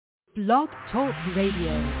Blog Talk Radio.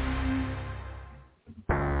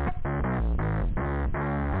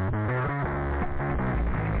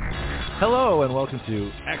 Hello and welcome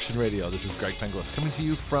to Action Radio. This is Greg Penglis coming to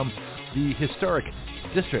you from the historic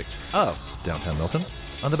district of downtown Milton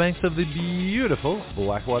on the banks of the beautiful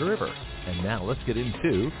Blackwater River. And now let's get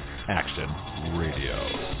into Action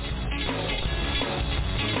Radio.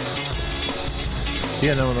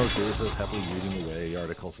 Yeah, no one knows. I was happily reading away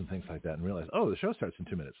articles and things like that and realized, the show starts in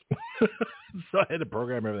 2 minutes. So I had to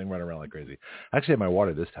program everything running around like crazy. I actually had my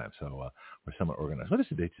water this time, so we're somewhat organized. What is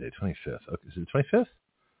the date today? 25th. Okay, is it the 25th?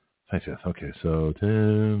 25th. Okay, so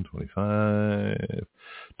 10, 25.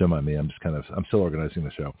 Don't mind me. I'm still organizing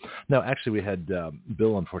the show. Now, actually, we had,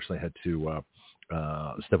 Bill unfortunately had to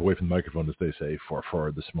step away from the microphone, as they say,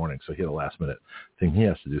 for this morning. So he had a last minute thing he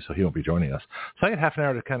has to do, so he won't be joining us. So I got half an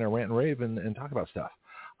hour to kind of rant and rave and talk about stuff.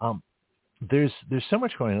 There's so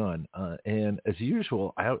much going on. And as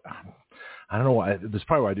usual, I don't know why. This is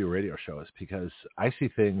probably why I do a radio show, is because I see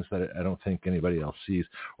things that I don't think anybody else sees,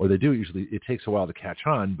 or they do. Usually it takes a while to catch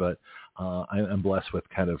on, but I'm blessed with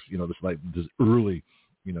kind of, this early,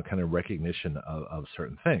 kind of recognition of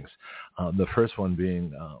certain things. The first one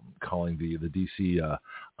being calling the D.C.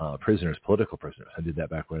 Prisoners political prisoners. I did that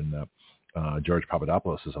back when George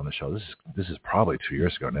Papadopoulos was on the show. This is probably 2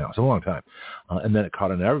 years ago now. It's a long time. And then it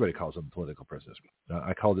caught on. Everybody calls them political prisoners.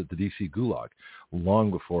 I called it the D.C. Gulag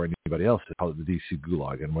long before anybody else did. Called it the D.C.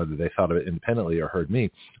 Gulag. And whether they thought of it independently or heard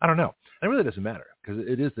me, I don't know. And it really doesn't matter, because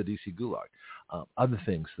it is the D.C. Gulag. Other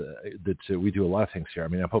things that we do a lot of things here. I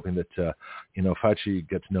mean, I'm hoping that, Fauci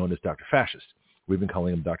gets known as Dr. Fascist. We've been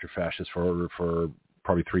calling him Dr. Fascist for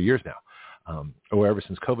probably 3 years now, or ever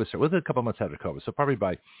since COVID started. It was a couple months after COVID. So probably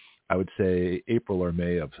by, I would say, April or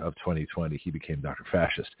May of 2020, he became Dr.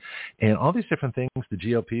 Fascist. And all these different things, the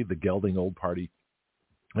GOP, the gelding old party,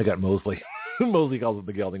 I got Mosley. Mosley calls it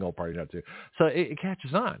the gelding old party now too. So it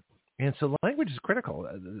catches on. And so language is critical.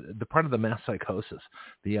 The part of the mass psychosis,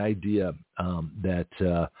 the idea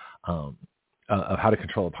that of how to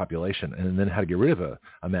control a population and then how to get rid of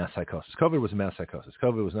a mass psychosis. COVID was a mass psychosis.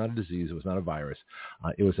 COVID was not a disease. It was not a virus.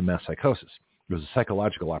 It was a mass psychosis. It was a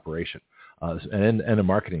psychological operation and a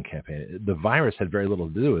marketing campaign. The virus had very little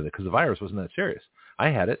to do with it, because the virus wasn't that serious. I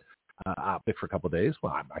had it. I'm sick for a couple of days.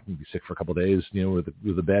 Well, I can be sick for a couple of days,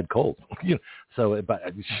 with a bad cold. So, but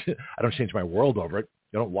I don't change my world over it.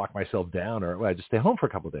 I don't lock myself down, or I just stay home for a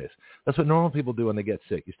couple of days. That's what normal people do when they get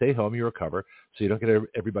sick. You stay home, you recover, so you don't get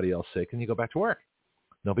everybody else sick, and you go back to work.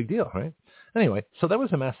 No big deal, right? Anyway, so that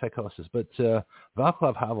was a mass psychosis. But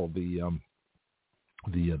Václav Havel, the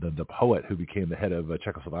poet who became the head of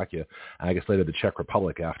Czechoslovakia, I guess later the Czech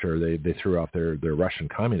Republic after they threw out their Russian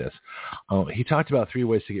communists, he talked about 3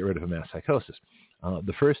 ways to get rid of a mass psychosis.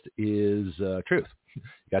 The first is truth. You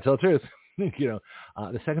got to tell the truth.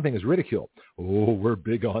 The second thing is ridicule. Oh, we're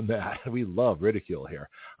big on that. We love ridicule here.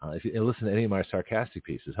 If you listen to any of my sarcastic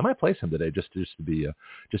pieces, I might play some today just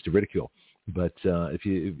to ridicule. But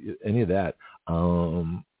if any of that,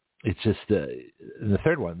 it's just and the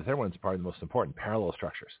third one is probably the most important: parallel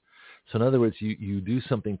structures. So in other words, you do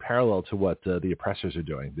something parallel to what the oppressors are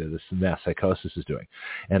doing, this mass psychosis is doing.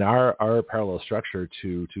 And our parallel structure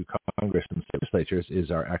to Congress and legislatures is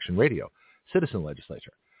our Action Radio citizen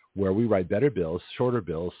legislature, where we write better bills, shorter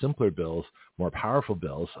bills, simpler bills, more powerful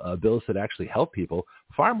bills, bills that actually help people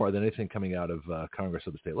far more than anything coming out of Congress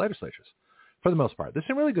or the state legislatures, for the most part. There's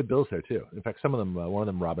some really good bills there, too. In fact, some of them, one of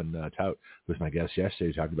them, Robin Tout, who was my guest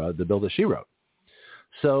yesterday, talked about the bill that she wrote.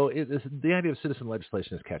 So the idea of citizen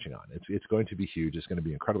legislation is catching on. It's going to be huge. It's going to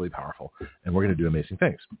be incredibly powerful, and we're going to do amazing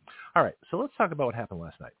things. All right, so let's talk about what happened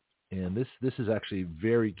last night. And this is actually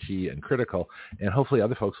very key and critical, and hopefully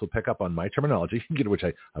other folks will pick up on my terminology, which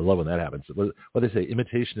I love when that happens. What they say,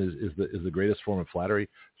 imitation is the greatest form of flattery.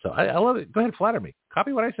 So I love it. Go ahead and flatter me.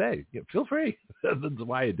 Copy what I say. Feel free. That's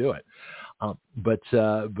why I do it. But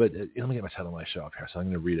let me get my title of my show up here. So I'm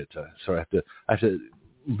going to read it. So I have to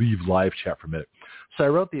leave live chat for a minute. So I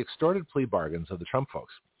wrote the extorted plea bargains of the Trump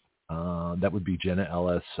folks. That would be Jenna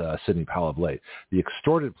Ellis, Sidney Powell Blade. The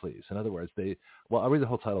extorted pleas. In other words, I'll read the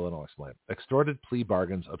whole title and I'll explain. Extorted plea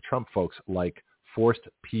bargains of Trump folks like forced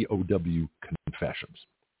POW confessions.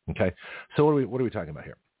 Okay? So what are we talking about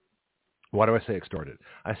here? Why do I say extorted?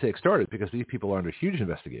 I say extorted because these people are under huge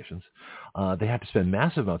investigations. They have to spend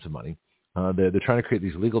massive amounts of money. They're trying to create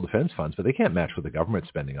these legal defense funds, but they can't match what the government's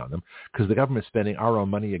spending on them, because the government's spending our own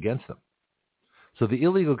money against them. So the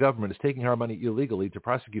illegal government is taking our money illegally to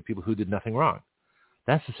prosecute people who did nothing wrong.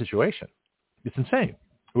 That's the situation. It's insane.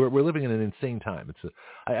 We're living in an insane time.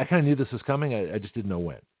 I kind of knew this was coming. I just didn't know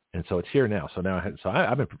when. And so it's here now. So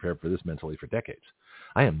I've been prepared for this mentally for decades.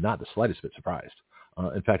 I am not the slightest bit surprised.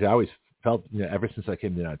 In fact, I always felt, ever since I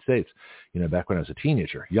came to the United States, back when I was a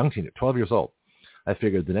teenager, young teenager, 12 years old, I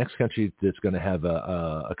figured the next country that's going to have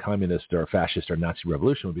a communist or a fascist or Nazi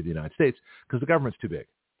revolution would be the United States, because the government's too big.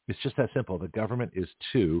 It's just that simple. The government is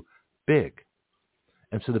too big.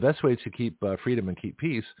 And so the best way to keep freedom and keep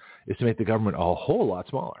peace is to make the government a whole lot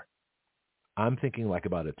smaller. I'm thinking like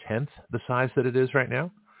about a tenth the size that it is right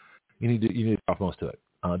now. You need to off most of it.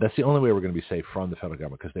 That's the only way we're going to be safe from the federal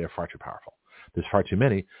government, because they are far too powerful. There's far too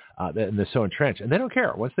many, and they're so entrenched. And they don't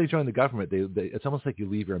care. Once they join the government, it's almost like you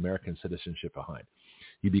leave your American citizenship behind.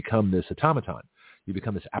 You become this automaton. You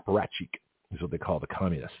become this apparatchik, is what they call the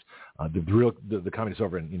communists. The communists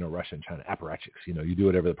over in Russia and China, apparatchiks. You do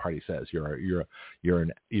whatever the party says. You're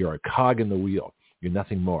a cog in the wheel. You're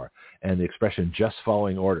nothing more. And the expression "just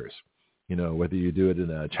following orders," whether you do it in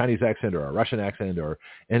a Chinese accent or a Russian accent or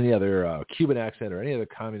any other Cuban accent or any other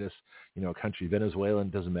communist, country, Venezuelan,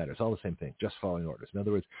 doesn't matter. It's all the same thing, just following orders. In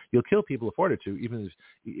other words, you'll kill people if ordered to, even if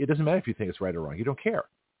it doesn't matter if you think it's right or wrong. You don't care.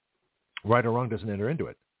 Right or wrong doesn't enter into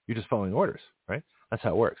it. You're just following orders, right? That's how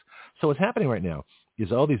it works. So what's happening right now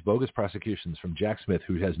is all these bogus prosecutions from Jack Smith,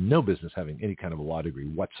 who has no business having any kind of a law degree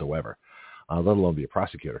whatsoever, let alone be a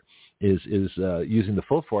prosecutor, is using the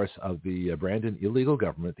full force of the Brandon illegal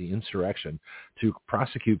government, the insurrection, to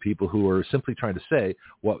prosecute people who are simply trying to say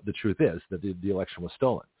what the truth is, that the election was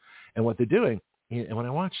stolen. And what they're doing, and when I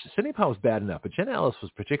watched, Sidney Powell was bad enough, but Jenna Ellis was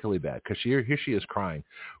particularly bad, because here she is crying,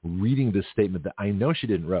 reading this statement that I know she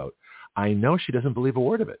didn't wrote. I know she doesn't believe a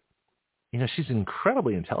word of it. She's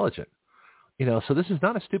incredibly intelligent. So this is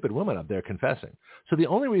not a stupid woman up there confessing. So the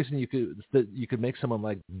only reason you could make someone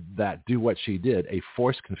like that do what she did, a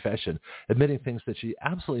forced confession, admitting things that she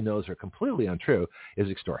absolutely knows are completely untrue, is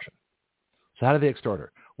extortion. So how do they extort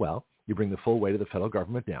her? Well, you bring the full weight of the federal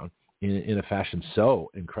government down in a fashion so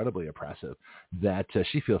incredibly oppressive that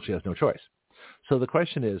she feels she has no choice. So the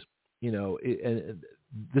question is,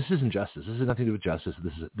 this isn't justice. This has nothing to do with justice.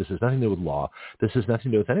 This has nothing to do with law. This has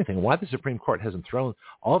nothing to do with anything. Why the Supreme Court hasn't thrown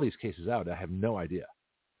all these cases out, I have no idea.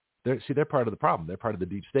 They're part of the problem. They're part of the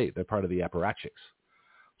deep state. They're part of the apparatchiks.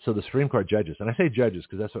 So the Supreme Court judges, and I say judges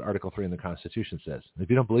because that's what Article 3 in the Constitution says. If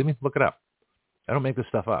you don't believe me, look it up. I don't make this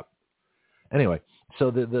stuff up. Anyway, so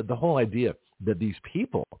the whole idea that these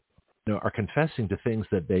people are confessing to things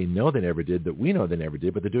that they know they never did, that we know they never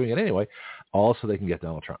did, but they're doing it anyway, all so they can get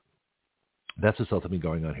Donald Trump. That's what's ultimately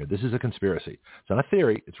going on here. This is a conspiracy. It's not a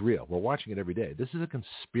theory. It's real. We're watching it every day. This is a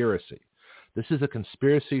conspiracy. This is a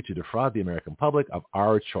conspiracy to defraud the American public of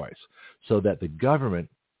our choice so that the government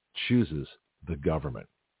chooses the government.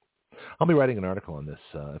 I'll be writing an article on this.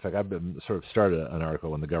 In fact, I've been sort of started an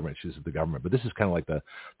article on the government chooses the government. But this is kind of like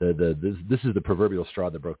this is the proverbial straw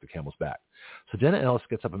that broke the camel's back. So Jenna Ellis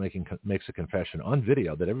gets up and makes a confession on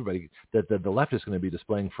video that the left is going to be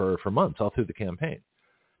displaying for months all through the campaign.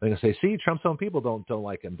 They're going to say, see, Trump's own people don't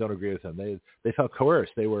like him, don't agree with him. They felt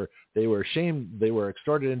coerced. They were shamed. They were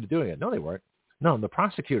extorted into doing it. No, they weren't. No, the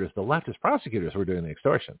prosecutors, the leftist prosecutors were doing the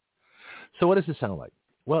extortion. So what does it sound like?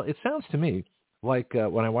 Well, it sounds to me like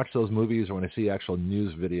when I watch those movies or when I see actual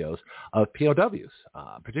news videos of POWs,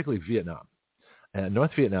 particularly Vietnam. And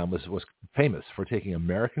North Vietnam was famous for taking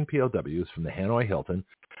American POWs from the Hanoi Hilton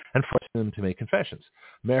and forcing them to make confessions.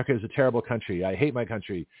 America is a terrible country. I hate my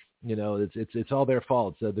country. It's all their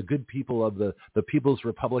fault. The good people of the People's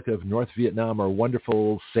Republic of North Vietnam are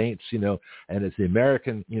wonderful saints, and it's the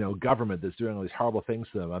American, government that's doing all these horrible things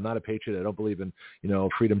to them. I'm not a patriot. I don't believe in,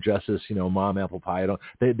 freedom, justice, mom, apple pie.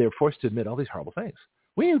 They're forced to admit all these horrible things.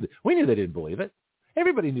 We knew they didn't believe it.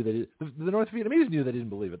 Everybody knew the North Vietnamese knew they didn't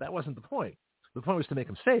believe it. That wasn't the point. The point was to make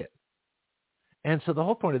them say it. And so the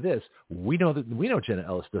whole point of this, we know Jenna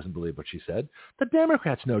Ellis doesn't believe what she said. The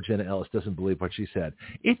Democrats know Jenna Ellis doesn't believe what she said.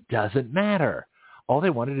 It doesn't matter. All they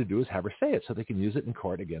wanted to do is have her say it so they can use it in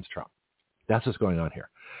court against Trump. That's what's going on here.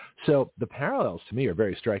 So the parallels to me are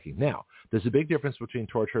very striking. Now, there's a big difference between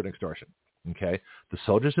torture and extortion. Okay, the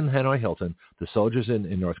soldiers in Hanoi Hilton, the soldiers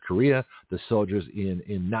in North Korea, the soldiers in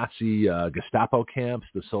Nazi Gestapo camps,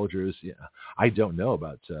 the soldiers. I don't know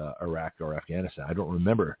about Iraq or Afghanistan. I don't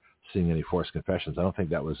remember seeing any forced confessions. I don't think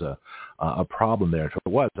that was a problem there. If it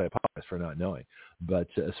was, I apologize for not knowing. But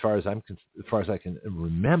as far as I can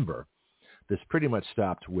remember, this pretty much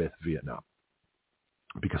stopped with Vietnam,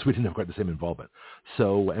 because we didn't have quite the same involvement.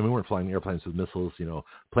 So, and we weren't flying airplanes with missiles,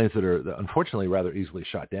 planes that are unfortunately rather easily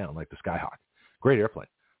shot down, like the Skyhawk. Great airplane.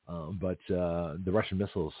 But the Russian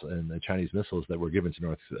missiles and the Chinese missiles that were given to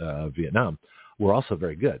North Vietnam were also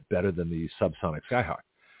very good, better than the subsonic Skyhawk,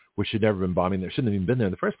 which should never been bombing there, shouldn't have even been there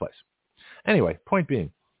in the first place. Anyway, point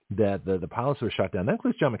being that the pilots were shot down. That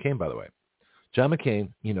includes John McCain, by the way. John McCain,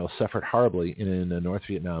 suffered horribly in North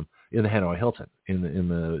Vietnam, in the Hanoi Hilton, in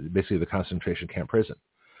the basically the concentration camp prison.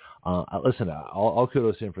 Listen, all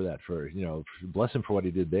kudos to him for that. Bless him for what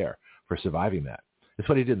he did there, for surviving that. It's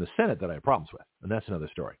what he did in the Senate that I have problems with, and that's another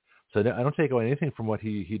story. So I don't take away anything from what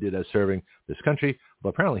he did as serving this country, but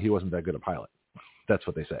apparently he wasn't that good a pilot. That's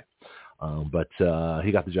what they say. But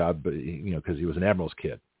he got the job, because he was an admiral's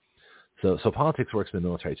kid. So politics works in the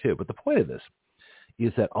military too. But the point of this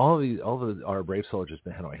is that all of our brave soldiers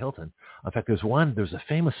in the Hanoi Hilton. In fact, there's a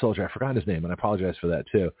famous soldier. I forgot his name, and I apologize for that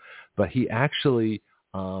too. But he actually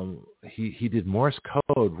he did Morse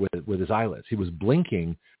code with his eyelids. He was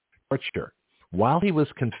blinking torture while he was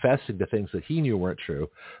confessing to things that he knew weren't true,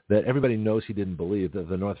 that everybody knows he didn't believe, that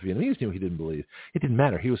the North Vietnamese knew he didn't believe. It didn't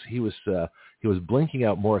matter. He was blinking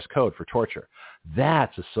out Morse code for torture.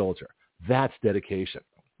 That's a soldier. That's dedication.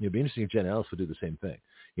 It'd be interesting if Jen Ellis would do the same thing.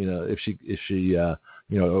 If she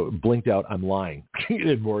blinked out, "I'm lying"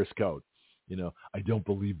 in Morse code. I don't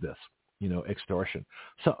believe this. Extortion.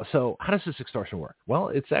 So how does this extortion work? Well,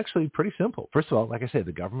 it's actually pretty simple. First of all, like I say,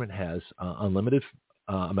 the government has unlimited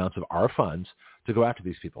amounts of our funds to go after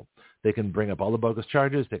these people. They can bring up all the bogus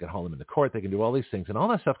charges. They can haul them into court. They can do all these things. And all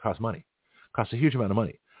that stuff costs money, costs a huge amount of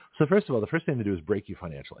money. So first of all, the first thing to do is break you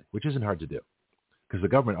financially, which isn't hard to do because the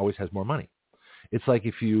government always has more money. It's like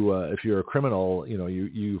if you're a criminal,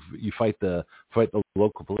 you fight the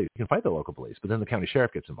local police. You can fight the local police, but then the county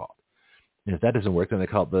sheriff gets involved. And if that doesn't work, then they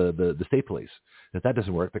call it the state police. If that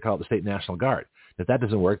doesn't work, they call it the state National Guard. If that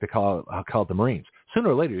doesn't work, they call it the Marines. Sooner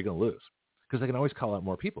or later, you're going to lose because they can always call out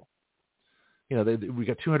more people. We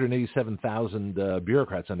got 287,000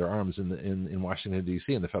 bureaucrats under arms in Washington,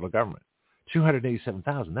 D.C. in the federal government.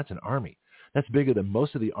 287,000. That's an army. That's bigger than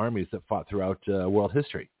most of the armies that fought throughout world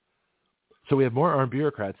history. So we have more armed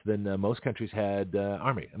bureaucrats than most countries had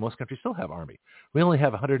army, and most countries still have army. We only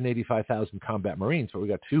have 185,000 combat Marines, but we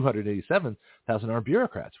got 287,000 armed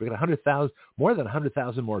bureaucrats. We got more than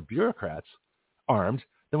 100,000 more bureaucrats armed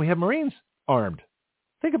than we have Marines armed.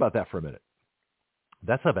 Think about that for a minute.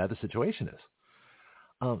 That's how bad the situation is.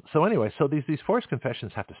 So anyway, so these forced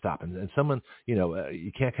confessions have to stop, and someone,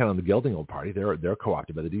 you can't count on the Gelding Old Party. They're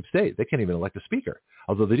co-opted by the deep state. They can't even elect a speaker,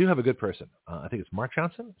 although they do have a good person. I think it's Mark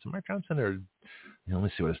Johnson. Is it Mark Johnson or let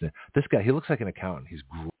me see what his name. This guy, he looks like an accountant. He's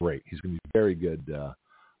great. He's going to be very good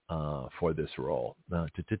for this role. All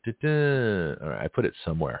right, I put it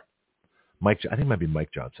somewhere. I think it might be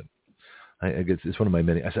Mike Johnson. I guess it's one of my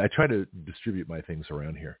many. I try to distribute my things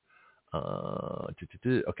around here.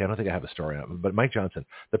 Okay, I don't think I have a story on it, but Mike Johnson,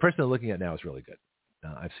 the person I'm looking at now, is really good.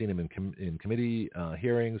 I've seen him in committee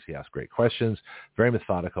hearings. He asks great questions, very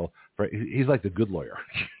methodical. He's like the good lawyer.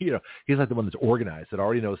 He's like the one that's organized, that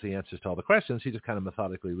already knows the answers to all the questions. He just kind of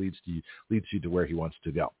methodically leads you to where he wants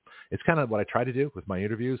to go. It's kind of what I try to do with my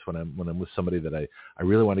interviews when I'm with somebody that I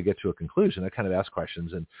really want to get to a conclusion. I kind of ask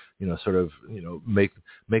questions and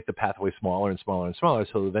make the pathway smaller and smaller and smaller,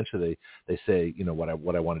 so eventually they say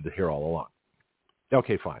what I wanted to hear all along.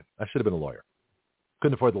 Okay, fine. I should have been a lawyer.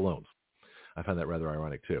 Couldn't afford the loans. I find that rather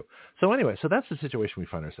ironic too. So anyway, so that's the situation we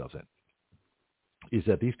find ourselves in, is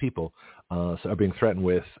that these people are being threatened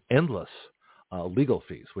with endless legal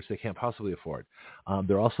fees, which they can't possibly afford.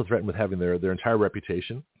 They're also threatened with having their entire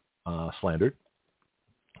reputation slandered,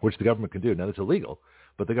 which the government can do. Now, that's illegal,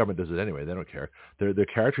 but the government does it anyway. They don't care. Their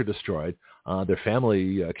character destroyed, their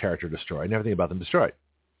family character destroyed, and everything about them destroyed.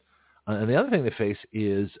 And the other thing they face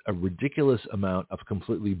is a ridiculous amount of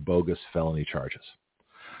completely bogus felony charges.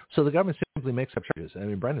 So the government simply makes up charges. I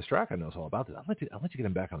mean, Brandon Straka knows all about this. I'll let you get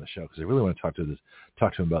him back on the show because I really want to talk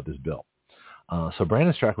to him about this bill. So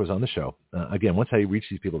Brandon Straka was on the show. Again, once I reach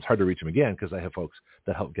these people, it's hard to reach them again because I have folks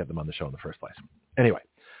that help get them on the show in the first place. Anyway,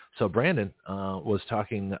 so Brandon was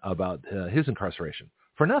talking about his incarceration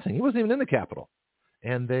for nothing. He wasn't even in the Capitol.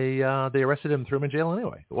 And they arrested him and threw him in jail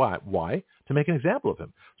anyway. Why? Why? To make an example of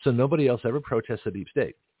him. So nobody else ever protests the deep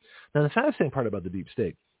state. Now, the fascinating part about the deep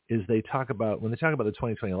state is when they talk about the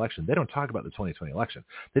 2020 election, they don't talk about the 2020 election.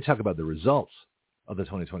 They talk about the results of the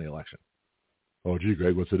 2020 election. Oh, gee,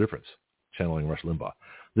 Greg, what's the difference? Channeling Rush Limbaugh.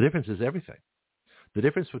 The difference is everything. The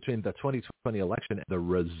difference between the 2020 election and the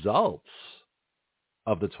results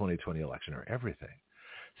of the 2020 election are everything.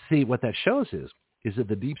 See, what that shows is that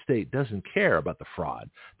the deep state doesn't care about the fraud.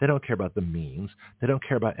 They don't care about the means. They don't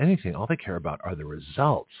care about anything. All they care about are the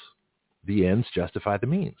results. The ends justify the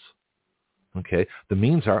means. Okay, the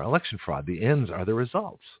means are election fraud. The ends are the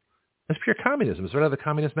results. That's pure communism. It's right out of the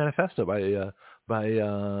Communist Manifesto by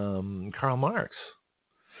Karl Marx.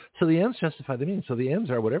 So the ends justify the means. So the ends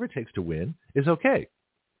are whatever it takes to win is okay.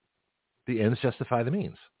 The ends justify the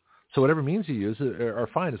means. So whatever means you use are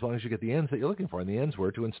fine as long as you get the ends that you're looking for. And the ends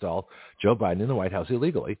were to install Joe Biden in the White House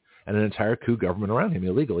illegally and an entire coup government around him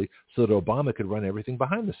illegally so that Obama could run everything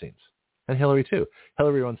behind the scenes. And Hillary, too.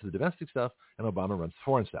 Hillary runs the domestic stuff, and Obama runs the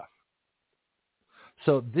foreign stuff.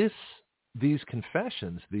 So these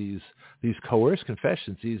confessions, these coerced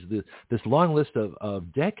confessions, this long list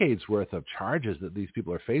of decades worth of charges that these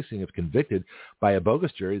people are facing if convicted by a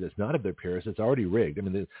bogus jury that's not of their peers, it's already rigged. I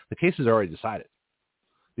mean, the case is already decided.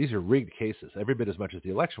 These are rigged cases, every bit as much as the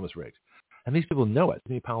election was rigged. And these people know it.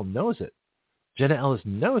 Sidney Powell knows it. Jenna Ellis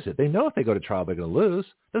knows it. They know if they go to trial, they're going to lose.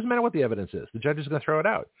 Doesn't matter what the evidence is. The judge is going to throw it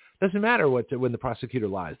out. Doesn't matter when the prosecutor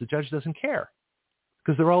lies. The judge doesn't care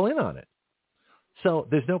because they're all in on it. So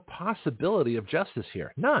there's no possibility of justice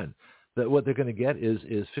here. None. That what they're going to get is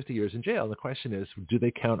 50 years in jail. And the question is, do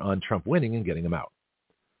they count on Trump winning and getting him out?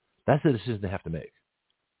 That's the decision they have to make.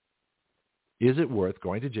 Is it worth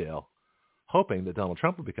going to jail, hoping that Donald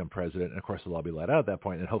Trump will become president, and of course they'll all be let out at that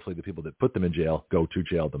point, and hopefully the people that put them in jail go to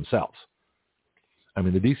jail themselves. I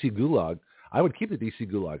mean, the D.C. Gulag, I would keep the D.C.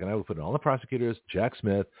 Gulag, and I would put in all the prosecutors, Jack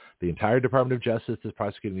Smith, the entire Department of Justice that's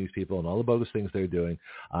prosecuting these people, and all the bogus things they're doing.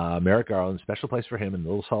 Merrick Garland, special place for him in a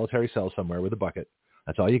little solitary cell somewhere with a bucket.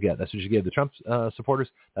 That's all you get. That's what you gave the Trump supporters.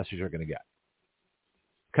 That's what you're going to get.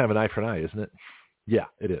 Kind of an eye for an eye, isn't it? Yeah,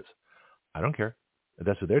 it is. I don't care. If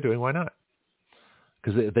that's what they're doing, why not?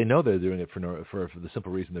 Because they know they're doing it for the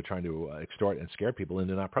simple reason they're trying to extort and scare people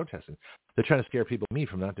into not protesting. They're trying to scare people, me,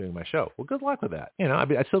 from not doing my show. Well, good luck with that. You know, I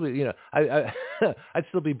mean, I'd still be, I'd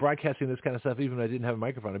still be broadcasting this kind of stuff even if I didn't have a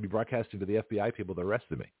microphone. I'd be broadcasting to the FBI people that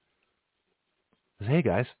arrested me. I say, hey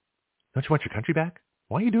guys, don't you want your country back?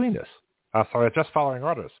 Why are you doing this? Sorry, just following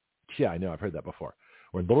orders. Yeah, I know, I've heard that before.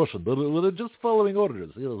 Or in the Russian, they're just following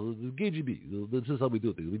orders. KGB. This is how we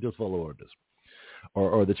do things. We just follow orders.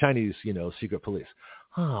 Or the Chinese, secret police.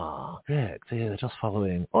 Oh, good. So they're just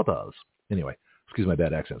following orders. Anyway, excuse my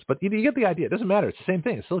bad accents. But you get the idea. It doesn't matter. It's the same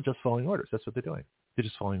thing. It's still just following orders. That's what they're doing. They're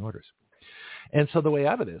just following orders. And so the way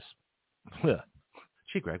out of this,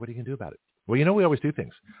 gee, Greg, what are you going to do about it? Well, we always do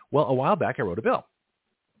things. Well, a while back I wrote a bill,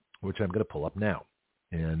 which I'm going to pull up now.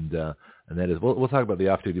 And that is, we'll talk about the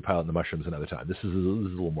off-duty pilot and the mushrooms another time. This is a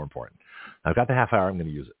little more important. I've got the half hour. I'm going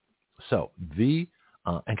to use it. So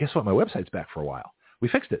and guess what? My website's back for a while. We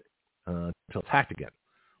fixed it until it's hacked again.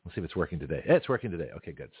 We'll see if it's working today. It's working today.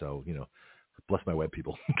 Okay, good. So, bless my web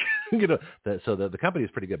people. So the company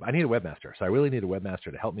is pretty good. I need a webmaster. So I really need a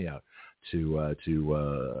webmaster to help me out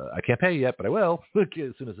I can't pay you yet, but I will as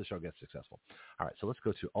soon as the show gets successful. All right. So let's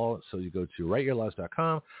go to so you go to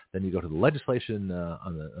writeyourlaws.com. Then you go to the legislation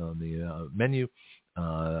on the menu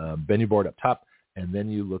board up top. And then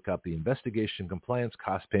you look up the Investigation, Compliance,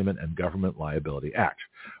 Cost Payment, and Government Liability Act,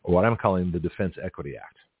 or what I'm calling the Defense Equity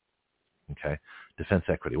Act. Okay, defense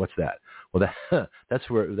equity. What's that? Well, that's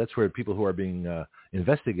where people who are being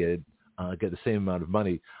investigated get the same amount of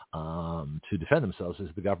money to defend themselves as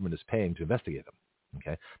the government is paying to investigate them.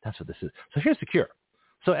 Okay, that's what this is. So here's the cure.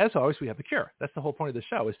 So as always, we have the cure. That's the whole point of the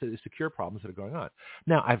show is to cure problems that are going on.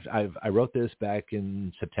 Now, I wrote this back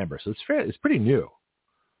in September, so it's pretty new.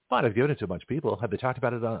 But I've given it to a bunch of people. Have they talked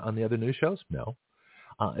about it on the other news shows? No.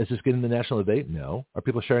 Is this getting the national debate? No. Are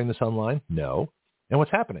people sharing this online? No. And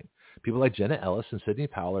what's happening? People like Jenna Ellis and Sidney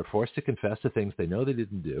Powell are forced to confess to things they know they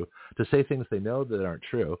didn't do, to say things they know that aren't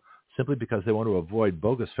true, simply because they want to avoid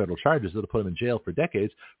bogus federal charges that will put them in jail for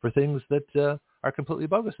decades for things that are completely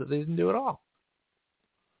bogus, that they didn't do at all.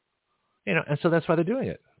 And so that's why they're doing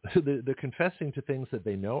it. They're confessing to things that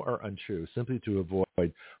they know are untrue simply to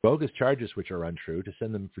avoid bogus charges which are untrue, to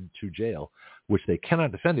send them to jail, which they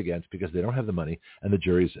cannot defend against because they don't have the money, and the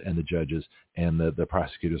juries and the judges and the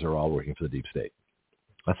prosecutors are all working for the deep state.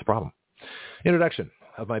 That's the problem. Introduction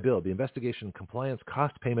of my bill, the Investigation, Compliance,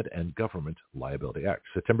 Cost Payment, and Government Liability Act.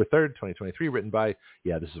 September 3rd, 2023, written by,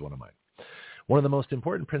 this is one of mine. One of the most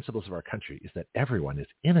important principles of our country is that everyone is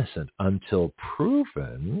innocent until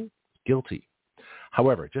proven guilty.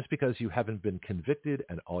 However, just because you haven't been convicted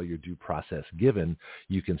and all your due process given,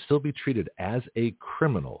 you can still be treated as a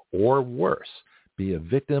criminal, or worse, be a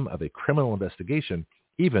victim of a criminal investigation,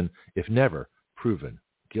 even if never proven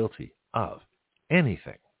guilty of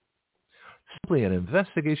anything. Simply an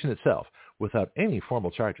investigation itself, without any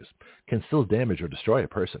formal charges, can still damage or destroy a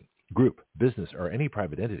person, group, business, or any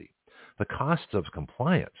private entity. The costs of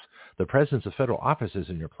compliance, the presence of federal officers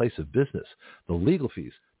in your place of business, the legal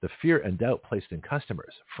fees, the fear and doubt placed in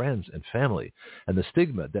customers, friends, and family, and the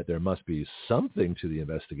stigma that there must be something to the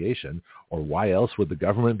investigation, or why else would the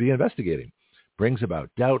government be investigating, brings about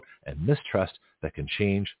doubt and mistrust that can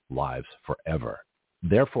change lives forever.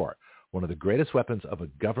 Therefore, One of the greatest weapons of a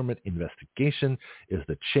government investigation is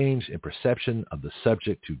the change in perception of the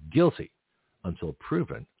subject to guilty until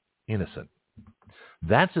proven innocent.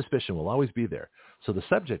 That suspicion will always be there, so the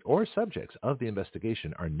subject or subjects of the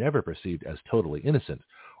investigation are never perceived as totally innocent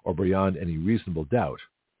or beyond any reasonable doubt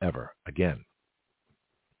ever again.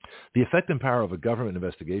 The effect and power of a government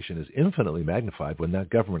investigation is infinitely magnified when that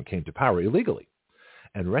government came to power illegally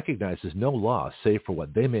and recognizes no law save for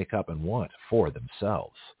what they make up and want for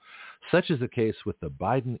themselves. Such is the case with the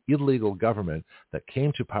Biden illegal government that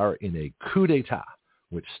came to power in a coup d'etat,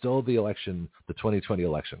 which stole the 2020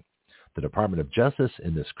 election. The Department of Justice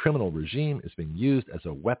in this criminal regime is being used as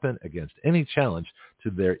a weapon against any challenge to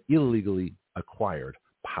their illegally acquired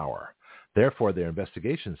power. Therefore, their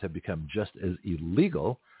investigations have become just as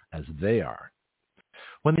illegal as they are.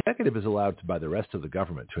 When the executive is allowed by the rest of the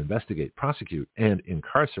government to investigate, prosecute, and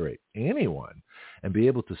incarcerate anyone and be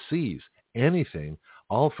able to seize anything,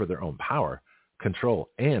 all for their own power, control,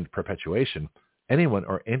 and perpetuation, anyone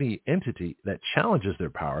or any entity that challenges their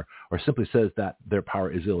power or simply says that their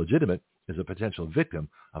power is illegitimate is a potential victim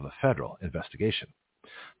of a federal investigation.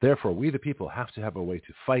 Therefore, we the people have to have a way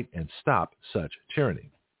to fight and stop such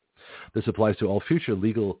tyranny. This applies to all future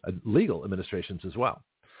legal administrations as well.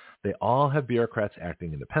 They all have bureaucrats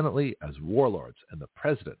acting independently as warlords, and the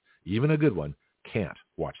president, even a good one, can't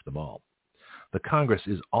watch them all. The Congress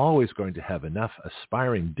is always going to have enough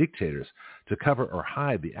aspiring dictators to cover or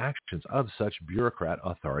hide the actions of such bureaucrat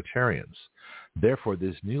authoritarians. Therefore,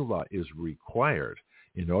 this new law is required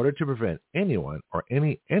in order to prevent anyone or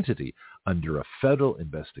any entity under a federal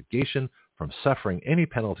investigation from suffering any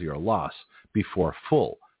penalty or loss before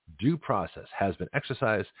full due process has been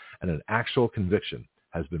exercised and an actual conviction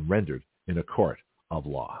has been rendered in a court of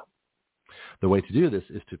law. The way to do this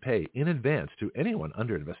is to pay in advance to anyone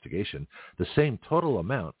under investigation the same total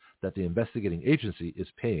amount that the investigating agency is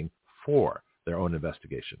paying for their own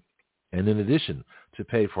investigation. And in addition, to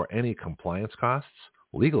pay for any compliance costs,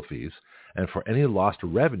 legal fees, and for any lost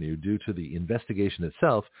revenue due to the investigation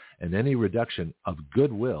itself and any reduction of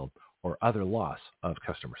goodwill or other loss of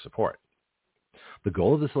customer support. The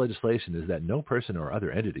goal of this legislation is that no person or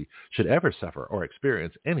other entity should ever suffer or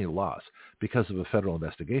experience any loss because of a federal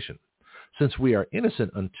investigation. Since we are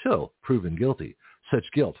innocent until proven guilty, such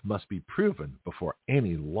guilt must be proven before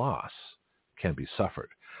any loss can be suffered.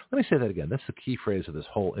 Let me say that again. That's the key phrase of this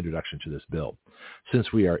whole introduction to this bill.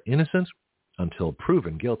 Since we are innocent until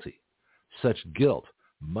proven guilty, such guilt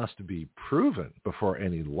must be proven before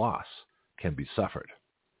any loss can be suffered.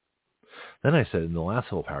 Then I said in the last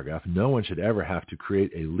whole paragraph, no one should ever have to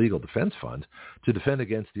create a legal defense fund to defend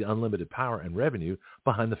against the unlimited power and revenue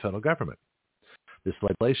behind the federal government. This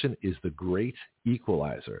legislation is the great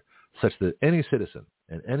equalizer, such that any citizen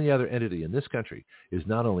and any other entity in this country is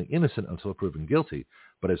not only innocent until proven guilty,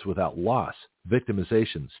 but is without loss,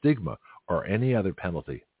 victimization, stigma, or any other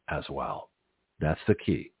penalty as well. That's the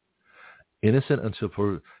key. Innocent until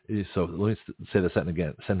proven. So let me say the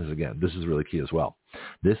sentence again. This is really key as well.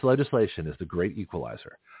 This legislation is the great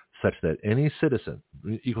equalizer, such that any citizen,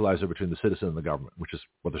 equalizer between the citizen and the government, which is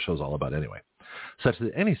what the show's all about anyway, such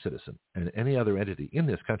that any citizen and any other entity in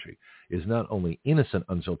this country is not only innocent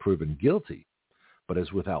until proven guilty, but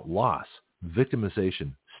is without loss,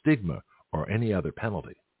 victimization, stigma, or any other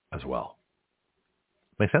penalty as well.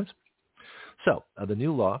 Make sense? So the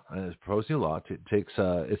new law, proposed new law, takes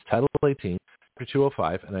it's Title 18, Chapter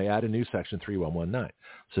 205, and I add a new Section 3119.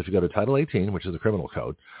 So if you go to Title 18, which is the criminal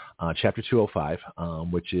code, Chapter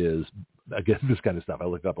 205, which is, again, this kind of stuff I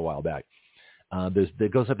looked up a while back.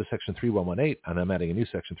 It goes up to Section 3118, and I'm adding a new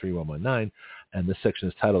Section 3119, and this section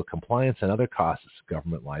is titled Compliance and Other Costs,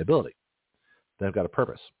 Government Liability. They've got a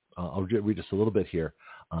purpose. I'll read just a little bit here,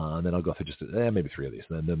 and then I'll go through just maybe three of these,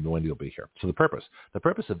 and then Wendy will be here. So the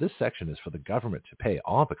purpose of this section is for the government to pay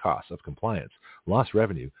all the costs of compliance, lost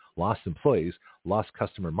revenue, lost employees, lost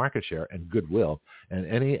customer market share and goodwill, and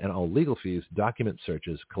any and all legal fees, document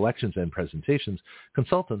searches, collections and presentations,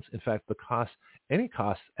 consultants, in fact, any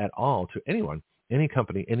costs at all to anyone, any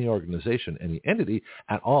company, any organization, any entity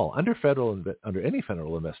at all under any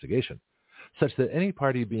federal investigation, such that any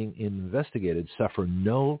party being investigated suffer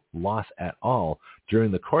no loss at all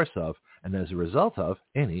during the course of and as a result of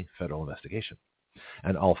any federal investigation,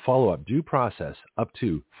 and all follow-up due process up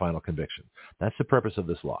to final conviction. That's the purpose of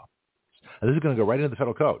this law. And this is going to go right into the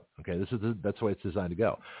federal code. Okay, that's the way it's designed to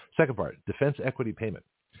go. Second part, defense equity payment.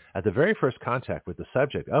 at the very first contact with the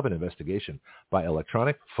subject of an investigation by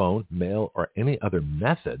electronic, phone, mail, or any other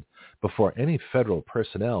method, before any federal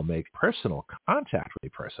personnel make personal contact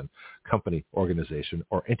with a person, company, organization,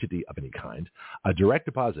 or entity of any kind, a direct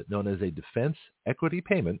deposit known as a defense equity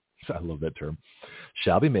payment, I love that term,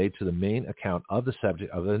 shall be made to the main account of the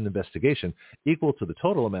subject of an investigation equal to the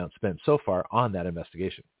total amount spent so far on that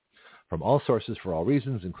investigation, from all sources for all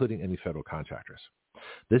reasons, including any federal contractors.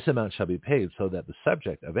 This amount shall be paid so that the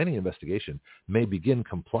subject of any investigation may begin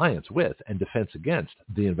compliance with and defense against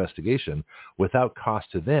the investigation without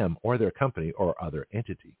cost to them or their company or other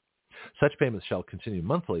entity. Such payments shall continue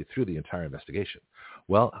monthly through the entire investigation.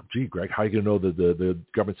 Well, gee, Greg, how are you going to know that the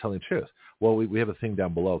government's telling the truth? Well, we have a thing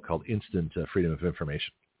down below called instant freedom of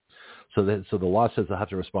information. So the law says they'll have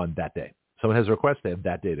to respond that day. Someone has a request, they have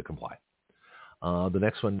that day to comply. The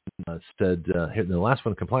next one said, here, the last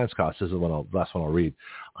one, compliance costs. This is the last one I'll read.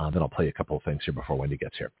 Then I'll play a couple of things here before Wendy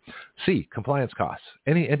gets here. C, compliance costs.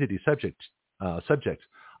 Any entity subject, I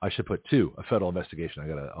should put to a federal investigation.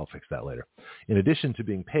 I'll fix that later. In addition to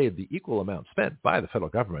being paid the equal amount spent by the federal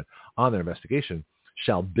government on their investigation,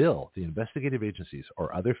 shall bill the investigative agencies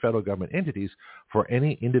or other federal government entities for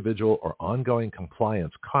any individual or ongoing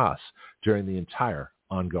compliance costs during the entire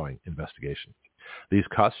ongoing investigation. These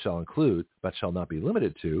costs shall include, but shall not be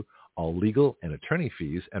limited to, all legal and attorney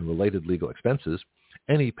fees and related legal expenses,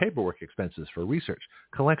 any paperwork expenses for research,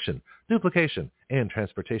 collection, duplication, and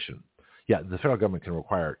transportation. Yeah, the federal government can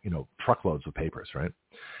require, truckloads of papers, right?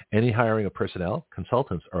 Any hiring of personnel,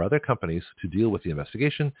 consultants, or other companies to deal with the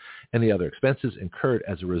investigation, any other expenses incurred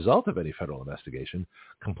as a result of any federal investigation,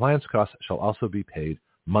 compliance costs shall also be paid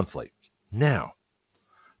monthly. Now,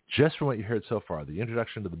 just from what you heard so far, the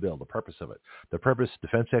introduction to the bill, the purpose of it, the purpose,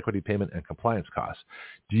 defense equity payment, and compliance costs,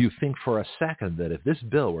 do you think for a second that if this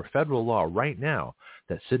bill were federal law right now,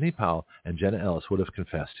 that Sidney Powell and Jenna Ellis would have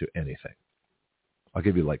confessed to anything? I'll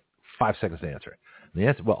give you 5 seconds to answer. And the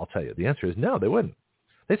answer, well, I'll tell you. The answer is no, they wouldn't.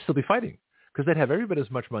 They'd still be fighting because they'd have every bit as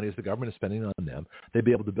much money as the government is spending on them. They'd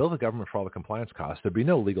be able to bill the government for all the compliance costs. There'd be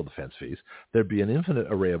no legal defense fees. There'd be an infinite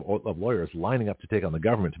array of lawyers lining up to take on the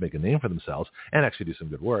government to make a name for themselves and actually do some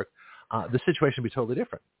good work. The situation would be totally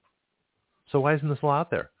different. So why isn't this law out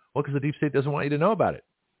there? Well, because the deep state doesn't want you to know about it.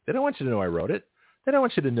 They don't want you to know I wrote it. They don't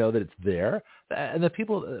want you to know that it's there. And the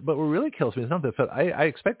people, but what really kills me is not that I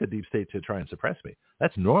expect the deep state to try and suppress me.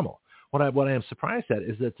 That's normal. What I am surprised at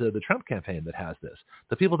is that the Trump campaign that has this,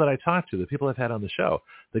 the people that I talk to, the people I've had on the show,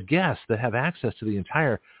 the guests that have access to the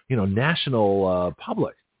entire, national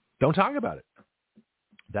public, don't talk about it.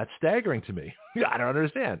 That's staggering to me. I don't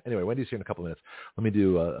understand. Anyway, Wendy's here in a couple of minutes.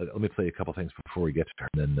 Let me play a couple things before we get to her,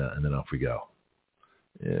 and then off we go.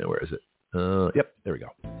 Yeah, where is it? Yep, there we go.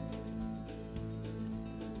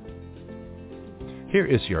 Here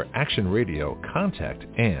is your Action Radio contact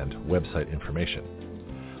and website information.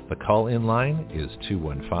 The call-in line is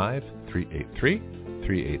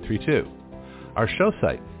 215-383-3832. Our show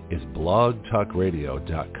site is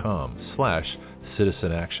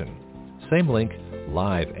blogtalkradio.com/citizanaction. Same link,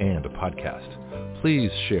 live and podcast.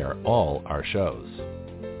 Please share all our shows.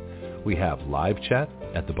 We have live chat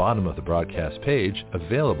at the bottom of the broadcast page,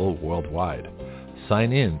 available worldwide.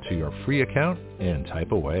 Sign in to your free account and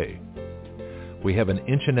type away. We have an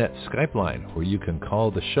internet Skype line where you can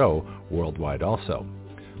call the show worldwide also.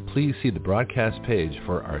 Please see the broadcast page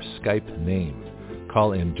for our Skype name.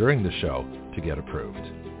 Call in during the show to get approved.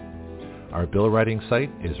 Our bill writing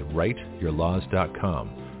site is writeyourlaws.com.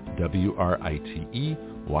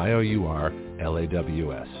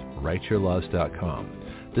 WRITEYOURLAWS. Writeyourlaws.com.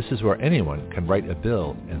 This is where anyone can write a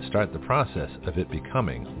bill and start the process of it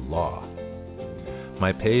becoming law.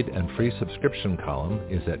 My paid and free subscription column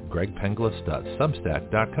is at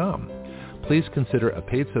gregpenglis.substack.com. Please consider a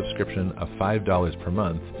paid subscription of $5 per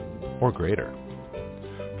month or greater.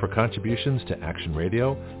 For contributions to Action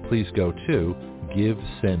Radio, please go to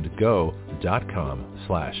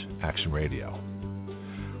givesendgo.com/actionradio.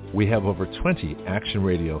 We have over 20 Action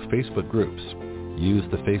Radio Facebook groups. Use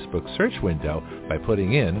the Facebook search window by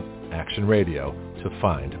putting in Action Radio to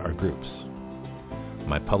find our groups.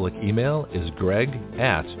 My public email is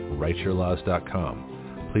greg@writeyourlaws.com.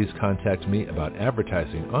 Please contact me about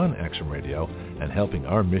advertising on Action Radio and helping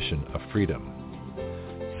our mission of freedom.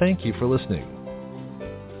 Thank you for listening.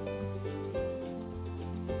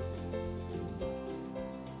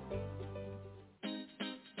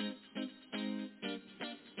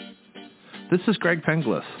 This is Greg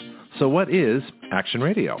Penglis. So what is Action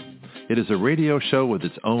Radio? It is a radio show with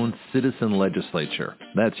its own citizen legislature.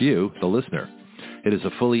 That's you, the listener. It is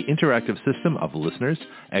a fully interactive system of listeners,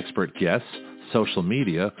 expert guests, social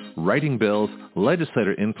media, writing bills,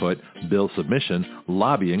 legislator input, bill submission,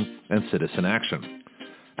 lobbying, and citizen action.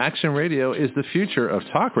 Action Radio is the future of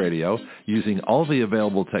talk radio, using all the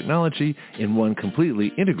available technology in one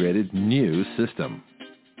completely integrated new system.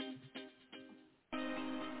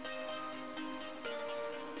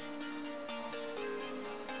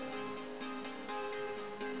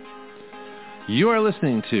 You are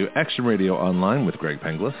listening to Action Radio Online with Greg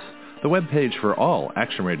Penglis. The webpage for all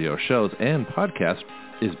Action Radio shows and podcasts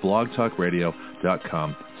is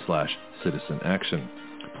blogtalkradio.com/citizenaction.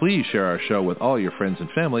 Please share our show with all your friends and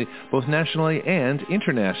family, both nationally and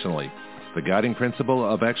internationally. The guiding principle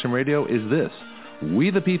of Action Radio is this: we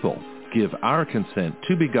the people give our consent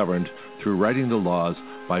to be governed through writing the laws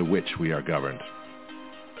by which we are governed.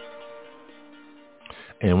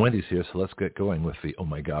 And Wendy's here, so let's get going with the Oh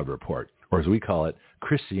My God report, or as we call it,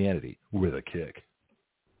 Christianity with a kick.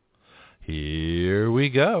 Here we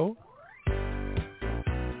go.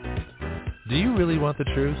 Do you really want the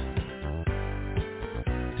truth?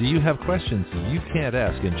 Do you have questions you can't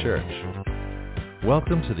ask in church?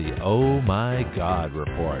 Welcome to the Oh My God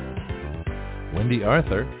report. Wendy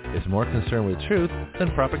Arthur is more concerned with truth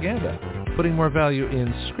than propaganda, putting more value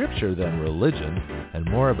in Scripture than religion, and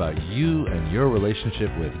more about you and your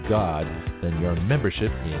relationship with God than your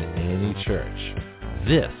membership in any church.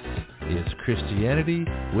 This is Christianity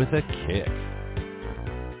with a kick.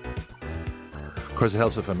 Of course, it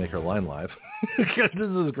helps if I make her line live. This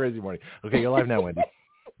is a crazy morning. Okay, you're live now, Wendy.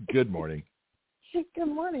 Good morning. Good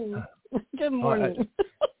morning. Good morning.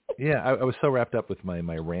 I was so wrapped up with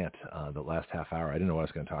my rant the last half hour. I didn't know what I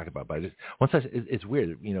was going to talk about, but it's weird.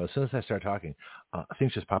 As soon as I start talking,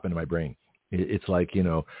 things just pop into my brain. It's like,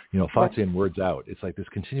 thoughts in, words out. It's like this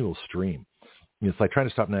continual stream. It's like trying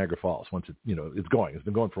to stop Niagara Falls. Once it's going. It's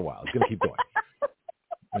been going for a while. It's going to keep going.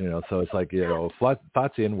 So it's like,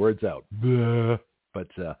 thoughts in, words out. But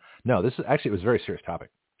no, this is actually, it was a very serious topic.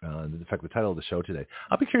 In fact, the title of the show today,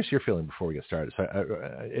 I'll be curious your feeling before we get started. So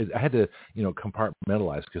I had to,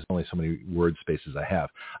 compartmentalize because only so many word spaces I have.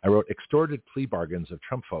 I wrote extorted plea bargains of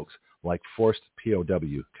Trump folks like forced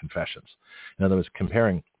POW confessions. In other words,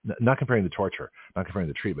 not comparing the torture, not comparing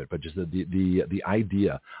the treatment, but just the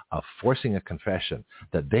idea of forcing a confession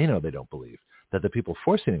that they know they don't believe, that the people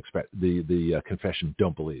forcing the confession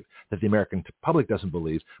don't believe, that the American public doesn't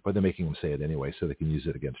believe, but they're making them say it anyway so they can use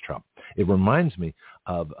it against Trump. It reminds me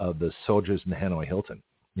of the soldiers in the Hanoi Hilton,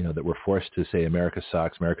 that were forced to say America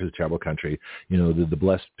sucks, America's a terrible country, the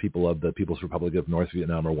blessed people of the People's Republic of North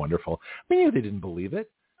Vietnam are wonderful. We knew they didn't believe it.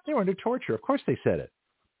 They were under torture. Of course they said it.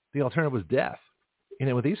 The alternative was death.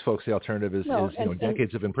 With these folks, the alternative is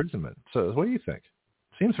decades of imprisonment. So what do you think?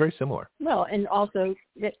 Seems very similar. Well, and also,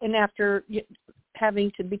 and after having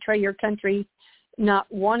to betray your country,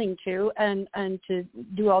 not wanting to, and to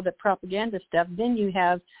do all the propaganda stuff, then you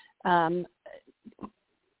have, I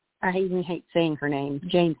even hate saying her name,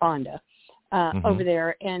 Jane Fonda, over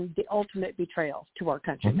there, and the ultimate betrayal to our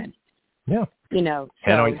countrymen. Mm-hmm. Yeah.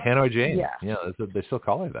 Hanoi Jane. Yeah, they still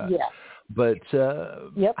call her that. Yeah. But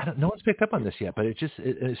no one's picked up on this yet, but it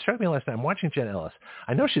struck me last night. I'm watching Jen Ellis.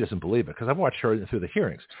 I know she doesn't believe it because I've watched her through the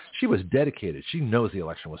hearings. She was dedicated. She knows the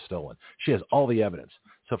election was stolen. She has all the evidence.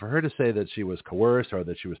 So for her to say that she was coerced or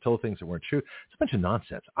that she was told things that weren't true, it's a bunch of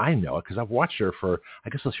nonsense. I know it because I've watched her for, I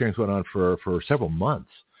guess those hearings went on for several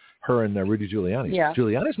months. Her and Rudy Giuliani. Yeah.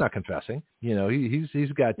 Giuliani's not confessing.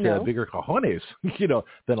 He's got bigger cojones,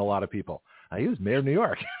 than a lot of people. He was mayor of New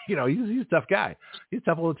York. He's a tough guy. He's a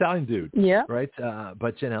tough little Italian dude. Yeah. Right.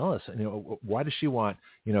 But Jen Ellis, why does she want,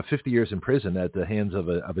 50 years in prison at the hands of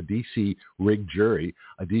a DC rigged jury,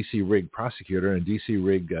 a DC rigged prosecutor, and a DC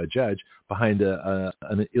rigged judge behind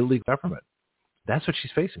an illegal government? That's what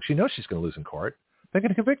she's facing. She knows she's going to lose in court. They're going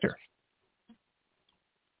to convict her.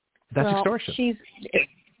 That's extortion.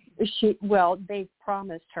 They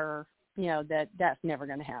promised her, that's never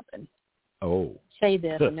going to happen. Oh. Say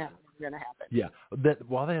this and that's never going to happen. Yeah.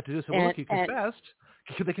 All they have to do is say, look, you confessed.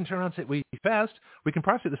 They can turn around and say, we confessed. We can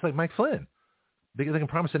prosecute this like Mike Flynn. They can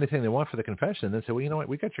promise anything they want for the confession and then say, well, you know what?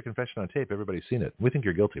 We got your confession on tape. Everybody's seen it. We think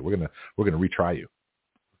you're guilty. We're going to retry you.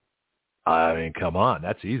 I mean, come on.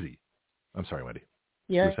 That's easy. I'm sorry, Wendy.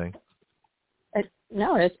 Yeah. You were saying?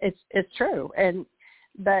 No, it's true.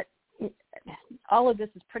 But all of this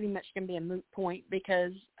is pretty much going to be a moot point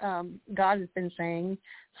because God has been saying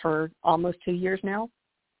for almost 2 years now,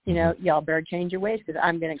 y'all better change your ways because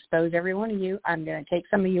I'm going to expose every one of you. I'm going to take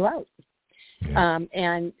some of you out. Yeah.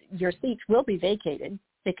 And your seats will be vacated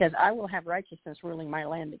because I will have righteousness ruling my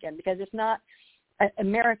land again because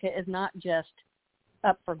America is not just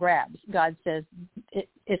up for grabs. God says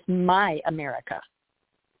it's my America.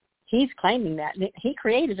 He's claiming that. He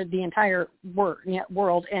created the entire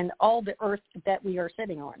world and all the earth that we are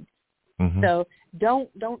sitting on. Mm-hmm. So don't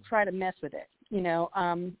try to mess with it,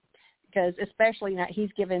 because especially now he's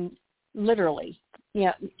given literally,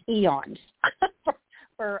 eons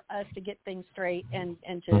for us to get things straight and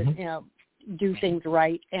to, mm-hmm. Do things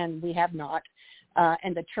right, and we have not.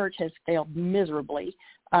 And the church has failed miserably.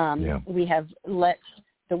 We have let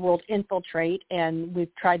the world infiltrate, and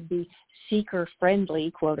we've tried to be seeker-friendly,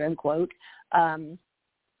 quote unquote, and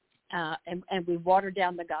we've watered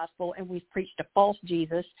down the gospel, and we've preached a false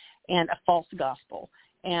Jesus and a false gospel.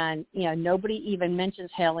 And, nobody even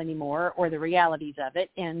mentions hell anymore or the realities of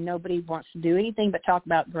it, and nobody wants to do anything but talk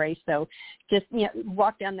about grace. So just,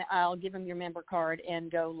 walk down the aisle, give them your member card,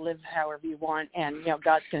 and go live however you want, and,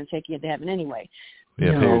 God's going to take you to heaven anyway.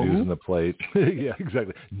 Yeah, pay your dues in the plate. Yeah,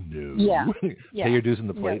 exactly. No. Yeah. Pay your dues in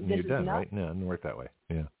the plate and you're done, right? No, it doesn't work that way.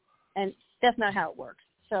 Yeah. And that's not how it works.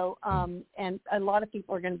 So, and a lot of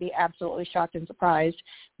people are going to be absolutely shocked and surprised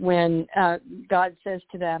when God says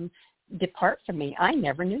to them, "Depart from me, I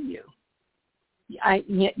never knew you."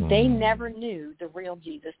 They never knew the real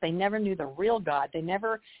Jesus. They never knew the real God. They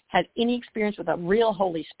never had any experience with a real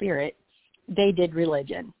Holy Spirit. They did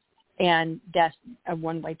religion, and that's a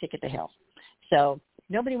one-way ticket to hell. So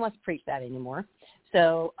nobody wants to preach that anymore.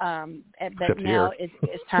 So, but except now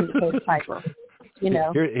it's time to pay the piper.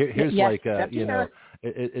 Here's yes, like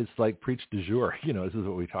it's like preach du jour. This is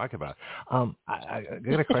what we talk about. I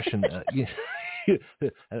got a question.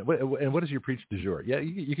 And what is your preach du jour? Yeah,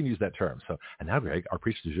 you can use that term. So, and now, Greg, our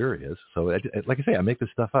preach du jour is, so like I say, I make this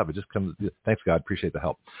stuff up. It just comes. Thanks, God. Appreciate the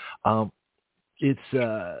help.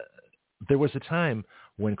 There was a time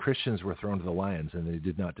when Christians were thrown to the lions and they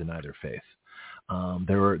did not deny their faith.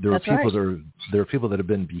 There were people that have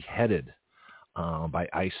been beheaded by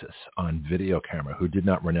ISIS on video camera who did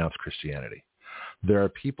not renounce Christianity. There are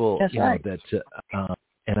people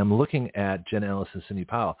and I'm looking at Jen Ellis and Cindy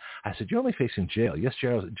Powell. I said, you're only facing jail. Yes,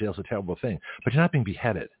 jail's a terrible thing, but you're not being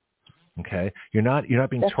beheaded. Okay, you're not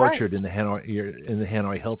being tortured in the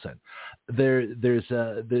Hanoi Hilton. There's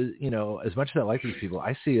as much as I like these people,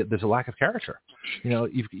 I see it. There's a lack of character.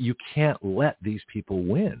 You can't let these people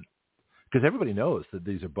win because everybody knows that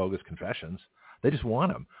these are bogus confessions. They just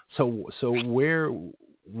want them. So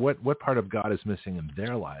what part of God is missing in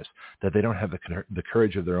their lives that they don't have the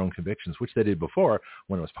courage of their own convictions, which they did before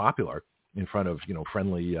when it was popular in front of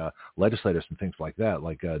friendly legislators and things like that,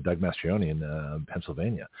 like Doug Mastriani in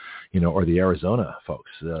Pennsylvania, or the Arizona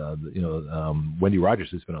folks, Wendy Rogers,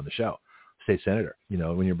 who's been on the show, state senator.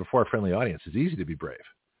 When you're before a friendly audience, it's easy to be brave.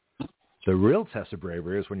 The real test of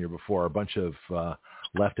bravery is when you're before a bunch of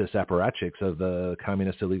leftist apparatchiks of the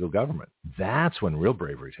communist illegal government. That's when real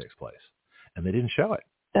bravery takes place, and they didn't show it.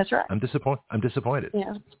 That's right. I'm disappointed.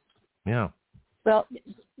 Yeah. Yeah. Well,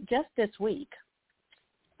 just this week,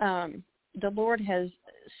 the Lord has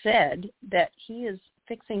said that He is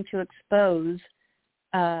fixing to expose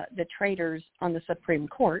the traitors on the Supreme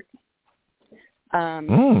Court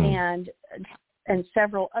and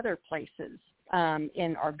several other places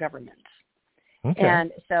in our government. Okay.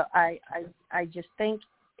 And so I just think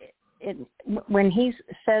when He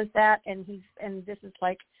says that, and this is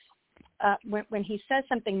like when He says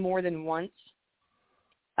something more than once,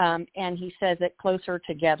 and He says it closer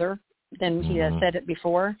together than He has said it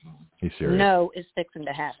before. He's serious. No is fixing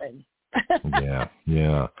to happen.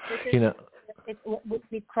 Yeah.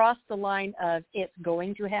 We crossed the line of it's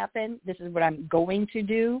going to happen. This is what I'm going to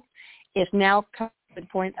do. It's now come to the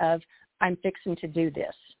point of I'm fixing to do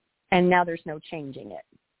this, and now there's no changing it.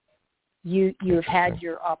 You have had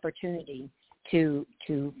your opportunity to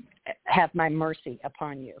have my mercy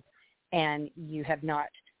upon you, and you have not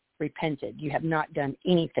repented. You have not done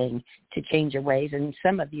anything to change your ways, and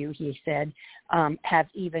some of you, He said, have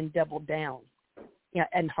even doubled down,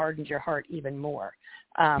 and hardened your heart even more.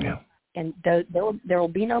 And there will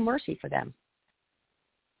be no mercy for them.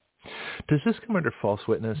 Does this come under false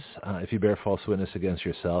witness? If you bear false witness against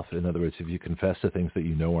yourself, in other words, if you confess to things that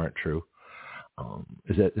you know aren't true,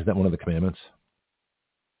 is that one of the commandments,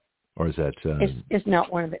 or is that? It's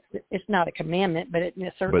not one of the. It's not a commandment, but it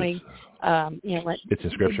certainly. It's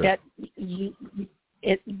in Scripture. That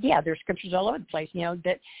there's scriptures all over the place.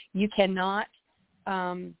 That you cannot.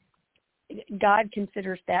 God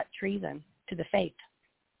considers that treason to the faith.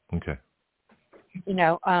 Okay.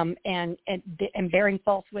 And bearing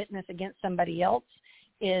false witness against somebody else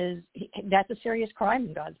that's a serious crime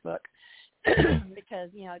in God's book, because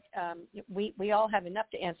we all have enough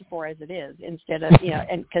to answer for as it is, instead of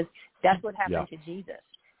and because that's what happened to Jesus.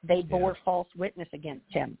 They bore false witness against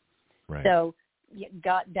Him. Right. So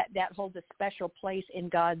God that holds a special place in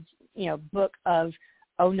God's book of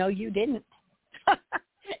oh, no, you didn't.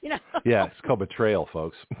 Yeah, it's called betrayal,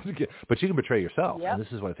 folks. But you can betray yourself, Yep. and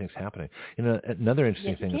this is what I think is happening. Another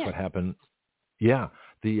interesting thing is what happened. Yeah,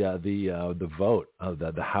 the vote of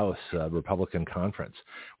the House Republican conference,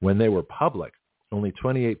 when they were public, only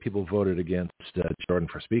 28 people voted against Jordan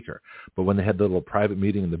for Speaker. But when they had the little private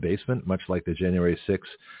meeting in the basement, much like the January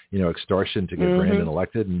 6th, extortion to get Brandon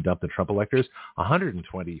elected and dump the Trump electors,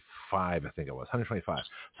 125, I think it was, 125.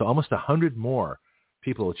 So almost 100 more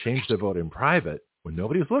people changed their vote in private when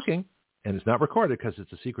nobody was looking, and it's not recorded because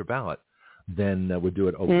it's a secret ballot, than would do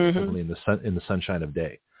it openly in the sunshine of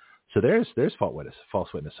day. So there's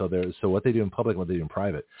false witness. So what they do in public and what they do in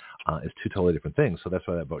private is two totally different things. So that's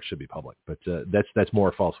why that vote should be public. But that's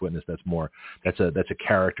more false witness. That's a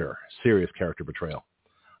serious character betrayal,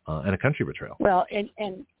 and a country betrayal. Well,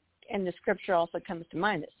 and the scripture also comes to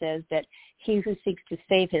mind that says that he who seeks to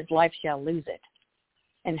save his life shall lose it,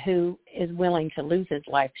 and who is willing to lose his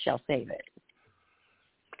life shall save it.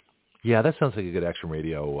 Yeah, that sounds like a good action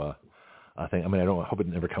radio thing. I mean, I hope it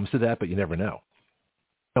never comes to that, but you never know.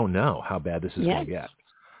 Don't know how bad this is going to get,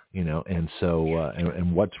 and so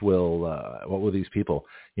and what will these people,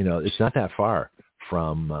 it's not that far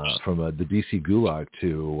from the DC gulag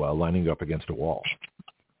to lining up against a wall.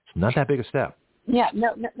 It's not that big a step. Yeah,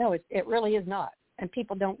 no, it really is not, and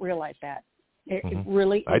people don't realize that. It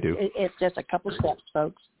really, I do. It's just a couple steps,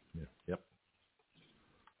 folks. Yeah. Yep.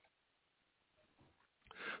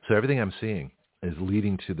 So everything I'm seeing is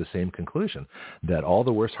leading to the same conclusion, that all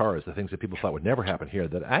the worst horrors, the things that people thought would never happen here,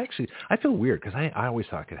 that I feel weird because I always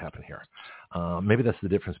thought it could happen here. Maybe that's the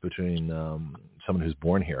difference between someone who's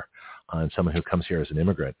born here and someone who comes here as an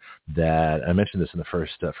immigrant. That I mentioned this in the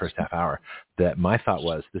first half hour, that my thought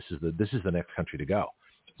was this is the next country to go.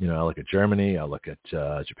 I look at Germany, I look at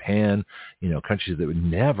Japan, countries that would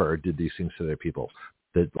never did these things to their people,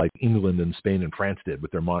 that like England and Spain and France did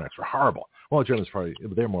with their monarchs were horrible. Well, Germans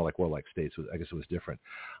they're more like warlike states. I guess it was different.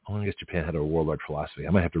 I guess Japan had a warlord philosophy. I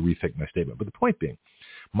might have to rethink my statement. But the point being,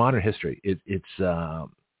 modern history, it's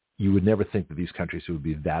you would never think that these countries would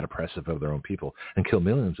be that oppressive of their own people and kill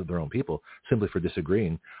millions of their own people simply for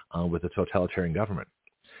disagreeing with a totalitarian government.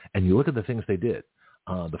 And you look at the things they did.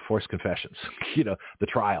 The forced confessions, the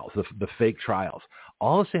trials, the fake trials,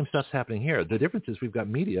 all the same stuff's happening here. The difference is we've got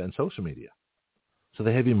media and social media. So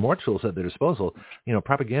they have even more tools at their disposal.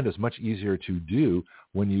 Propaganda is much easier to do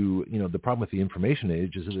when the problem with the information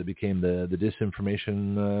age is that it became the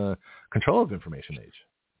disinformation, control of information age.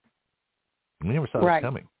 We never saw this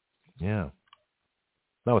coming. Yeah.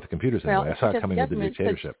 Not with the computers anyway. I saw it coming with the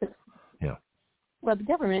dictatorship. Yeah. Well, the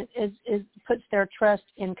government puts their trust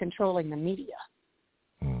in controlling the media.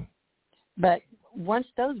 But once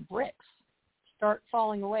those bricks start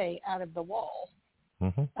falling away out of the wall,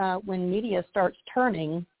 when media starts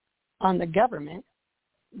turning on the government,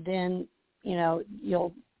 then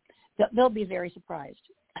they'll be very surprised.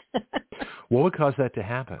 What would cause that to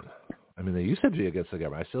happen? I mean, they used to be against the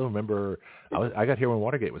government. I still remember I got here when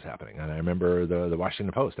Watergate was happening, and I remember the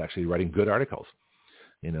Washington Post actually writing good articles.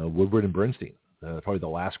 Woodward and Bernstein, probably the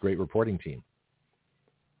last great reporting team.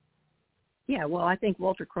 Yeah, well, I think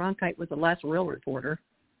Walter Cronkite was the last real reporter.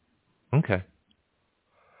 Okay.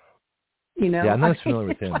 Yeah, I'm not as familiar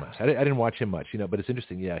with him. I didn't watch him much, but it's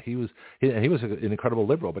interesting. Yeah, he was an incredible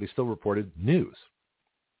liberal, but he still reported news.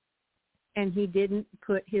 And he didn't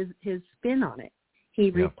put his spin on it. He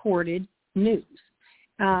reported news,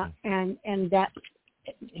 and that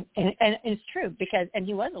and it's true because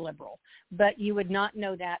he was a liberal, but you would not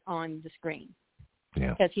know that on the screen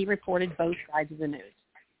because he reported both sides of the news.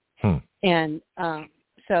 And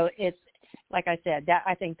so it's like I said, that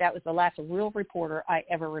I think that was the last real reporter I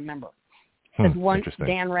ever remember. Because once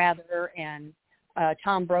Dan Rather and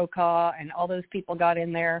Tom Brokaw and all those people got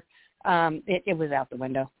in there, it was out the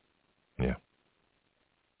window. Yeah.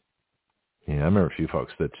 Yeah, I remember a few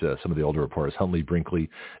folks that some of the older reporters, Huntley Brinkley,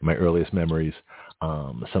 in my earliest memories.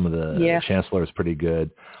 Some of the Chancellor is pretty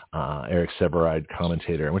good. Eric Severide,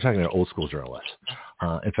 commentator. And we're talking about old school journalists.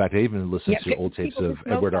 In fact, I even listened to old tapes of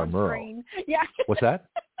Edward R. Murrow. Yeah. What's that?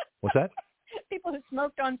 People who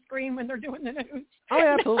smoked on screen when they're doing the news. Oh,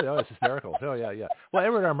 yeah, absolutely. Oh, it's hysterical. Oh, yeah. Well,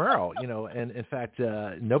 Edward R. Murrow, and in fact,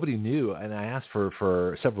 nobody knew, and I asked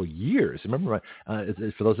for several years. Remember,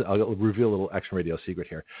 for those, I'll reveal a little Action Radio secret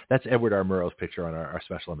here. That's Edward R. Murrow's picture on our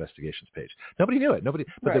Special Investigations page. Nobody knew it.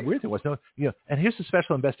 But the weird thing was, and here's the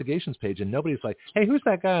Special Investigations page, and nobody's like, hey, who's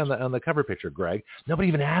that guy on the cover picture, Greg? Nobody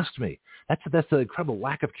even asked me. That's the incredible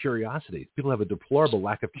lack of curiosity. People have a deplorable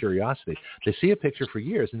lack of curiosity. They see a picture for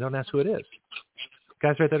years and don't ask who it is.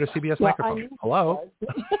 Guys right there at CBS microphone. Hello?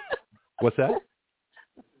 What's that?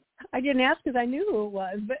 I didn't ask because I knew who it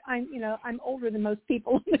was, but I'm older than most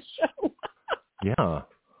people on the show. Yeah.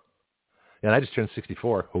 And I just turned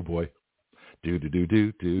 64. Oh boy. Do do do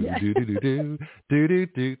do do do do do do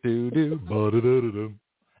do do do do do.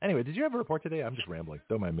 Anyway, did you have a report today? I'm just rambling.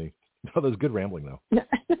 Don't mind me. Oh, that was good rambling though.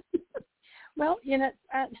 Well,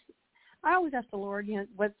 I always ask the Lord,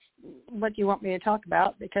 what do you want me to talk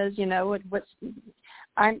about? Because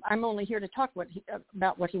I'm only here to talk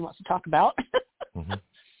about what He wants to talk about. Mm-hmm.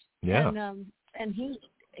 Yeah. And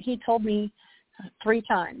he told me 3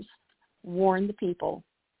 times, warn the people,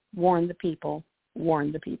 warn the people,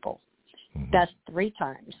 warn the people. Mm-hmm. That's 3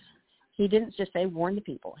 times. He didn't just say warn the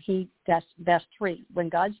people. That's 3. When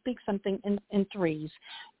God speaks something in 3s,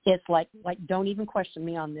 it's like don't even question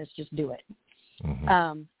me on this, just do it.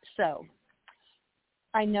 Mm-hmm. So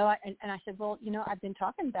I know, and I said, well, I've been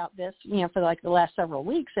talking about this, for like the last several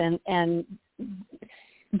weeks,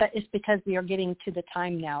 but it's because we are getting to the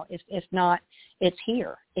time now. It's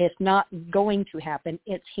here. It's not going to happen.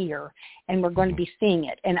 It's here, and we're going to be seeing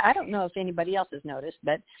it. And I don't know if anybody else has noticed,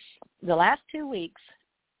 but the last 2 weeks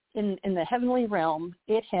in the heavenly realm,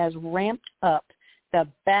 it has ramped up. The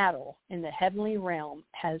battle in the heavenly realm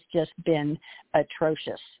has just been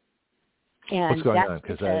atrocious. And what's going on?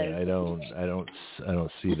 Because I don't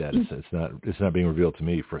see that. It's not being revealed to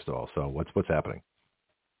me, first of all. So what's happening?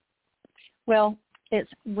 Well, it's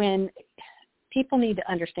when people need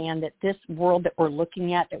to understand that this world that we're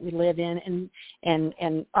looking at, that we live in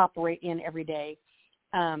and operate in every day,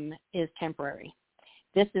 is temporary.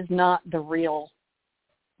 This is not the real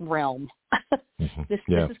realm. This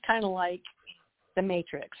is kind of like the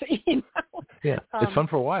Matrix. Yeah, it's fun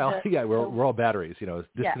for a while. We're all batteries.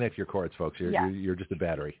 Disconnect your cords, folks. You're just a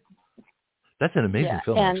battery. That's an amazing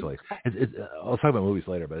film, actually. I'll talk about movies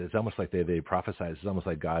later, but it's almost like they prophesize. It's almost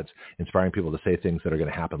like God's inspiring people to say things that are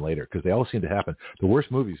going to happen later, because they all seem to happen. The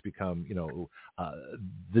worst movies become,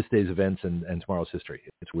 this day's events and tomorrow's history.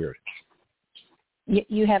 It's weird.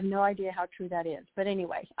 You have no idea how true that is. But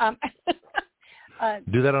anyway.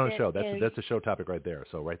 Do that on a show. That's a show topic right there.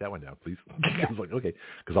 So write that one down, please. Yeah. Okay,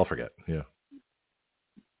 because I'll forget. Yeah.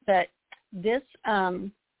 But this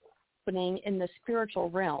happening in the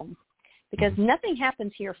spiritual realm, because nothing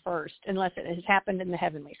happens here first unless it has happened in the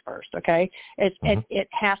heavenlies first. Okay, it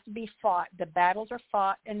has to be fought. The battles are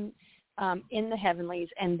fought in the heavenlies,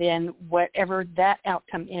 and then whatever that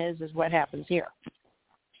outcome is what happens here.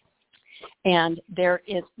 And there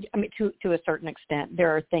is, to a certain extent,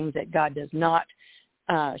 there are things that God does not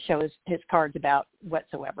show his cards about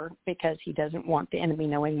whatsoever, because He doesn't want the enemy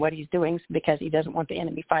knowing what He's doing, because He doesn't want the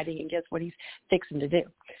enemy fighting against what He's fixing to do.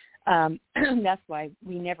 That's why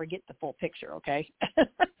we never get the full picture, okay?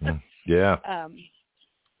 Yeah.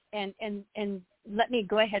 And let me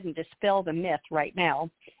go ahead and dispel the myth right now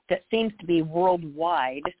that seems to be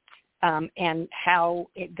worldwide, and how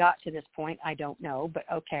it got to this point, I don't know, but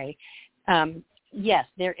okay. Yes,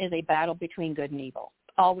 there is a battle between good and evil.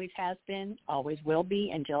 Always has been, always will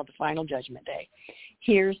be, until the final judgment day.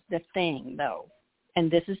 Here's the thing, though,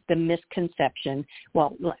 and this is the misconception.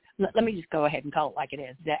 Well, let me just go ahead and call it like it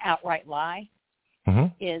is. The outright lie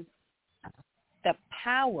is the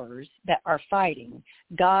powers that are fighting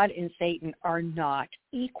God and Satan are not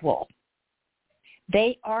equal.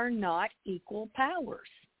 They are not equal powers.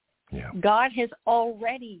 Yeah. God has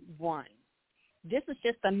already won. This is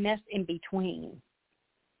just a mess in between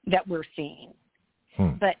that we're seeing.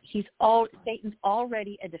 But Satan's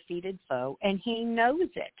already a defeated foe, and he knows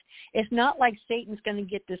it. It's not like Satan's going to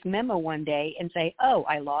get this memo one day and say, "Oh,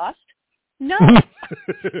 I lost." No,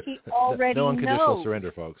 he already no unconditional knows.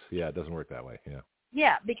 surrender, folks. Yeah, it doesn't work that way. Yeah.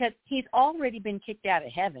 Yeah, because he's already been kicked out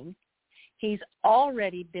of heaven. He's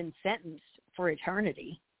already been sentenced for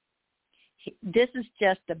eternity. This is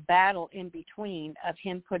just a battle in between of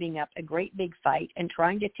him putting up a great big fight and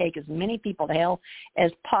trying to take as many people to hell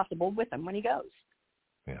as possible with him when he goes.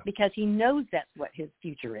 Yeah. Because he knows that's what his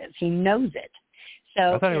future is. He knows it.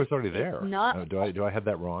 So I thought he was already there. Not, do I have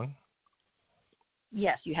that wrong?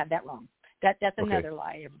 Yes, you have that wrong. That's another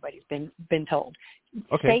lie everybody's been told.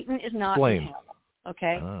 Okay. Satan is not in hell.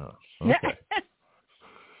 Okay. Oh, okay.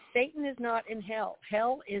 Satan is not in hell.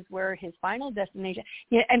 Hell is where his final destination.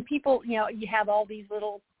 Yeah, and people, you have all these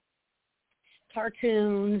little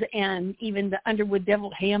cartoons, and even the Underwood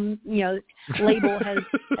Deviled Ham, label has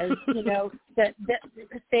that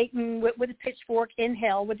Satan with a pitchfork in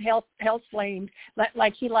hell with hell flames,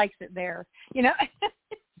 like he likes it there.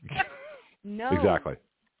 No, exactly.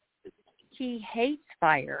 He hates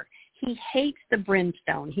fire. He hates the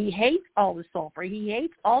brimstone. He hates all the sulfur. He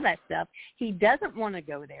hates all that stuff. He doesn't want to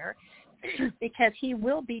go there because he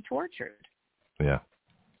will be tortured. Yeah.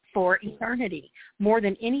 for eternity, more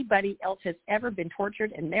than anybody else has ever been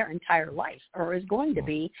tortured in their entire life or is going to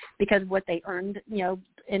be, because of what they earned,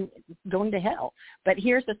 in going to hell. But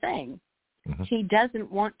here's the thing. He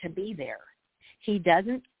doesn't want to be there. He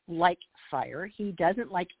doesn't like fire. He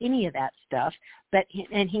doesn't like any of that stuff,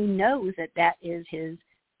 and he knows that is his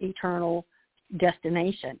eternal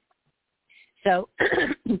destination. So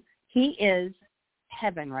he is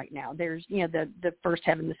heaven right now. There's, the first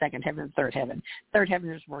heaven, the second heaven, the third heaven. Third heaven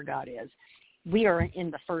is where God is. We are in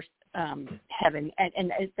the first heaven,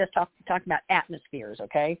 and let's talk about atmospheres,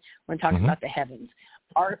 okay? We're talking about the heavens.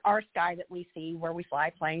 Our sky that we see, where we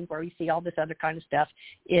fly planes, where we see all this other kind of stuff,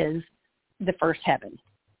 is the first heaven.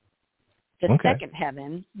 The second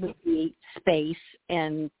heaven would be space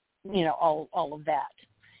and, all of that.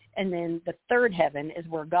 And then the third heaven is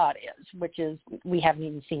where God is, which is, we haven't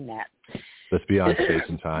even seen that. That's beyond space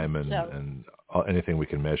and time and anything we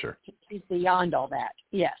can measure. He's beyond all that,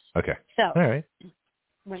 yes. Okay. So all right.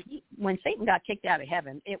 When Satan got kicked out of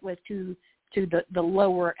heaven, it was to the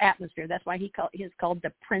lower atmosphere. That's why he's called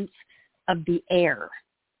the Prince of the Air.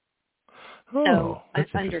 Oh, so that's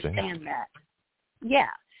I understand that. Yeah.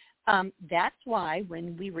 That's why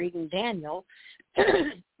when we read in Daniel,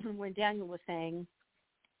 when Daniel was saying,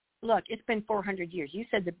 look, it's been 400 years. You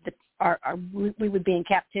said that we would be in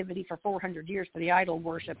captivity for 400 years for the idol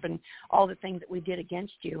worship and all the things that we did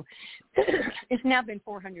against you. It's now been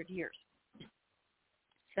 400 years.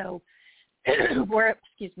 So where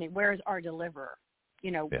is our deliverer?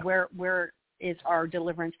 Where is our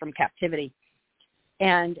deliverance from captivity?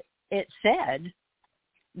 And it said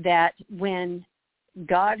that when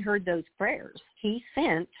God heard those prayers, he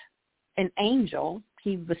sent an angel.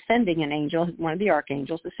 He was sending an angel, one of the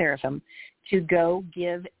archangels, the seraphim, to go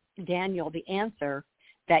give Daniel the answer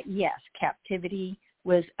that, yes, captivity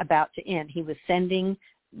was about to end. He was sending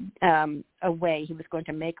a way. He was going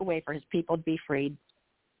to make a way for his people to be freed.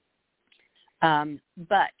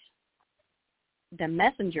 But the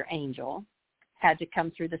messenger angel had to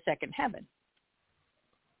come through the second heaven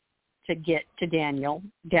to get to Daniel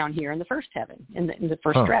down here in the first heaven, in the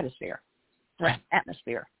first stratosphere,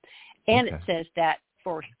 atmosphere. And it says that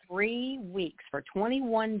for 3 weeks, for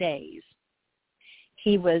 21 days,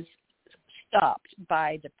 he was stopped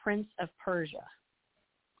by the Prince of Persia,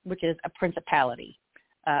 which is a principality,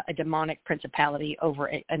 a demonic principality over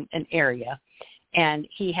an area. And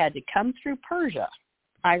he had to come through Persia,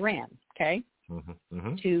 Iran,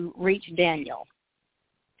 to reach Daniel.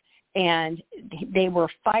 And they were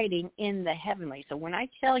fighting in the heavenly. So when I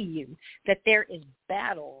tell you that there is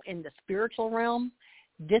battle in the spiritual realm,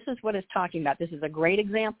 this is what it's talking about. This is a great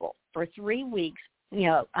example. For 3 weeks,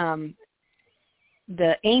 the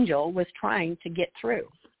angel was trying to get through.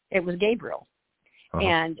 It was Gabriel.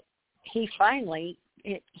 And he finally,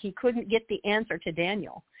 he couldn't get the answer to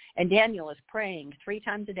Daniel. And Daniel is praying 3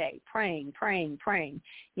 times a day, praying,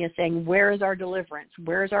 saying, where is our deliverance?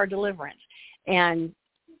 Where is our deliverance? And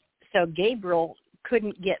so Gabriel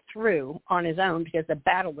couldn't get through on his own because the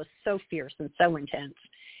battle was so fierce and so intense.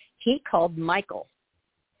 He called Michael,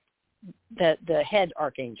 the head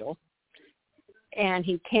archangel, and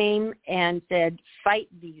he came and said, fight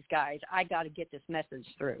these guys. I got to get this message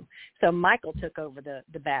through. So Michael took over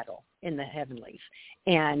the battle in the heavenlies,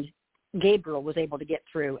 and Gabriel was able to get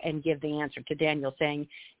through and give the answer to Daniel, saying,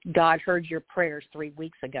 God heard your prayers 3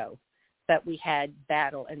 weeks ago, but we had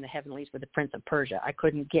battle in the heavenlies with the Prince of Persia. I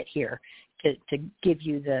couldn't get here to give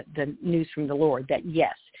you the news from the Lord that,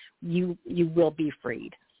 yes, you will be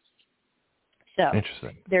freed. So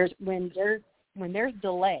interesting. When there's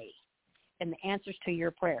delay in the answers to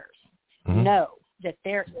your prayers, know that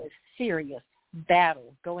there is serious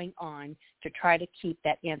battle going on to try to keep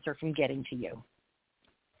that answer from getting to you.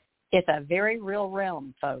 It's a very real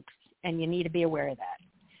realm, folks, and you need to be aware of that.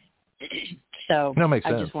 So no, makes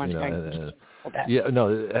sense. I just wanted to that.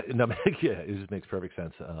 It just makes perfect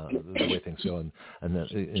sense the way things go, and that,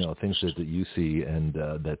 things that you see and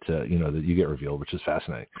that you get revealed, which is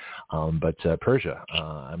fascinating. But Persia,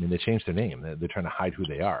 they changed their name. They're trying to hide who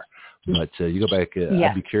they are. But you go back.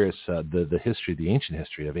 I'd be curious. The history, the ancient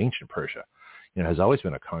history of ancient Persia, has always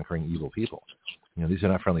been a conquering evil people. These are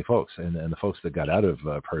not friendly folks, and the folks that got out of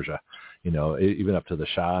Persia, even up to the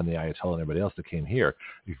Shah and the Ayatollah and everybody else that came here,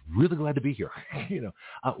 you're really glad to be here.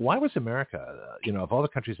 Why was America, of all the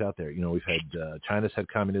countries out there, we've had China's had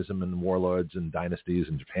communism and warlords and dynasties,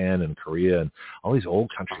 and Japan and Korea and all these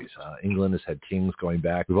old countries. England has had kings going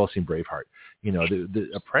back. We've all seen Braveheart.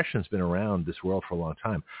 The oppression's been around this world for a long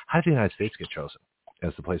time. How did the United States get chosen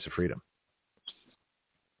as the place of freedom?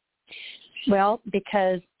 Well,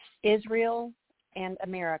 because Israel and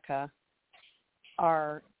America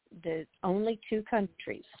are the only two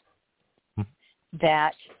countries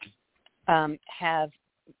that have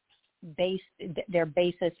their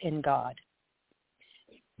basis in God.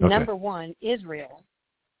 Okay. Number one, Israel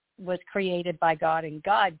was created by God, and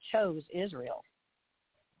God chose Israel.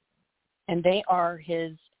 And they are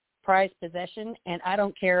his prized possession, and I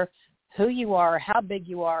don't care who you are, how big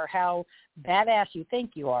you are, how badass you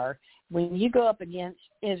think you are, when you go up against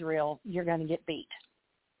Israel, you're going to get beat.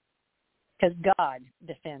 Because God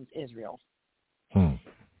defends Israel.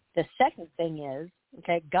 The second thing is,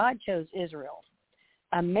 okay, God chose Israel.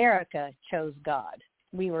 America chose God.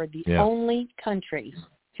 We were the only country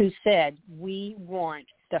who said we want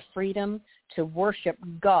the freedom to worship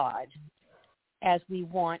God as we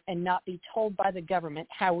want and not be told by the government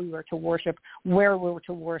how we were to worship, where we were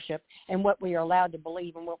to worship, and what we are allowed to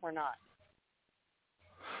believe and what we're not.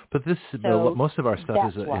 But this, most of our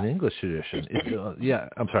stuff is in English tradition.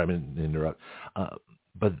 I'm sorry, I didn't interrupt.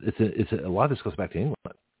 But it's a lot of this goes back to England.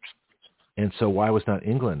 And so why was not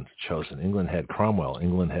England chosen? England had Cromwell.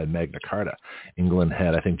 England had Magna Carta. England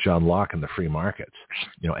had, I think, John Locke and the free markets.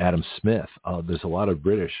 Adam Smith. There's a lot of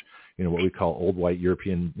British, what we call old white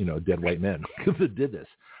European, dead white men that did this.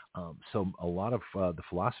 So a lot of the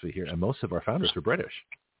philosophy here, and most of our founders were British.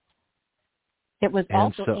 It was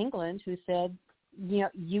also England who said,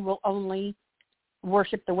 you will only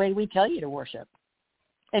worship the way we tell you to worship,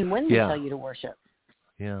 and when we tell you to worship.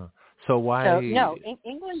 Yeah. So why? So, no,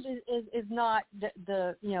 England is not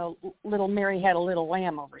the little Mary had a little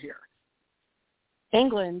lamb over here.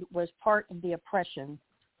 England was part of the oppression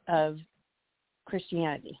of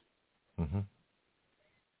Christianity. Mm-hmm.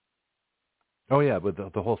 Oh yeah, but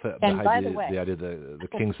the whole thing. And by the way, the idea the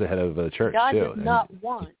king's the head of the church God too. does not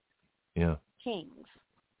want kings.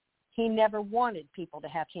 He never wanted people to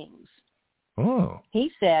have kings. Oh. He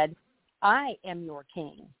said, "I am your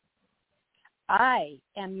king. I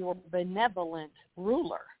am your benevolent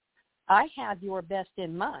ruler. I have your best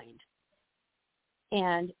in mind."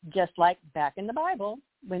 And just like back in the Bible,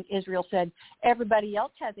 when Israel said, everybody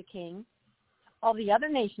else has a king, all the other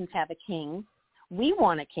nations have a king, we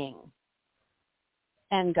want a king.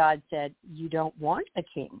 And God said, you don't want a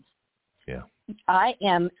king. Yeah. I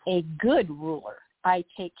am a good ruler. I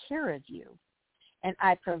take care of you, and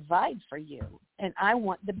I provide for you, and I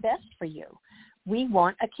want the best for you. We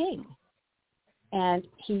want a king. And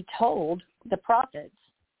he told the prophets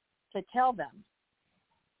to tell them,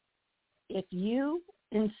 if you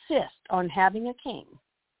insist on having a king,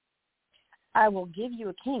 I will give you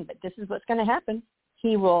a king, but this is what's going to happen.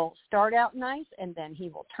 He will start out nice, and then he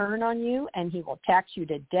will turn on you, and he will tax you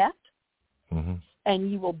to death,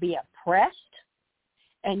 and you will be oppressed,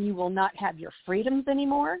 and you will not have your freedoms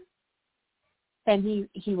anymore, and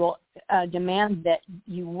he will demand that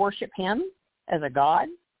you worship him as a god.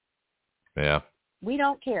 Yeah. We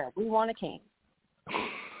don't care. We want a king.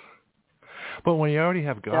 But when you already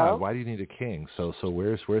have God, why do you need a king? So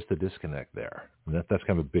where's the disconnect there? I mean, that's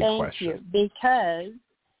kind of a big question. Thank you. Because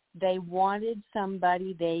they wanted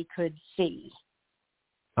somebody they could see.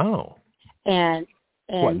 Oh. And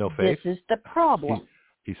what, no faith? This is the problem.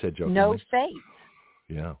 He said jokingly. No faith.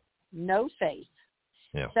 Yeah. No faith.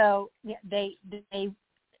 Yeah. So they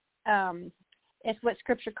it's what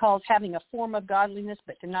Scripture calls having a form of godliness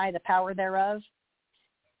but deny the power thereof.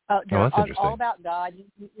 That's interesting. All about God.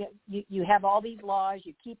 You have all these laws.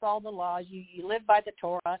 You keep all the laws. You live by the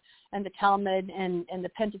Torah and the Talmud and the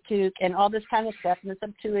Pentateuch and all this kind of stuff and the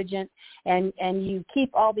Septuagint, and you keep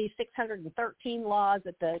all these 613 laws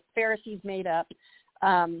that the Pharisees made up.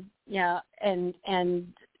 And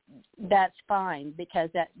that's fine because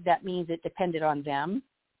that means it depended on them.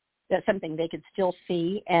 That's something they could still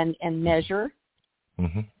see and measure.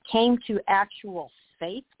 Came to actual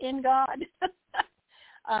faith in God.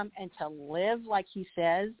 And to live, like he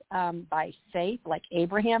says, by faith, like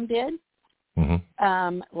Abraham did,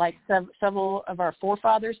 like several of our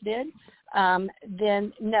forefathers did,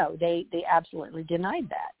 then no, they absolutely denied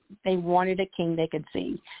that. They wanted a king they could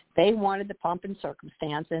see. They wanted the pomp and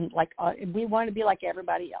circumstance, and we want to be like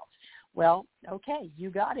everybody else. Well, okay,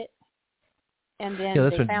 you got it. And then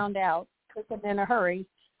they found out, quick in a hurry,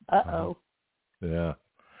 uh-oh. Yeah.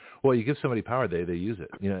 Well, you give somebody power, they use it.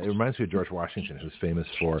 It reminds me of George Washington, who's famous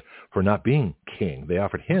for not being king. They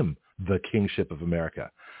offered him the kingship of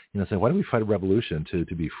America. Saying, why don't we fight a revolution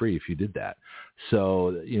to be free if you did that?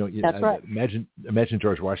 So, that's right. Imagine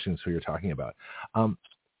George Washington's who you're talking about.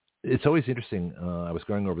 It's always interesting. I was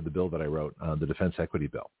going over the bill that I wrote, the Defense Equity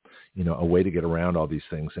Bill. A way to get around all these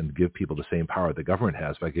things and give people the same power the government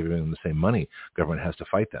has by giving them the same money government has to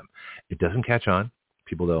fight them. It doesn't catch on.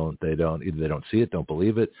 People either they don't see it, don't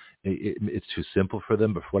believe it. It's too simple for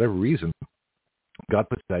them, but for whatever reason, God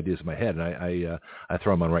puts the ideas in my head, and I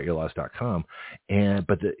throw them on writeyoullaws.com.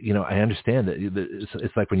 But I understand that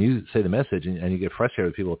it's like when you say the message and you get frustrated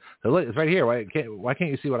with people. So look, it's right here. Why can't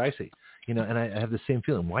you see what I see? And I have the same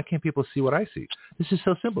feeling. Why can't people see what I see? This is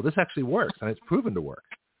so simple. This actually works, and it's proven to work.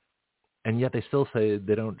 And yet they still say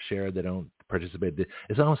they don't share, they don't participate.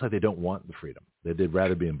 It's almost like they don't want the freedom. They'd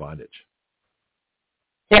rather be in bondage.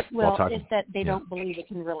 Well, it's that they don't believe it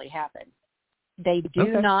can really happen. They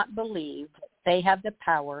do not believe they have the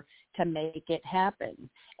power to make it happen,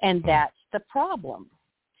 and that's the problem.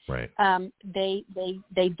 Right.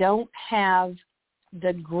 They don't have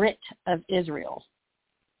the grit of Israel.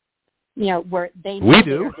 Where they we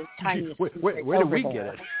do. The tiniest where do we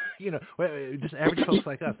get it? Just average folks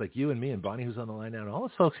like us, like you and me and Bonnie, who's on the line now, and all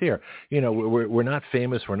those folks here. We're not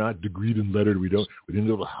famous. We're not degreed and lettered. We didn't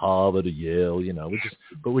go to Harvard or Yale.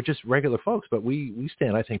 We're just regular folks. But we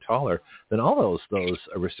stand, I think, taller than all those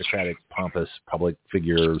aristocratic, pompous, public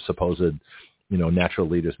figure, supposed, natural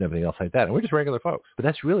leaders and everything else like that. And we're just regular folks. But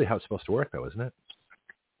that's really how it's supposed to work, though, isn't it?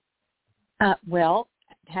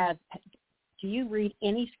 Do you read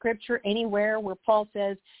any scripture anywhere where Paul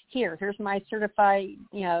says, here's my certified,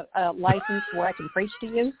 license where I can preach to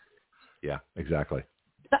you? Yeah, exactly.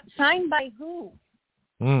 Signed by who?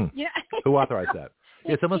 Who authorized that?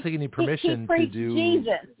 It's almost like you need permission he to do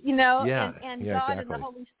Jesus, and God exactly. and the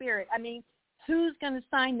Holy Spirit. I mean, who's going to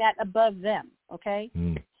sign that above them? Okay,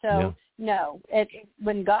 no.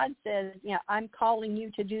 When God says, I'm calling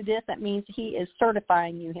you to do this, that means He is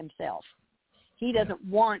certifying you Himself. He doesn't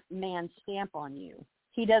want man's stamp on you.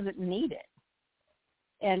 He doesn't need it.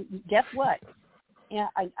 And guess what?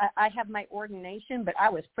 I have my ordination, but I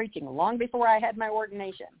was preaching long before I had my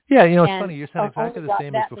ordination. Yeah, it's funny. You're sounding exactly the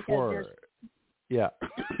same as before. Yeah,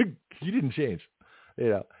 you didn't change.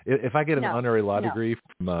 If I get an honorary law degree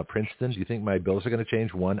from Princeton, do you think my bills are going to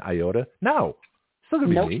change one iota? No, it's still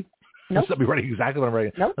going to be me. Nope. I'll be writing exactly what I'm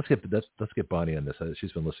writing. Nope. Let's get Bonnie on this.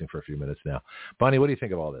 She's been listening for a few minutes now. Bonnie, what do you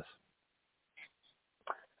think of all this?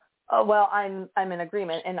 Well, I'm in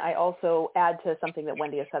agreement, and I also add to something that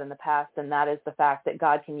Wendy has said in the past, and that is the fact that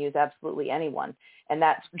God can use absolutely anyone, and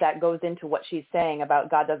that goes into what she's saying about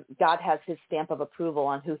God has His stamp of approval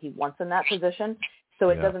on who He wants in that position, so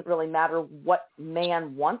it doesn't really matter what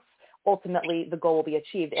man wants. Ultimately, the goal will be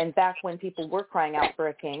achieved. And back when people were crying out for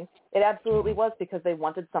a king, it absolutely was because they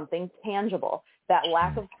wanted something tangible. That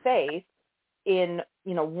lack of faith in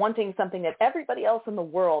wanting something that everybody else in the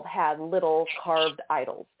world had little carved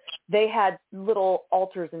idols. They had little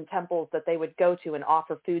altars and temples that they would go to and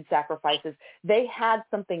offer food sacrifices. They had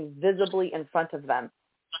something visibly in front of them,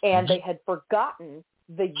 and they had forgotten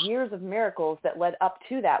the years of miracles that led up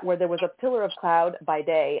to that, where there was a pillar of cloud by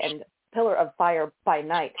day and pillar of fire by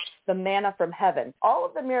night, the manna from heaven, all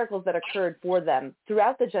of the miracles that occurred for them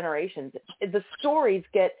throughout the generations. The stories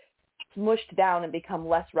get smushed down and become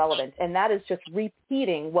less relevant, and that is just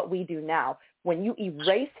repeating what we do now. When you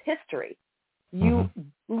erase history, you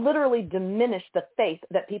literally diminish the faith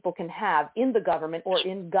that people can have in the government or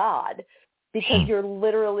in God, because you're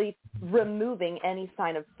literally removing any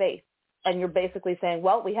sign of faith, and you're basically saying,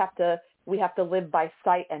 well, we have to live by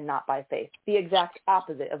sight and not by faith, the exact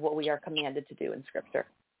opposite of what we are commanded to do in Scripture.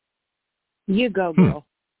 You go, girl.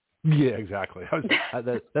 Yeah, exactly.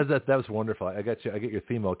 That was wonderful. I get your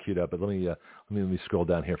theme all queued up, but let me scroll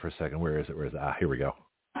down here for a second. Where is it? Here we go.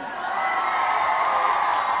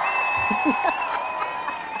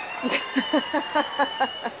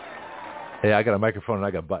 Hey, I got a microphone and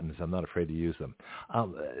I got buttons. I'm not afraid to use them.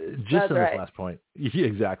 Just on this last point, yeah,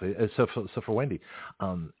 exactly. So for Wendy,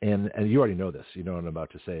 and you already know this. You know what I'm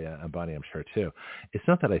about to say, Bonnie, I'm sure too. It's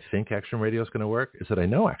not that I think Action Radio is going to work. It's that I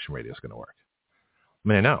know Action Radio is going to work. I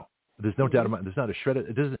mean, I know. There's no doubt about it. There's not a shred of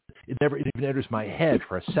it. It never even enters my head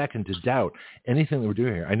for a second to doubt anything that we're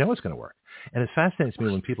doing here. I know it's going to work. And it fascinates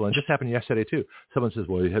me when people, and this happened yesterday too, someone says,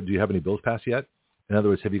 well, do you have any bills passed yet? In other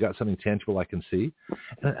words, have you got something tangible I can see?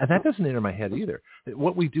 And that doesn't enter my head either.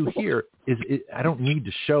 What we do here is I don't need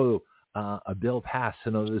to show a bill passed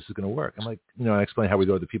to know that this is going to work. I'm like, I explain how we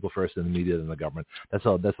go to the people first and the media and the government. That's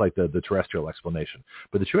all. That's like the terrestrial explanation.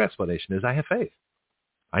 But the true explanation is I have faith.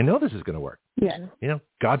 I know this is going to work. Yeah.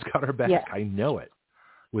 God's got our back. Yeah. I know it.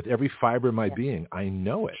 With every fiber of my being, I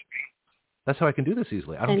know it. That's how I can do this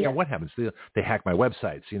easily. I don't care what happens. They hack my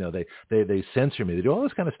websites. They censor me. They do all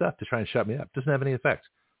this kind of stuff to try and shut me up. It doesn't have any effect.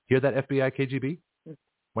 Hear that, FBI, KGB? Why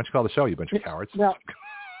don't you call the show, you bunch of cowards? Well,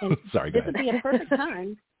 sorry, this would be a perfect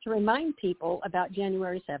time to remind people about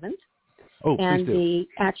January 7th and the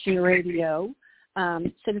Action Radio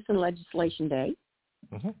Citizen Legislation Day,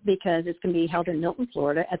 because it's going to be held in Milton,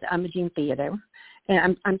 Florida at the Imogene Theater.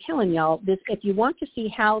 And I'm telling y'all, this, if you want to see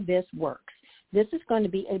how this works, This is going to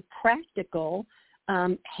be a practical,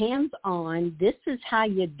 hands-on, this is how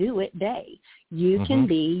you do it day. You can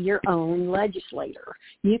be your own legislator.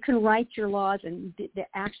 You can write your laws and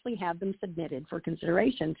actually have them submitted for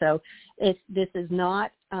consideration. So this is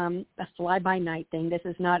not a fly-by-night thing. This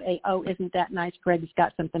is not isn't that nice, Greg's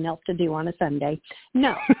got something else to do on a Sunday.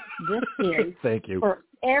 No, this is Thank you. For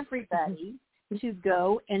everybody to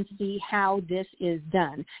go and see how this is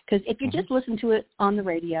done. Because if you just listen to it on the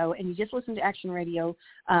radio and you just listen to Action Radio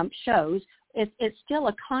shows, it's still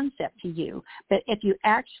a concept to you. But if you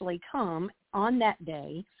actually come on that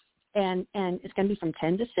day, and it's going to be from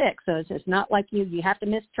 10 to 6, so it's not like you have to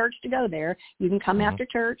miss church to go there. You can come after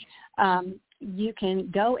church. You can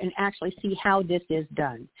go and actually see how this is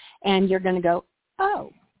done. And you're going to go,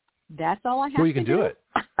 oh, that's all I have to do. Well, you can do it.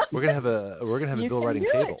 We're gonna have a bill writing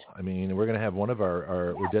table. I mean, we're gonna have one of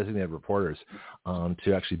our designated reporters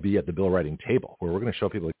to actually be at the bill writing table, where we're gonna show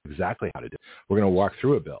people exactly how to do it. We're gonna walk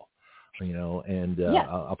through a bill, and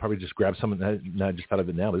I'll probably just grab someone. I just thought of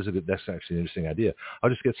it now, but that's actually an interesting idea. I'll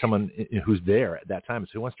just get someone who's there at that time.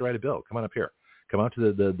 So who wants to write a bill? Come on up here. Come out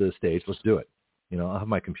to the stage. Let's do it. I'll have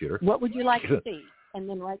my computer. What would you like to see? And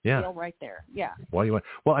then write the bill right there. Yeah. What do you want?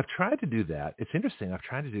 Well, I've tried to do that. It's interesting. I've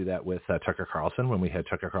tried to do that with Tucker Carlson when we had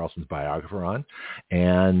Tucker Carlson's biographer on,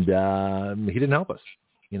 and he didn't help us.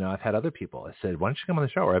 I've had other people. I said, why don't you come on the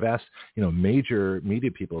show? Or I've asked, major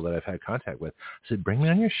media people that I've had contact with. I said, bring me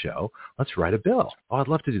on your show. Let's write a bill. Oh, I'd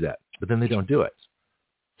love to do that. But then they don't do it.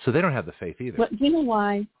 So they don't have the faith either. Well, you know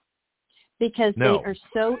why? Because they are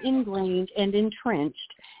so ingrained and entrenched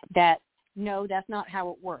that, no, that's not how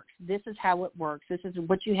it works. This is how it works. This is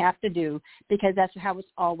what you have to do because that's how it's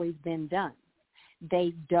always been done.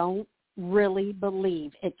 They don't really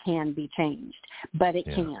believe it can be changed, but it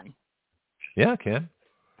can. Yeah, it can.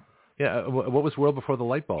 Yeah. What was the world before the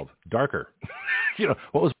light bulb? Darker.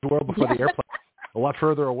 What was the world before the airplane? A lot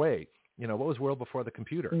further away. What was the world before the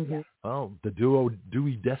computer? Well, the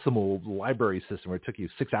Dewey Decimal library system where it took you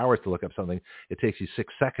 6 hours to look up something, it takes you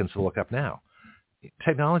 6 seconds to look up now.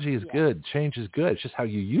 Technology is good. Change is good. It's just how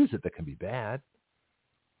you use it that can be bad.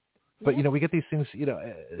 But, we get these things,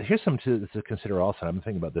 here's something to consider also. I've been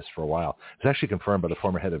thinking about this for a while. It's actually confirmed by the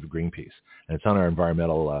former head of Greenpeace, and it's on our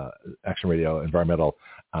environmental Action Radio environmental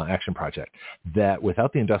action project, that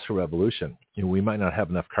without the Industrial Revolution, we might not have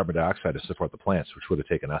enough carbon dioxide to support the plants, which would have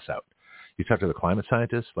taken us out. You talk to the climate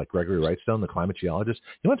scientists like Gregory Wrightstone, the climate geologist.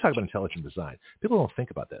 You want to talk about intelligent design. People don't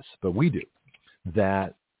think about this, but we do,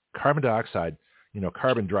 that carbon dioxide,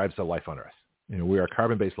 carbon drives the life on Earth. We are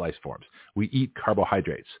carbon-based life forms. We eat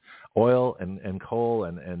carbohydrates. Oil and coal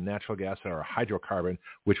and natural gas are hydrocarbon,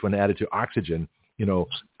 which when added to oxygen,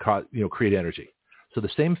 create energy. So the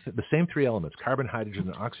same three elements, carbon, hydrogen,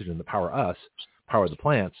 and oxygen, that power us, power the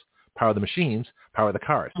plants, power the machines, power the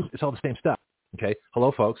cars. It's all the same stuff. Okay?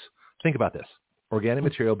 Hello, folks. Think about this. Organic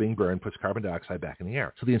material being burned puts carbon dioxide back in the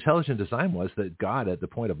air. So the intelligent design was that God, at the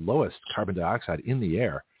point of lowest carbon dioxide in the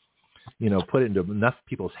air, put it into enough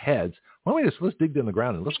people's heads. Why don't we let's dig in the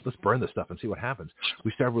ground and let's burn this stuff and see what happens.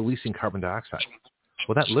 We started releasing carbon dioxide.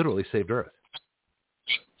 Well, that literally saved Earth.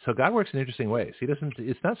 So God works in interesting ways.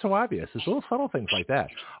 It's not so obvious. It's little subtle things like that.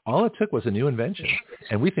 All it took was a new invention,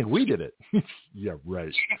 and we think we did it. Yeah,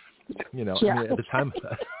 right. At the time,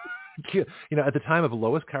 at the time of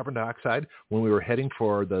lowest carbon dioxide, when we were heading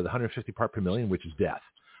for the 150 part per million, which is death,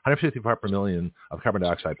 150 part per million of carbon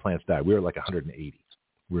dioxide plants died. We were like 180.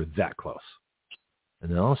 We were that close. And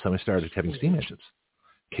then all of a sudden we started having steam engines.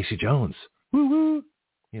 Casey Jones. Woo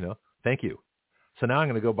woo. Thank you. So now I'm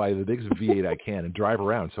going to go buy the biggest V8 I can and drive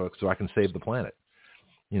around so I can save the planet.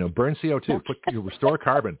 Burn CO2, restore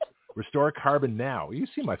carbon. Restore carbon now. You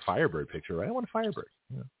see my Firebird picture, right? I want a Firebird.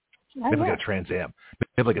 Maybe I got a Trans Am.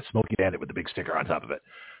 Maybe like a Smokey Bandit with the big sticker on top of it.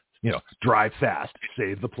 Drive fast,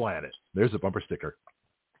 save the planet. There's a bumper sticker.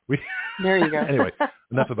 There you go. Anyway,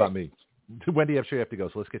 enough about me. Wendy, I'm sure you have to go,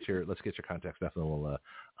 so let's get your contact stuff, and we'll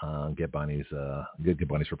get Bonnie's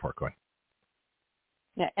report going.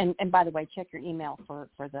 Yeah, and by the way, check your email for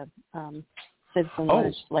the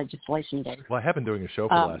citizen legislation day. Well, I have been doing a show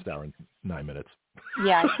for the last hour and 9 minutes.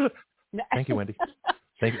 Yeah. Thank you, Wendy.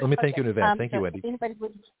 Let me thank you in advance. Thank you, Wendy.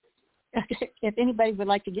 If anybody would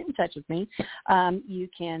like to get in touch with me, you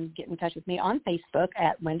can get in touch with me on Facebook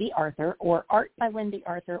at Wendy Arthur or Art by Wendy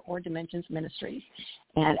Arthur or Dimensions Ministries.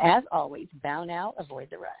 And as always, bow now, avoid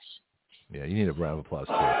the rush. Yeah, you need a round of applause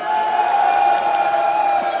too.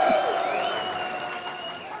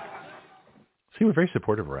 See, we're very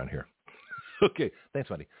supportive around here. Okay, thanks,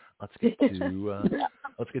 Wendy. Let's get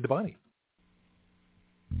to Bonnie.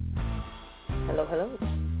 Hello.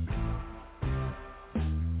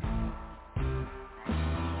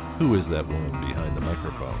 Who is that woman behind the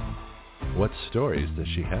microphone? What stories does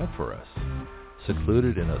she have for us?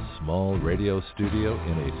 Secluded in a small radio studio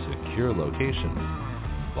in a secure location,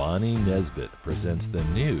 Bonnie Nesbitt presents the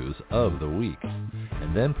news of the week,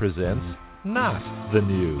 and then presents not the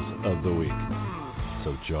news of the week.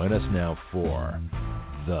 So join us now for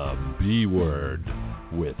The B Word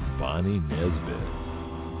with Bonnie Nesbitt.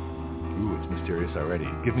 Ooh, it's mysterious already.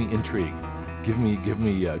 Give me intrigue. Give me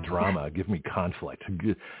drama. Give me conflict.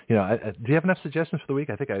 Do you have enough suggestions for the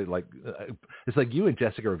week? I think it's like you and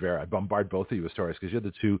Jessica Rivera. I bombard both of you with stories because you're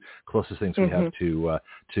the two closest things we have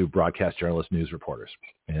to broadcast journalists, news reporters,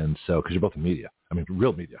 and so because you're both in media. I mean,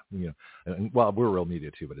 real media. Well, we're real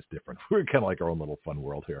media too, but it's different. We're kind of like our own little fun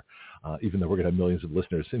world here, even though we're going to have millions of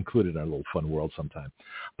listeners included in our little fun world sometime.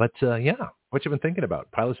 But what you been thinking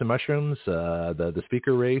about? Pilots and mushrooms, the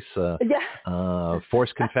speaker race,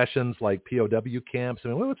 forced confessions like POW camps. I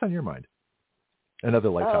mean, what's on your mind? Another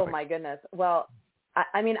light topic. Oh my goodness. Well,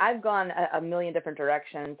 I mean, I've gone a million different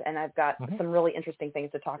directions, and I've got some really interesting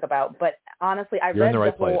things to talk about. But honestly, I read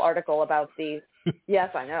the whole article about the. Yes,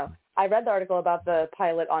 I know. I read the article about the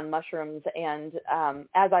pilot on mushrooms, and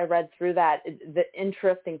as I read through that, the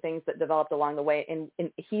interesting things that developed along the way, and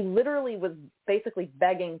he literally was basically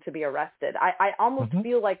begging to be arrested. I almost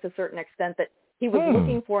feel like to a certain extent that he was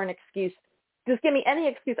looking for an excuse. Just give me any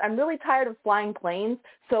excuse. I'm really tired of flying planes,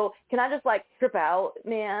 so can I just trip out,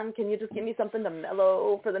 man? Can you just give me something to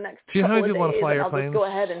mellow for the next couple of days? Do you know how people want to fly airplanes? I'll just go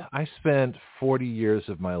ahead and... I spent 40 years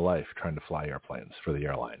of my life trying to fly airplanes for the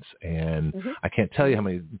airlines, and I can't tell you how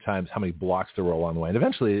many blocks there were along the way. And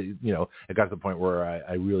eventually, it got to the point where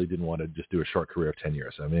I really didn't want to just do a short career of 10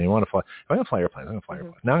 years. I mean, if I'm going to fly airplanes, I'm going to fly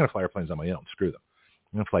airplanes. Now I'm going to fly airplanes on my own. Screw them.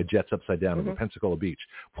 I'm going to fly jets upside down over Pensacola Beach.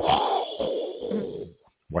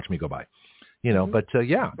 Watch me go by. But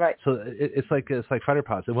right. So it's like fighter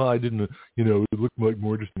pilots. Well, I didn't, it looked like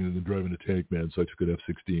more interesting than driving a tank, man. So I took an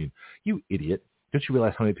F-16. You idiot! Don't you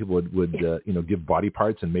realize how many people would give body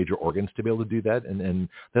parts and major organs to be able to do that? And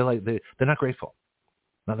they're not grateful,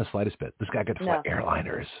 not the slightest bit. This guy got to fly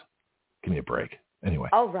airliners. Give me a break. Anyway.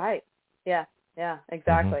 Oh right, yeah,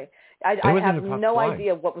 exactly. I have no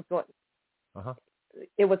idea what was going.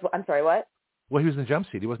 It was. I'm sorry. What? Well, he was in the jump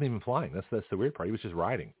seat. He wasn't even flying. That's the weird part. He was just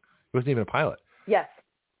riding. He wasn't even a pilot. Yes.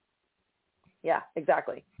 Yeah,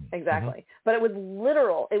 exactly. But it was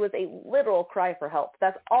literal. It was a literal cry for help.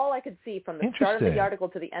 That's all I could see from the start of the article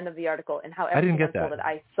to the end of the article, and how everything unfolded.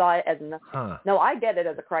 I saw it as no, I get it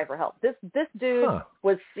as a cry for help. This dude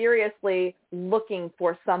was seriously looking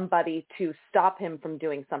for somebody to stop him from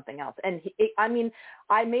doing something else. And I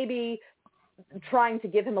may be trying to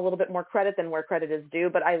give him a little bit more credit than where credit is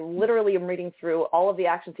due, but I literally am reading through all of the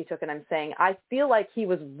actions he took, and I'm saying I feel like he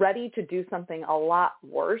was ready to do something a lot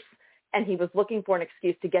worse, and he was looking for an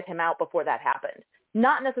excuse to get him out before that happened.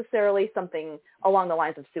 Not necessarily something along the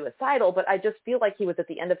lines of suicidal, but I just feel like he was at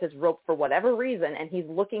the end of his rope for whatever reason, and he's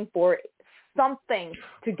looking for something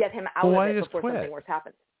to get him out of it before something worse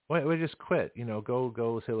happens. Why just quit?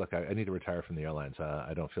 Go say, look, I need to retire from the airlines.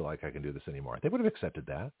 I don't feel like I can do this anymore. They would have accepted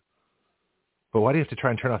that. But why do you have to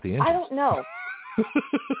try and turn off the engine? I don't know.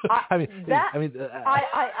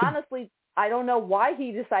 I honestly, I don't know why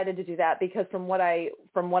he decided to do that, because from what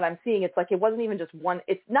I'm seeing, it's like it wasn't even just one.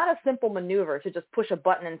 It's not a simple maneuver to just push a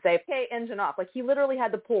button and say, "Okay, engine off." Like he literally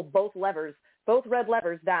had to pull both red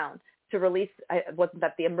levers down to release. Wasn't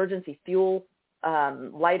that the emergency fuel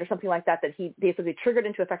light or something like that he basically triggered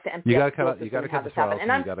into effect to empty. You got to cut the throttles,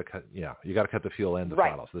 and you got to cut the fuel and the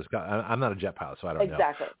throttles. I'm not a jet pilot, so I don't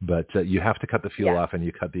know. But you have to cut the fuel off, and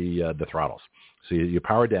you cut the throttles. So you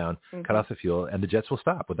power down, cut off the fuel, and the jets will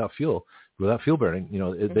stop without fuel burning.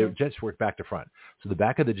 The jets work back to front. So the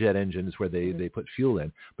back of the jet engine is where they put fuel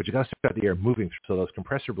in, but you got to start the air moving. So those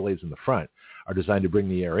compressor blades in the front are designed to bring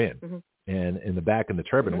the air in. And in the back in the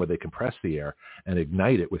turbine where they compress the air and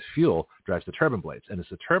ignite it with fuel drives the turbine blades. And it's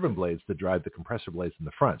the turbine blades that drive the compressor blades in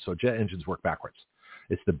the front. So jet engines work backwards.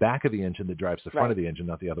 It's the back of the engine that drives the front of the engine,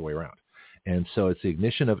 not the other way around. And so it's the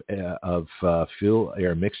ignition of fuel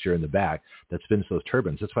air mixture in the back that spins those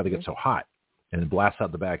turbines. That's why they get so hot and blasts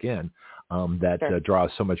out the back end that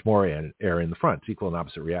draws so much more air in the front. It's equal and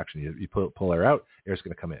opposite reaction. You pull air out, air's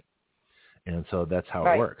going to come in. And so that's how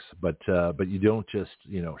it works. But you don't just,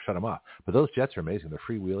 shut them off. But those jets are amazing. They're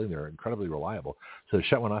freewheeling. They're incredibly reliable. So to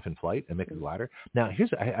shut one off in flight and make it glider. Now,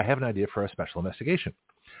 I have an idea for a special investigation.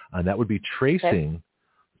 And that would be tracing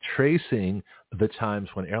the times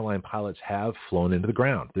when airline pilots have flown into the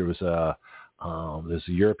ground. There's a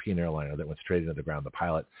European airliner that went straight into the ground. The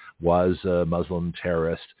pilot was a Muslim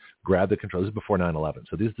terrorist, grabbed the controls. This is before 9/11.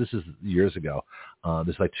 So this is years ago.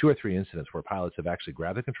 There's like 2 or 3 incidents where pilots have actually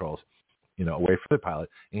grabbed the controls away from the pilot,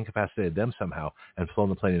 incapacitated them somehow, and flown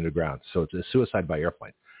the plane into the ground. So it's a suicide by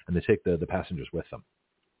airplane, and they take the passengers with them.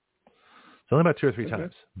 It's only about 2 or 3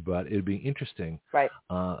 times, but it'd be interesting. Right.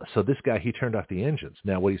 So this guy, he turned off the engines.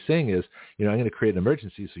 Now, what he's saying is, I'm going to create an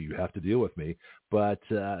emergency, so you have to deal with me. But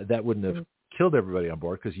that wouldn't have killed everybody on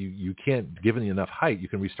board because you can't, given enough height, you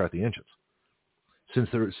can restart the engines. Since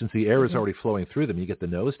the air is already flowing through them, you get the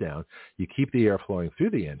nose down, you keep the air flowing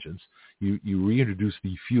through the engines, you reintroduce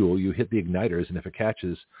the fuel, you hit the igniters, and if it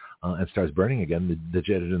catches and starts burning again, the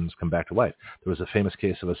jet engines come back to life. There was a famous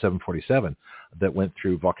case of a 747 that went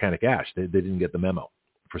through volcanic ash. They didn't get the memo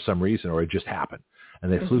for some reason, or it just happened. And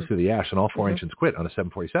they flew through the ash, and all 4 engines quit on a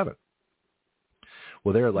 747.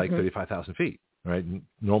 Well, they're at like 35,000 feet, right?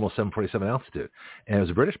 Normal 747 altitude. And it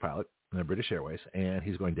was a British pilot, British Airways, and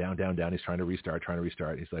he's going down, down, down. He's trying to restart.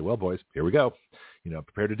 He's like, well, boys, here we go.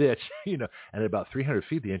 Prepare to ditch, and at about 300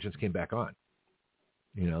 feet, the engines came back on.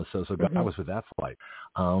 So God was with that flight.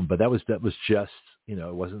 But that was just,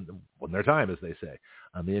 it wasn't their time, as they say.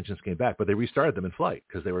 The engines came back, but they restarted them in flight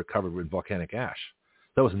because they were covered with volcanic ash.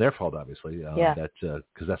 That wasn't their fault, obviously.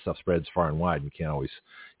 Because that stuff spreads far and wide, and you can't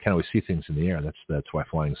always see things in the air. That's why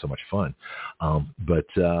flying is so much fun. But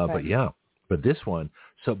yeah. But this one,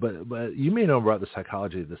 but you may know more about the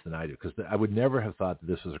psychology of this than I do, because I would never have thought that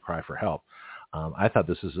this was a cry for help. I thought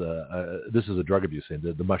this is a drug abuse thing.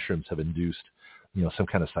 The mushrooms have induced, some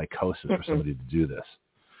kind of psychosis for somebody to do this.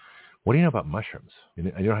 What do you know about mushrooms?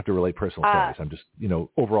 You don't have to relate personal stories. I'm just,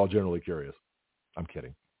 overall generally curious. I'm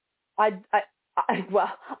kidding.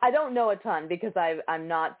 Well, I don't know a ton because I'm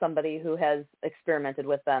not somebody who has experimented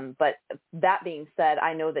with them. But that being said,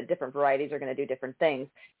 I know that different varieties are going to do different things.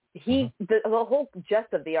 The whole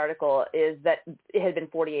gist of the article is that it had been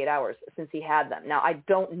 48 hours since he had them. Now, I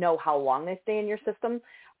don't know how long they stay in your system,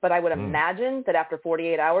 but I would imagine that after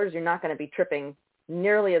 48 hours, you're not going to be tripping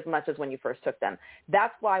nearly as much as when you first took them.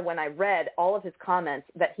 That's why when I read all of his comments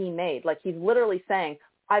that he made, like he's literally saying,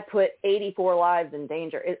 I put 84 lives in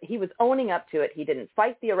danger. He was owning up to it. He didn't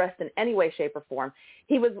fight the arrest in any way, shape, or form.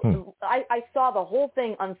 He was. I saw the whole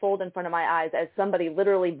thing unfold in front of my eyes as somebody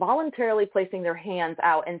literally voluntarily placing their hands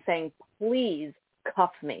out and saying, please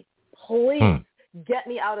cuff me. Please get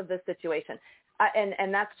me out of this situation.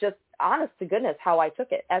 And that's just, honest to goodness, how I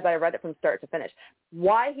took it as I read it from start to finish.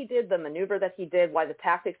 Why he did the maneuver that he did, why the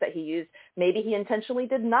tactics that he used, maybe he intentionally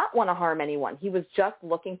did not want to harm anyone. He was just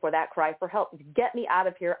looking for that cry for help. Get me out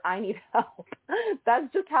of here. I need help.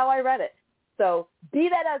 That's just how I read it. So be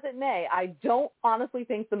that as it may, I don't honestly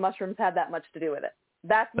think the mushrooms had that much to do with it.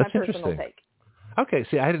 That's my personal take. Okay,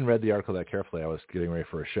 see, I hadn't read the article that carefully. I was getting ready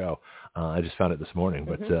for a show. I just found it this morning,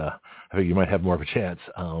 but I think you might have more of a chance.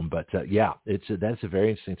 Yeah, that's a very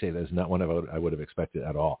interesting take. That's not one I would have expected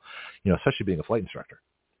at all. Especially being a flight instructor.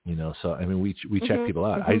 So I mean, we check people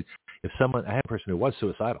out. I had a person who was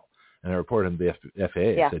suicidal, and I reported him to the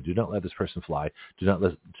FAA. I said, do not let this person fly. Do not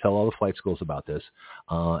tell all the flight schools about this.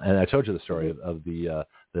 And I told you the story of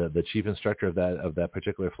the chief instructor of that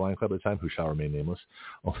particular flying club at the time, who shall remain nameless,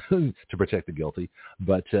 to protect the guilty.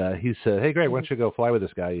 But he said, hey, Greg, why don't you go fly with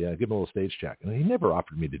this guy? Give him a little stage check. And he never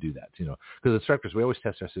offered me to do that, because instructors, we always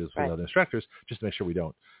test our students with other instructors just to make sure we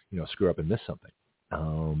don't, screw up and miss something.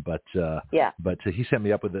 But he set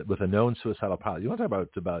me up with a known suicidal pilot. You want to talk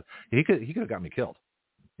about he could have got me killed.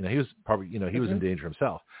 He was probably, he was in danger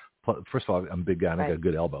himself. First of all, I'm a big guy and I got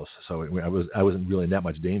good elbows, so I wasn't really in that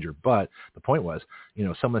much danger. But the point was,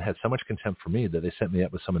 someone had so much contempt for me that they sent me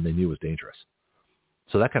up with someone they knew was dangerous.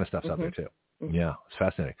 So that kind of stuff's out there too. Yeah, it's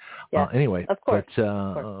fascinating. Yeah, anyway, of course.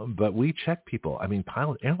 But we check people. I mean,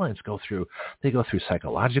 airlines go through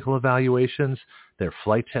psychological evaluations. They're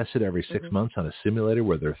flight tested every 6 months on a simulator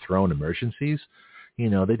where they're thrown emergencies. They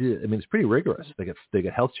do. I mean, it's pretty rigorous. They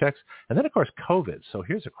get health checks, and then of course COVID. So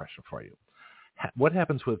here's a question for you: what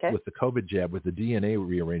happens with the COVID jab, with the DNA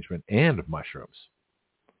rearrangement and mushrooms?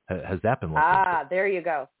 Has that been looked into? There you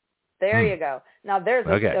go. There you go. Now there's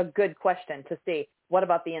a good question to see. What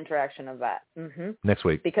about the interaction of that? Next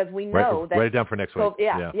week, because we know that. Write it down for next week.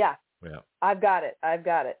 Yeah. I've got it.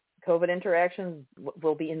 COVID interactions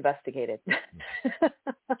will be investigated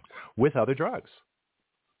with other drugs.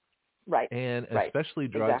 Right. And especially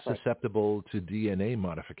drugs susceptible to DNA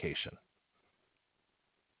modification.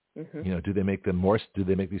 Do they make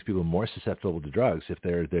these people more susceptible to drugs if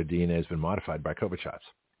their DNA has been modified by COVID shots?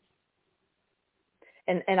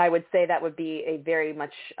 And I would say that would be a very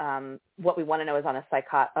much what we want to know is on a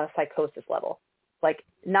psychosis level, like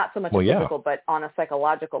not so much physical, but on a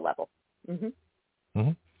psychological level.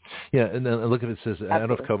 Yeah, and then look at it. Says Absolutely. I don't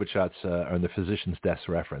know if COVID shots are in the physician's desk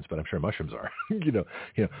reference, but I'm sure mushrooms are. No,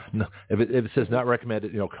 if it says not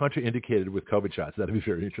recommended, contraindicated with COVID shots, that'd be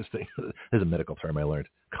very interesting. There's a medical term I learned: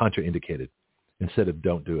 contraindicated instead of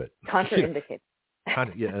don't do it. Contraindicated.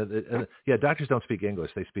 Yeah. Doctors don't speak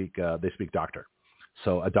English; they speak doctor.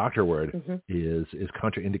 So a doctor word is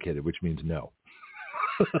contraindicated, which means no.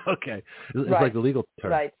 Okay, it's like the legal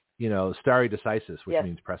term. Right. Stare decisis, which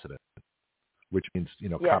means precedent. Which means,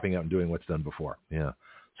 copying out and doing what's done before. Yeah.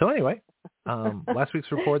 So anyway, last week's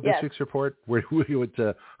report, this week's report, we would,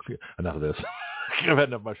 enough of this. I've had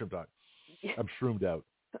enough mushroom talk. I'm shroomed out.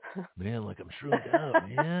 Man, I'm shroomed out,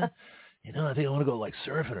 man. I think I want to go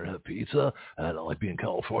surfing or have pizza. I don't like being in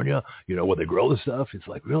California, where they grow the stuff. It's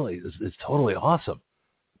really, it's totally awesome.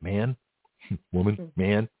 Man, woman,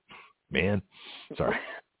 man. Sorry.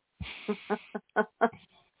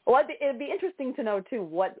 Well, it'd be interesting to know, too,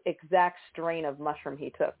 what exact strain of mushroom he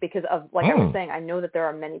took. Because I was saying, I know that there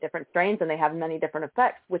are many different strains and they have many different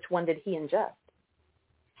effects. Which one did he ingest?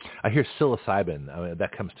 I hear psilocybin. I mean,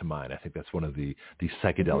 that comes to mind. I think that's one of the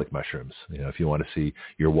psychedelic mushrooms. If you want to see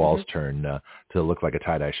your walls turn to look like a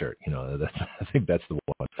tie-dye shirt, I think that's the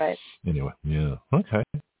one. Right. Anyway, yeah. Okay.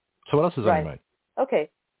 So what else is on your mind? Okay.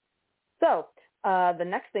 So the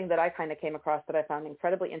next thing that I kind of came across that I found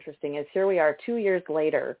incredibly interesting is here we are 2 years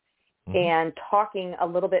later and talking a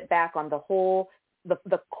little bit back on the whole,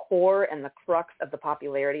 the core and the crux of the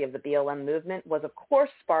popularity of the BLM movement was, of course,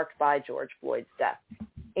 sparked by George Floyd's death.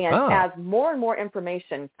 And as more and more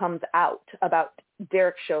information comes out about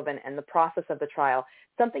Derek Chauvin and the process of the trial,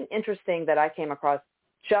 something interesting that I came across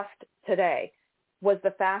just today was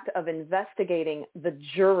the fact of investigating the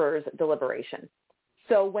jurors' deliberation.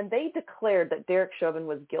 So when they declared that Derek Chauvin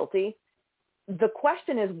was guilty, the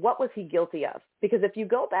question is, what was he guilty of? Because if you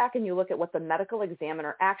go back and you look at what the medical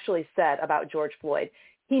examiner actually said about George Floyd,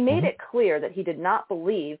 he made it clear that he did not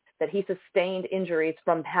believe that he sustained injuries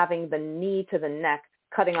from having the knee to the neck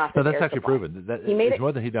cutting off his air supply. No, that's actually proven. It's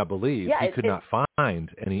more than he did not believe. Yeah, he could not find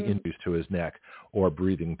any injuries to his neck or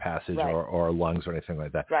breathing passage or lungs or anything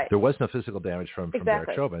like that. Right. There was no physical damage from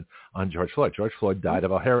Derek Chauvin on George Floyd. George Floyd died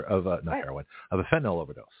of a fentanyl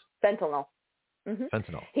overdose. Fentanyl.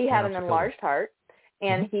 Fentanyl. He had an enlarged heart,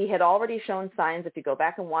 and he had already shown signs, if you go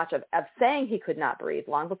back and watch, of saying he could not breathe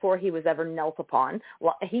long before he was ever knelt upon.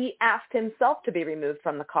 He asked himself to be removed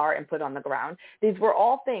from the car and put on the ground. These were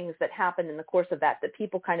all things that happened in the course of that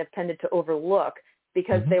people kind of tended to overlook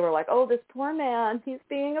because they were like, oh, this poor man, he's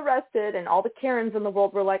being arrested. And all the Karens in the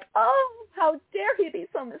world were like, oh, how dare he be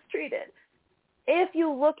so mistreated. If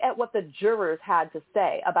you look at what the jurors had to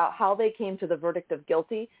say about how they came to the verdict of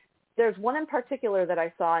guilty, there's one in particular that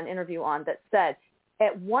I saw an interview on that said,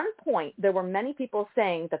 at one point, there were many people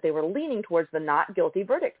saying that they were leaning towards the not guilty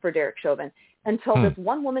verdict for Derek Chauvin until this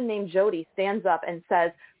one woman named Jody stands up and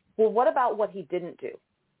says, well, what about what he didn't do?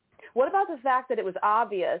 What about the fact that it was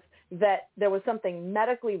obvious that there was something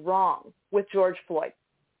medically wrong with George Floyd?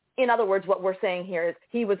 In other words, what we're saying here is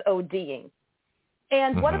he was ODing.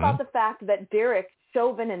 And what about the fact that Derek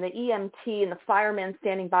Chauvin and the EMT and the fireman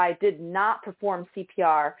standing by did not perform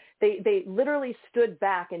CPR? They literally stood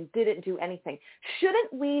back and didn't do anything.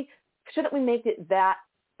 Shouldn't we make it that,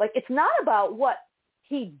 it's not about what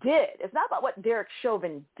he did. It's not about what Derek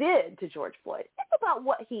Chauvin did to George Floyd. It's about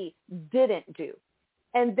what he didn't do.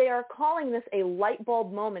 And they are calling this a light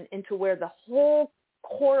bulb moment into where the whole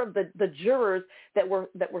core of the jurors that were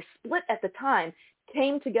split at the time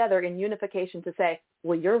came together in unification to say,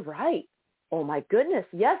 well, you're right. Oh, my goodness.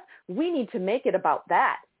 Yes, we need to make it about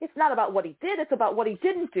that. It's not about what he did. It's about what he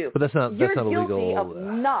didn't do. But that's not You're illegal. Guilty of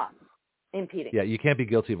not impeding. Yeah, you can't be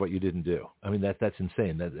guilty of what you didn't do. I mean, that's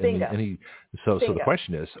insane. Bingo. So the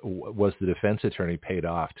question is, was the defense attorney paid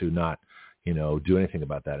off to not, do anything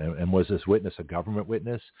about that? And was this witness a government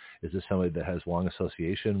witness? Is this somebody that has long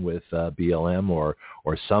association with BLM or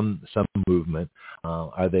some movement?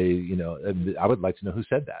 Are they, I would like to know who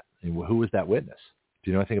said that. Who was that witness? Do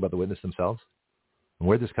you know anything about the witness themselves? And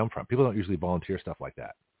where did this come from? People don't usually volunteer stuff like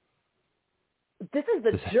that. This is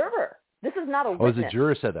the juror. This is not a witness. Oh, the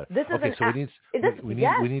juror said that. We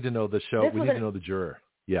need to know the show. We need to know the juror.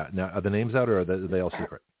 Yeah. Now, are the names out or are they all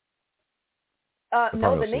secret?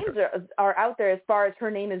 No, the names are out there as far as her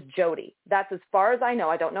name is Jody. That's as far as I know.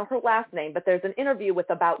 I don't know her last name, but there's an interview with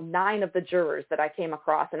about 9 of the jurors that I came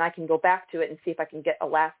across, and I can go back to it and see if I can get a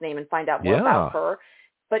last name and find out more about her.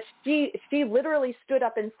 But she literally stood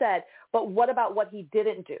up and said, but what about what he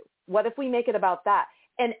didn't do? What if we make it about that?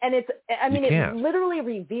 And it literally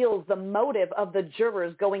reveals the motive of the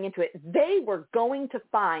jurors going into it. They were going to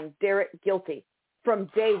find Derek guilty from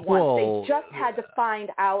day one. They just had to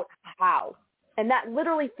find out how. And that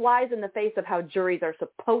literally flies in the face of how juries are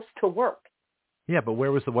supposed to work. Yeah, but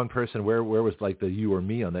where was the one person, where was like the you or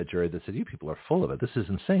me on that jury that said, you people are full of it. This is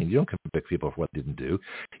insane. You don't convict people for what they didn't do.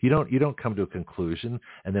 You don't come to a conclusion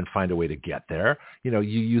and then find a way to get there. You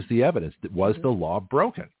use the evidence. Was the law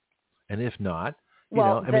broken? And if not,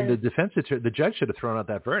 the defense attorney, the judge should have thrown out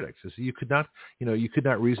that verdict. So you could not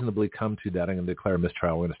reasonably come to that. I'm going to declare a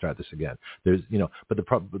mistrial. We're going to start this again. But the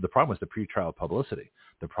problem was the pretrial publicity.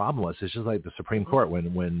 The problem was, it's just like the Supreme Court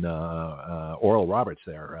when Oral Roberts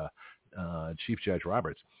there, Chief Judge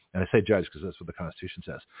Roberts, and I say judge because that's what the Constitution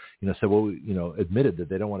says, said, admitted that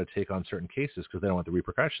they don't want to take on certain cases because they don't want the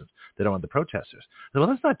repercussions. They don't want the protesters. Well,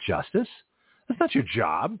 that's not justice. That's not your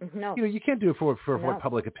job. No. You can't do it for what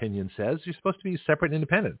public opinion says. You're supposed to be separate and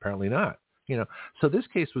independent. Apparently not. So this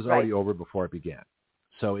case was already over before it began.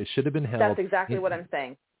 So it should have been held. That's exactly what I'm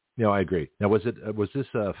saying. I agree. Now, was this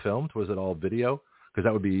filmed? Was it all video? Because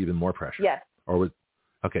that would be even more pressure. Yes.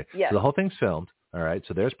 Okay. Yes. So the whole thing's filmed. All right.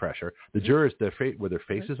 So there's pressure. The jurors, were their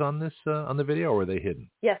faces on this on the video, or were they hidden?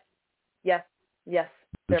 Yes. Their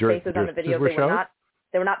faces on the video.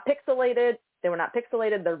 They were not pixelated. They were not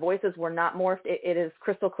pixelated. Their voices were not morphed. It is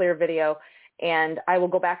crystal clear video. And I will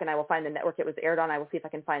go back and I will find the network it was aired on. I will see if I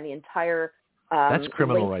can find the entire that's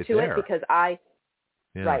criminal link right to there. it because right.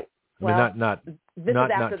 Well, I mean, not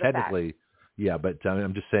technically. Fact. Yeah, but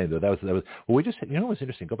I'm just saying though that was. Well, we just what's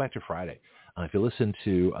interesting. Go back to Friday. If you listen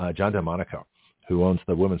to John DeMonico, who owns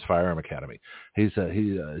the Women's Firearm Academy, he's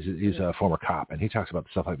a former cop, and he talks about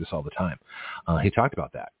stuff like this all the time. He talked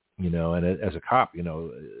about that. And as a cop, he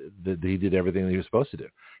did everything that he was supposed to do.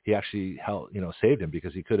 He actually saved him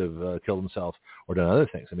because he could have killed himself or done other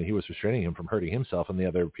things. I mean, he was restraining him from hurting himself and the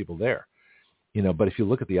other people there. But if you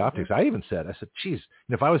look at the optics, I said, geez,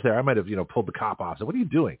 if I was there, I might have, pulled the cop off. So what are you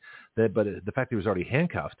doing? But the fact that he was already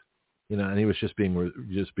handcuffed, and he was just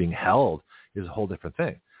being held is a whole different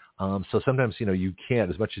thing. So sometimes, you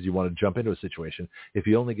can't, as much as you want to jump into a situation, if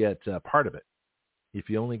you only get part of it. If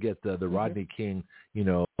you only get the Rodney King,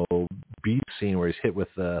 beat scene where he's hit with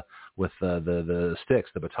the sticks,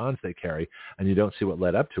 the batons they carry, and you don't see what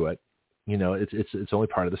led up to it, it's only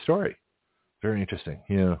part of the story. Very interesting.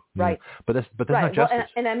 Right. But that's not justice. Well,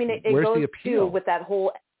 and I mean, it where's goes the appeal? with that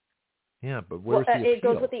whole. Yeah, but where's the appeal? It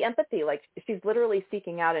goes with the empathy. Like, she's literally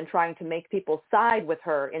seeking out and trying to make people side with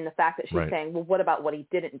her in the fact that she's saying, well, what about what he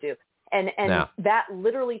didn't do? And that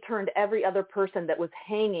literally turned every other person that was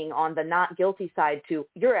hanging on the not guilty side to,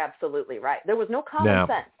 you're absolutely right. There was no common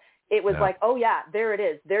sense. It was like, oh, yeah, there it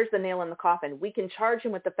is. There's the nail in the coffin. We can charge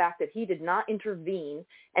him with the fact that he did not intervene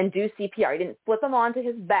and do CPR. He didn't flip him onto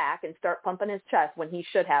his back and start pumping his chest when he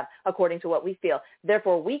should have, according to what we feel.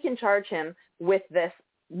 Therefore, we can charge him with this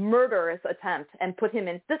murderous attempt and put him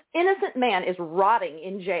in. This innocent man is rotting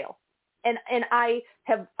in jail. And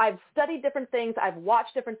I've studied different things. I've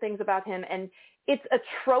watched different things about him, and it's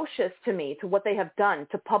atrocious to me to what they have done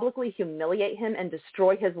to publicly humiliate him and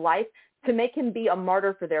destroy his life to make him be a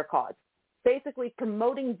martyr for their cause. Basically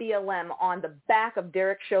promoting BLM on the back of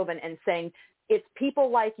Derek Chauvin and saying it's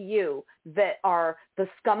people like you that are the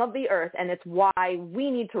scum of the earth, and it's why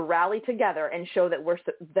we need to rally together and show that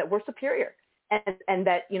we're superior. And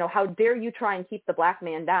that, how dare you try and keep the black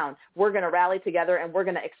man down? We're going to rally together and we're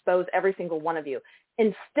going to expose every single one of you.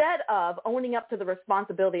 Instead of owning up to the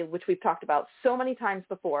responsibility, which we've talked about so many times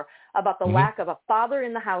before, about the lack of a father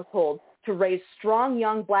in the household to raise strong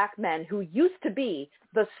young black men who used to be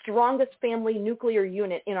the strongest family nuclear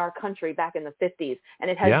unit in our country back in the 50s, and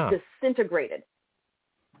it has disintegrated.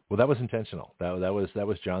 Well, that was intentional. That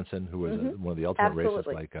was Johnson, who was one of the ultimate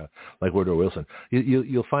racists, like Woodrow Wilson.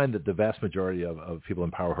 You'll find that the vast majority of people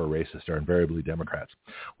in power who are racist are invariably Democrats.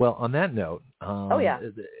 Well, on that note,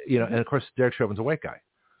 and of course Derek Chauvin's a white guy.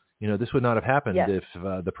 This would not have happened if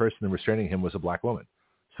the person restraining him was a black woman,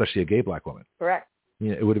 especially a gay black woman. Correct.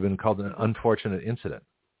 It would have been called an unfortunate incident.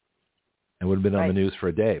 It would have been on the news for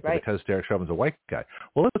a day, but because Derek Chauvin's a white guy.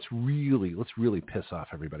 Well, let's really piss off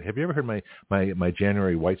everybody. Have you ever heard my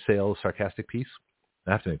January white sale sarcastic piece?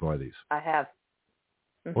 I have to make more of these. I have.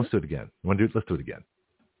 Let's do it again. Let's do it again.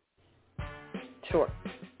 Sure.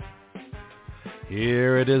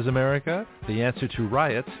 Here it is, America, the answer to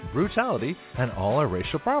riots, brutality, and all our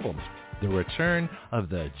racial problems. The return of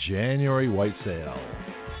the January white sale.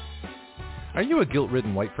 Are you a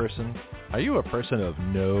guilt-ridden white person? Are you a person of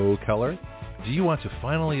no color? Do you want to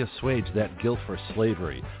finally assuage that guilt for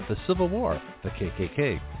slavery, the Civil War, the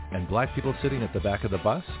KKK, and black people sitting at the back of the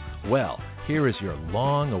bus? Well, here is your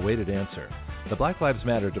long-awaited answer. The Black Lives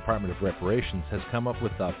Matter Department of Reparations has come up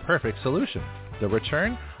with the perfect solution, the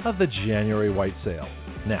return of the January white sale.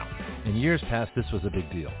 Now, in years past, this was a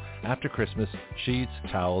big deal. after Christmas, sheets,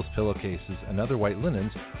 towels, pillowcases, and other white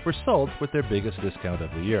linens were sold with their biggest discount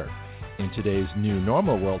of the year. In today's new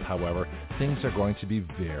normal world, however, things are going to be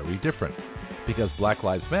very different, because Black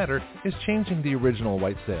Lives Matter is changing the original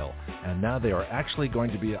white sale, and now they are actually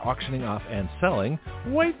going to be auctioning off and selling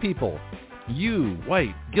white people. You,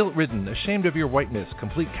 white, guilt-ridden, ashamed of your whiteness,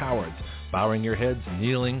 complete cowards, bowing your heads,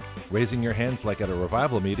 kneeling, raising your hands like at a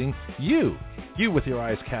revival meeting. You with your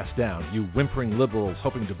eyes cast down, you whimpering liberals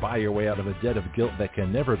hoping to buy your way out of a debt of guilt that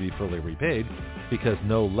can never be fully repaid because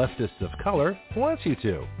no leftist of color wants you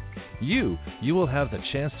to. You will have the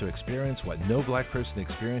chance to experience what no black person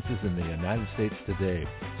experiences in the United States today.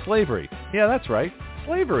 Slavery. Yeah, that's right.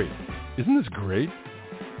 Slavery. Isn't this great?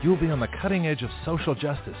 You will be on the cutting edge of social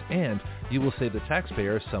justice, and you will save the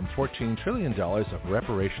taxpayers some $14 trillion of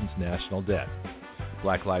reparations national debt.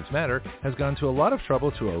 Black Lives Matter has gone to a lot of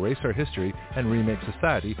trouble to erase our history and remake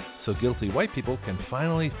society so guilty white people can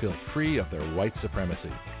finally feel free of their white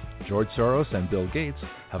supremacy. George Soros and Bill Gates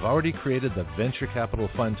have already created the venture capital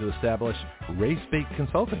fund to establish Race-Bait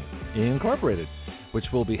Consulting, Incorporated, which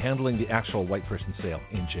will be handling the actual white person sale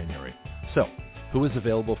in January. So, who is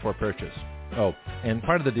available for purchase? Oh, and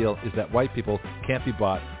part of the deal is that white people can't be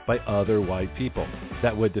bought by other white people.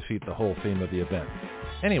 That would defeat the whole theme of the event.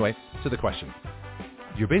 Anyway, to the question.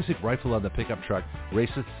 Your basic rifle on the pickup truck,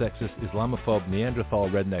 racist, sexist, Islamophobe, Neanderthal,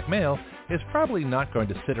 redneck male is probably not going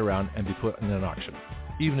to sit around and be put in an auction,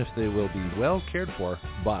 even if they will be well cared for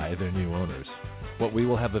by their new owners. What we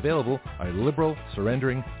will have available are liberal,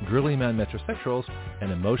 surrendering, girly man metrosexuals,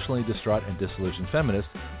 and emotionally distraught and disillusioned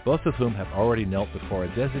feminists, both of whom have already knelt before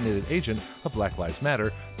a designated agent of Black Lives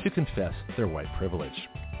Matter to confess their white privilege.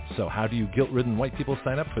 So how do you guilt-ridden white people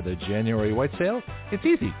sign up for the January white sale? It's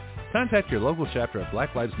easy. Contact your local chapter of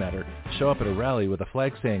Black Lives Matter, show up at a rally with a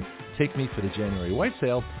flag saying, "Take me for the January white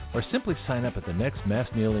sale," or simply sign up at the next mass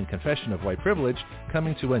kneeling confession of white privilege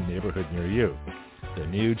coming to a neighborhood near you. The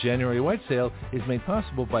new January white sale is made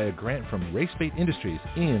possible by a grant from Race-Bait Industries,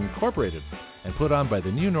 Incorporated, and put on by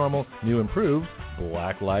the new normal, new improved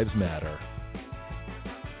Black Lives Matter.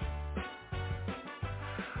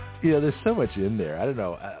 You know, there's so much in there. I don't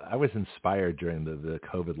know. I was inspired during the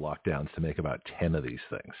COVID lockdowns to make about 10 of these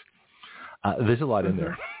things. There's a lot in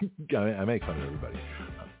there. I make fun of everybody.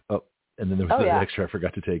 And then there was that extra I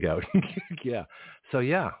forgot to take out. Yeah. So,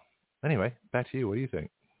 yeah. Anyway, back to you. What do you think?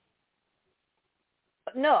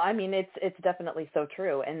 No, I mean, it's definitely so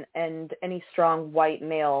true. And any strong white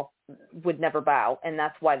male would never bow, and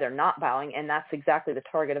that's why they're not bowing, and that's exactly the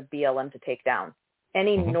target of BLM to take down.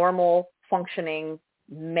 Any normal, functioning,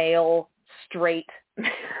 male, straight,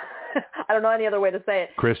 I don't know any other way to say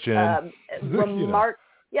it. Christian.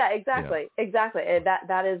 Yeah, exactly. Yeah. Exactly.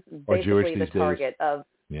 That is basically the target of.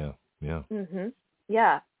 Yeah. Yeah. Mm-hmm.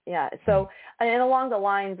 Yeah. Yeah. So, and along the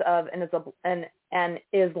lines of, an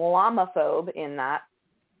Islamophobe in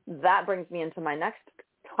that brings me into my next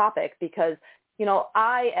topic, because, you know,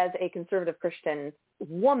 I, as a conservative Christian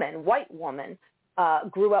woman, white woman,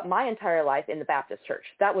 grew up my entire life in the Baptist church.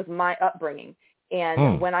 That was my upbringing.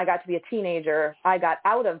 And when I got to be a teenager, I got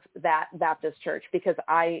out of that Baptist church because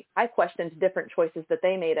I questioned different choices that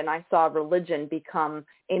they made, and I saw religion become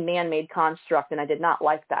a man-made construct, and I did not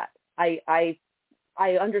like that. I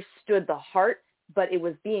understood the heart, but it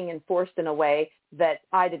was being enforced in a way that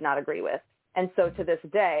I did not agree with. And so to this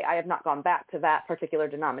day, I have not gone back to that particular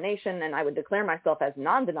denomination, and I would declare myself as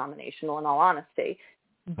non-denominational in all honesty.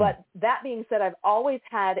 But that being said, I've always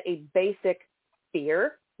had a basic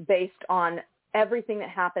fear based on everything that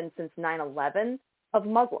happened since 9/11 of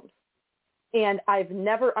Muslims. And I've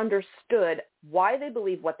never understood why they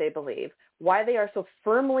believe what they believe, why they are so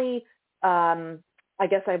firmly, I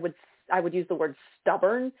guess I would use the word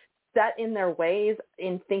stubborn, set in their ways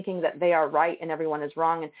in thinking that they are right and everyone is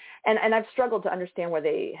wrong. And I've struggled to understand where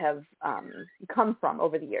they have come from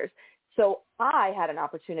over the years. So I had an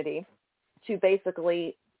opportunity to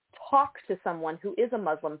basically talk to someone who is a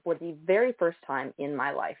Muslim for the very first time in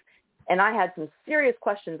my life. And I had some serious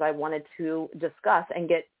questions I wanted to discuss and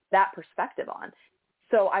get that perspective on.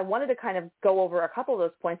 So I wanted to kind of go over a couple of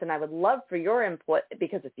those points, and I would love for your input,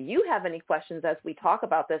 because if you have any questions as we talk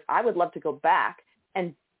about this, I would love to go back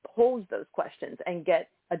and pose those questions and get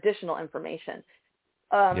additional information.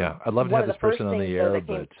 Yeah, I'd love to have this person on the air,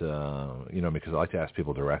 but, because I like to ask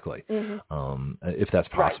people directly, if that's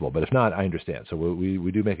possible. Right. But if not, I understand. So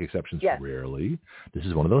we do make exceptions rarely. This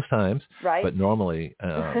is one of those times. Right. But normally,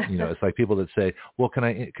 it's like people that say, well, can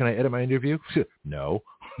I edit my interview? No.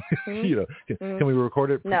 Can we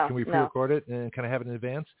record it? No, can we pre-record it? And can I have it in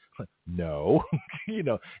advance? No.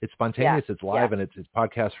 It's spontaneous, it's live, and it's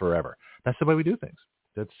podcast forever. That's the way we do things.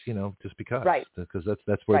 That's, just because. Right. Because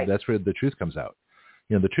that's where the truth comes out.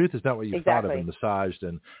 The truth is not what you thought of and massaged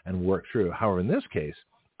and worked through. However, in this case,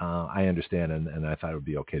 I understand, and I thought it would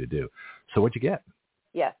be okay to do. So what'd you get?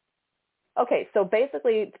 Yes. Okay, so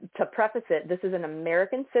basically, to preface it, this is an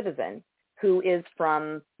American citizen who is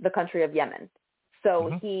from the country of Yemen.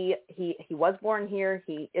 So he was born here.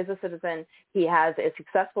 He is a citizen. He has a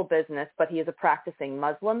successful business, but he is a practicing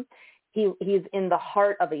Muslim. He's in the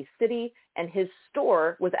heart of a city, and his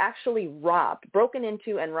store was actually broken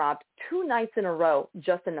into and robbed 2 nights in a row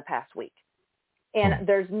just in the past week. And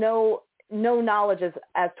there's no knowledge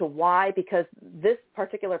as to why, because this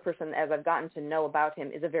particular person, as I've gotten to know about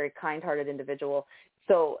him, is a very kind-hearted individual.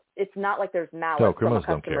 So it's not like there's malice from a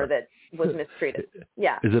customer that was mistreated.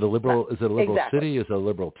 Yeah. Is it a liberal? Is it a liberal Exactly. city? Is it a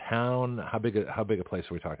liberal town? How big a place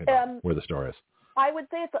are we talking about? Where the store is? I would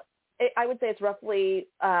say it's roughly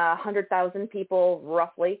 100,000 people,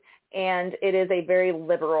 roughly, and it is a very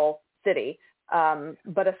liberal city.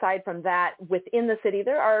 But aside from that, within the city,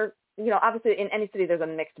 there are, obviously in any city there's a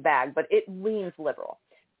mixed bag, but it leans liberal.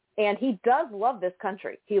 And he does love this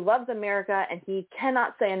country. He loves America, and he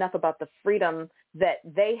cannot say enough about the freedom that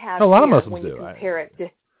they have. A lot of Muslims when do. You compare it to.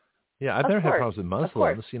 Yeah, I've never had problems with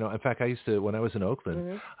Muslims. In fact, I used to, when I was in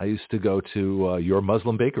Oakland, I used to go to your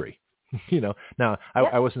Muslim bakery. Now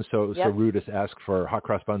I wasn't so rude as to ask for hot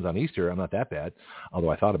cross buns on Easter. I'm not that bad, although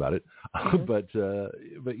I thought about it. But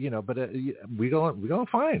we go on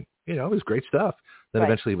fine. It was great stuff. Then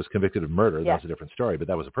eventually he was convicted of murder. That was a different story, but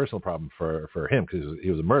that was a personal problem for him because he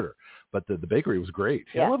was a murderer. But the bakery was great.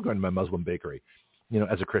 I love going to my Muslim bakery.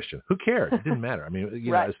 As a Christian, who cared? It didn't matter. I mean,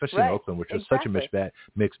 especially in Oakland, which was such a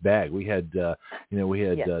mixed bag. We had,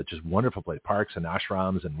 just wonderful parks and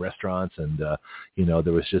ashrams and restaurants, and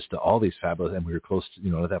there was just all these fabulous. And we were close,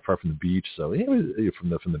 not that far from the beach, so it was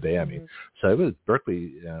from the Bay. I mean, so it was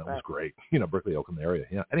Berkeley. It was great. Berkeley, Oakland area.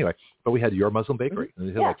 Yeah. Anyway, but we had your Muslim bakery, and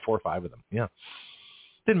we had like 4 or 5 of them. Yeah.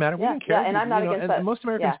 Didn't matter. We didn't care. Yeah, and I'm not against that. And most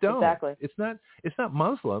Americans don't. Exactly. It's not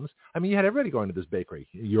Muslims. I mean, you had everybody going to this bakery.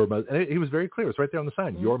 And he was very clear. It was right there on the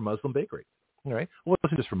sign. Your Muslim bakery. All right. Well, it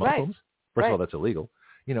wasn't just for Muslims. First of all, that's illegal.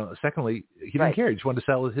 Secondly, he didn't care. He just wanted to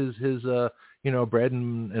sell his bread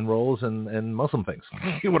and rolls and Muslim things,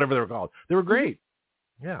 whatever they were called. They were great.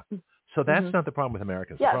 Yeah. So that's not the problem with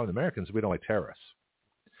Americans. The problem with Americans is we don't like terrorists.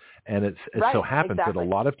 And it so happens that a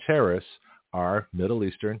lot of terrorists are Middle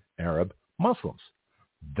Eastern, Arab Muslims.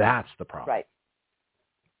 That's the problem.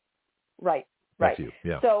 Right. That's you.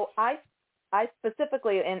 Yeah. So I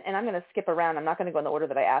specifically, and I'm going to skip around. I'm not going to go in the order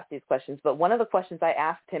that I asked these questions, but one of the questions I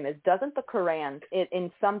asked him is, doesn't the Quran,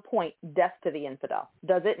 in some point, death to the infidel?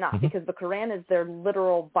 Does it not? Because the Quran is their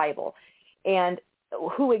literal Bible. And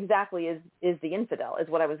who exactly is the infidel is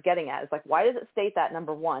what I was getting at. It's like, why does it state that,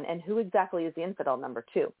 number one? And who exactly is the infidel, number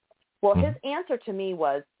two? Well, his answer to me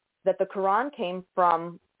was that the Quran came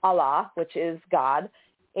from Allah, which is God,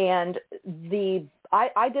 and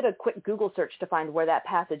I did a quick Google search to find where that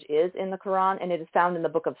passage is in the Quran, and it is found in the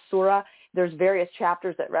book of Surah. There's various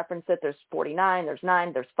chapters that reference it. There's 49, there's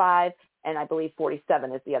 9, there's 5, and I believe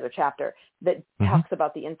 47 is the other chapter that talks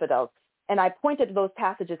about the infidels. And I pointed those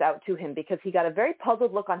passages out to him because he got a very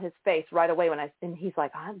puzzled look on his face right away and he's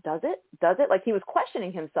like, does it? Like he was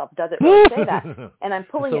questioning himself. Does it really say that? And I'm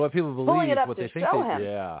pulling what people believe, pulling it up what to they think show him.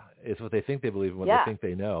 Yeah, it's what they think they believe and what they think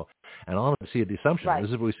they know. And all of them see the assumption.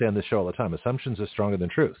 This is what we say on this show all the time. Assumptions are stronger than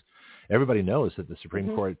truth. Everybody knows that the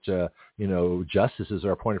Supreme Court, justices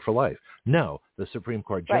are appointed for life. No, the Supreme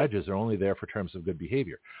Court judges are only there for terms of good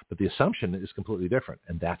behavior. But the assumption is completely different,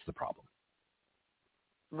 and that's the problem.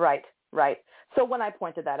 Right. So when I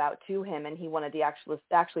pointed that out to him and he wanted to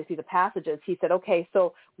actually see the passages, he said, okay,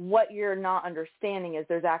 so what you're not understanding is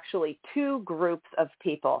there's actually 2 groups of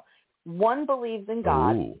people. One believes in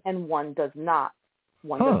God and one does not.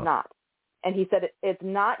 Does not. And he said, it's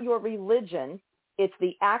not your religion, it's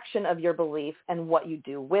the action of your belief and what you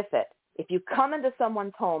do with it. If you come into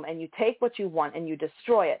someone's home and you take what you want and you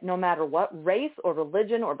destroy it, no matter what race or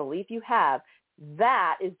religion or belief you have,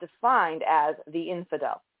 that is defined as the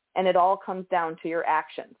infidel. And it all comes down to your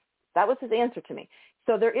actions. That was his answer to me.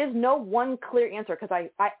 So there is no one clear answer because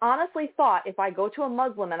I honestly thought if I go to a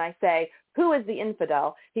Muslim and I say, who is the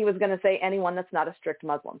infidel, he was going to say anyone that's not a strict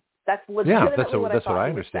Muslim. That's legitimately that's what I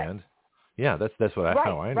understand. Yeah, that's how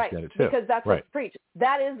I understand it too. Because that's what's preached.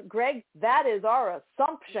 That is, Greg, that is our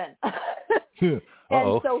assumption. And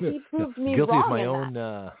so he proved me guilty wrong of my in own,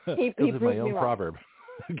 that. Guilty of my own proverb.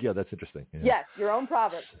 Yeah, that's interesting. Yeah. Yes, your own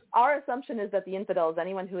proverb. Our assumption is that the infidel is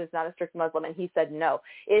anyone who is not a strict Muslim, and he said no.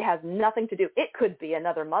 It has nothing to do. It could be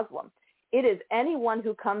another Muslim. It is anyone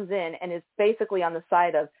who comes in and is basically on the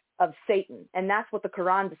side of of Satan. And that's what the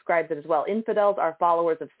Quran describes it as well. Infidels are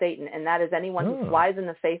followers of Satan, and that is anyone who flies in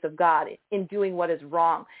the face of God in doing what is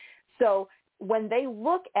wrong. So when they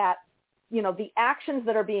look at, the actions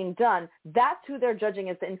that are being done, that's who they're judging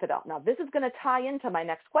as the infidel. Now, this is going to tie into my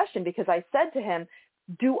next question, because I said to him,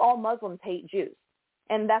 do all Muslims hate Jews?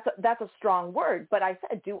 And that's a strong word, but I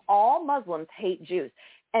said, do all Muslims hate Jews?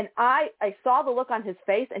 And I saw the look on his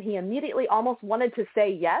face, and he immediately almost wanted to say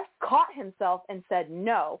yes, caught himself and said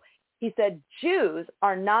no. He said, Jews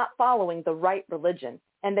are not following the right religion,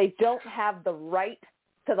 and they don't have the right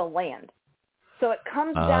to the land. So it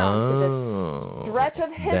comes down to this stretch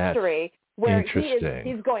of history where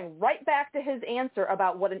he's going right back to his answer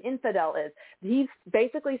about what an infidel is. He's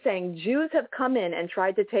basically saying Jews have come in and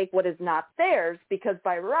tried to take what is not theirs, because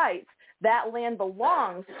by rights, that land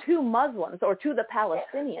belongs to Muslims or to the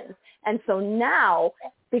Palestinians. And so now,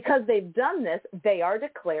 because they've done this, they are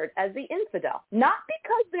declared as the infidel, not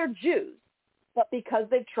because they're Jews, but because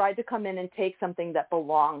they've tried to come in and take something that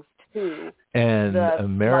belongs to and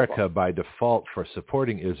America, Muslims. by default, for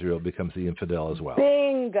supporting Israel, becomes the infidel as well.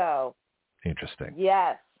 Bingo. Interesting.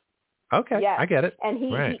 Yes. Okay, yes. I get it. And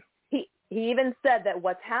he even said that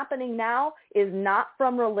what's happening now is not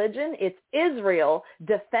from religion. It's Israel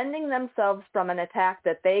defending themselves from an attack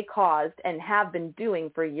that they caused and have been doing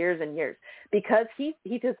for years and years. Because he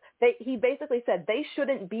basically said they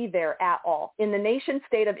shouldn't be there at all. In the nation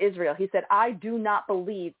state of Israel, he said, I do not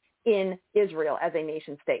believe in Israel as a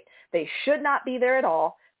nation state. They should not be there at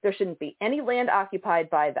all. There shouldn't be any land occupied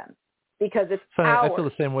by them, because it's ours. I feel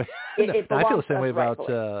the same way. I feel the same way about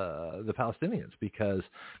the Palestinians, because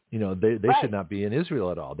they should not be in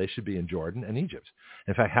Israel at all. They should be in Jordan and Egypt.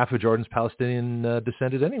 In fact, half of Jordan's Palestinian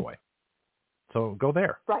descended anyway. So go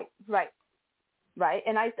there. Right.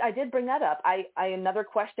 And I did bring that up. Another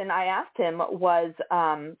question I asked him was,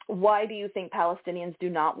 why do you think Palestinians do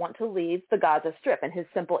not want to leave the Gaza Strip? And his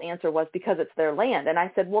simple answer was, because it's their land. And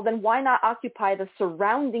I said, well, then why not occupy the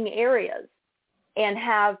surrounding areas and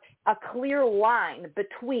have a clear line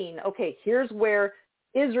between, okay, here's where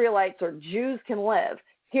Israelites or Jews can live,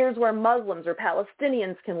 here's where Muslims or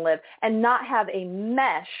Palestinians can live, and not have a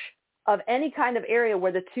mesh of any kind of area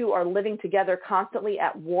where the two are living together constantly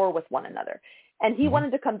at war with one another. And he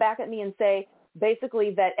wanted to come back at me and say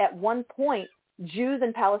basically that at one point, Jews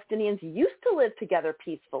and Palestinians used to live together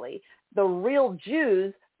peacefully. The real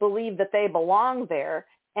Jews believe that they belong there,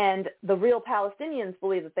 and the real Palestinians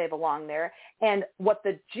believe that they belong there. And what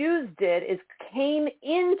the Jews did is came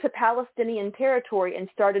into Palestinian territory and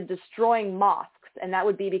started destroying mosques. And that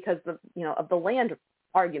would be because of the land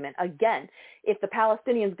argument. Again, if the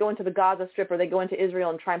Palestinians go into the Gaza Strip or they go into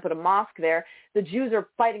Israel and try and put a mosque there, the Jews are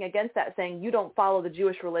fighting against that, saying, you don't follow the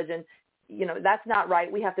Jewish religion. That's not right.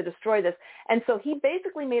 We have to destroy this. And so he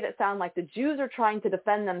basically made it sound like the Jews are trying to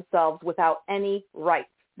defend themselves without any rights.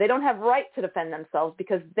 They don't have right to defend themselves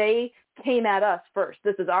because they came at us first.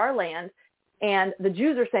 This is our land. And the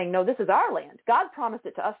Jews are saying, no, this is our land. God promised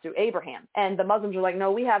it to us through Abraham. And the Muslims are like,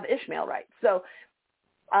 no, we have Ishmael rights. So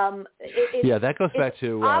that goes back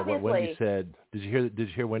to what Wendy said. Did you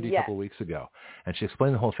hear Wendy a couple of weeks ago? And she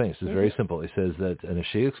explained the whole thing. This is very simple. It says that, and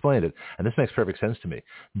she explained it, and this makes perfect sense to me,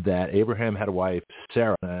 that Abraham had a wife,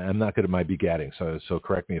 Sarah. I'm not good at my begatting, so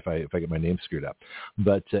correct me if I get my name screwed up.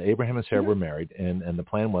 But Abraham and Sarah were married, and the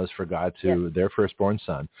plan was for God to, their firstborn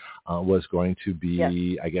son was going to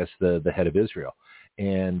be, I guess, the head of Israel.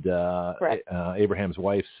 And Abraham's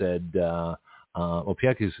wife said,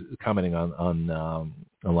 Pianki's commenting on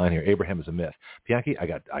online here. Abraham is a myth. Pianki, I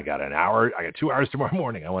got an hour. I got 2 hours tomorrow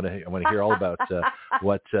morning. I want to hear all about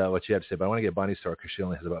what you have to say. But I want to get Bonnie's story because she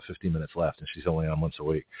only has about 15 minutes left, and she's only on once a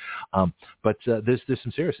week. But there's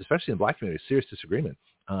some serious, especially in Black communities, serious disagreement.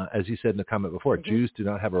 As you said in the comment before, Jews do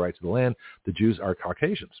not have a right to the land. The Jews are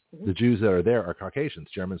Caucasians. The Jews that are there are Caucasians,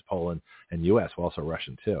 Germans, Poland, and U.S., well, also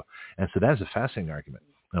Russian too. And so that is a fascinating argument.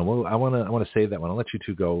 I want to save that one. I'll let you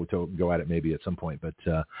two go at it maybe at some point, but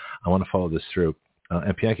I want to follow this through.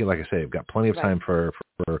 And Pianki, like I say, I've got plenty of time for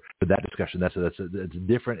that discussion. It's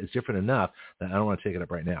different. It's different enough that I don't want to take it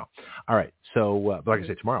up right now. All right. So, but like I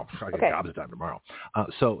say, tomorrow, I got jobs time tomorrow.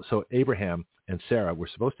 So Abraham and Sarah were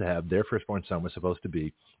supposed to have their firstborn son was supposed to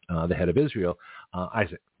be the head of Israel,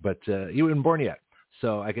 Isaac, but he wasn't born yet.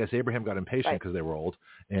 So I guess Abraham got impatient because they were old,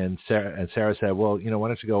 and Sarah said, well, why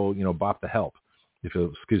don't you go bop the help? If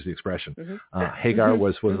you'll excuse the expression. Hagar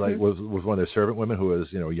was one of their servant women who was,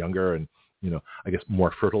 younger and, I guess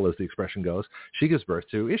more fertile as the expression goes. She gives birth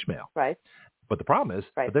to Ishmael. Right. But the problem is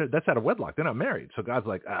that's out of wedlock. They're not married. So God's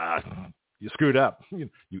like, you screwed up, you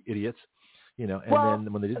idiots. And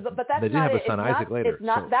then when they didn't have a son Isaac later.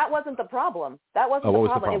 That wasn't the problem. That wasn't the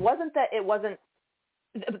problem. It wasn't that it wasn't.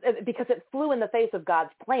 because it flew in the face of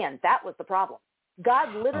God's plan. That was the problem.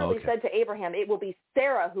 God literally said to Abraham, it will be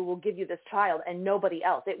Sarah who will give you this child and nobody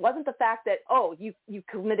else. It wasn't the fact that, you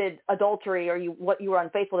committed adultery or you were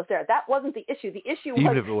unfaithful to Sarah. That wasn't the issue. The issue Even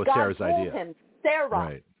was if it was God Sarah's told idea. him, Sarah.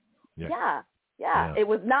 Right. Yeah. It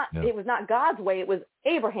was not God's way. It was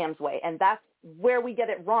Abraham's way. And that's where we get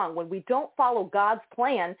it wrong. When we don't follow God's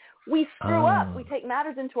plan, we screw up. We take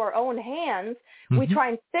matters into our own hands. We try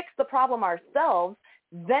and fix the problem ourselves.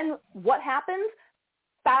 Then what happens?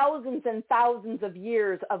 Thousands and thousands of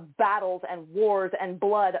years of battles and wars and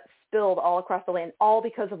blood spilled all across the land, all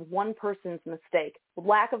because of one person's mistake.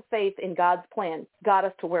 Lack of faith in God's plan got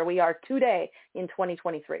us to where we are today in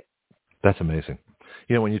 2023. That's amazing.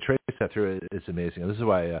 When you trace that through, it's amazing. And this is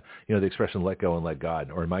why, the expression "let go and let God,"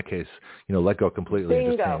 or in my case, let go completely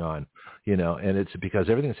and just hang on. And it's because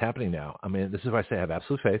everything is happening now. I mean, this is why I say I have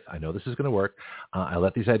absolute faith. I know this is going to work. I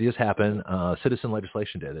let these ideas happen. Citizen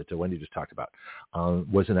legislation day that Wendy just talked about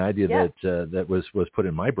was an idea that was put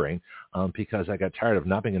in my brain because I got tired of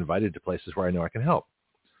not being invited to places where I know I can help.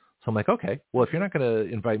 So I'm like, okay, well, if you're not going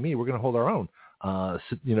to invite me, we're going to hold our own.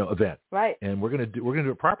 Event. Right. And we're going to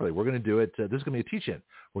do it properly. We're going to do it. This is going to be a teach-in.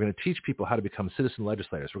 We're going to teach people how to become citizen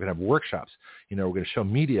legislators. We're going to have workshops. We're going to show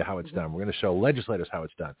media how it's done. We're going to show legislators how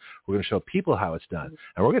it's done. We're going to show people how it's done.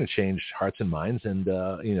 And we're going to change hearts and minds. And,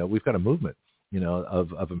 we've got a movement,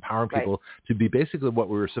 of empowering people to be basically what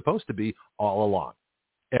we were supposed to be all along.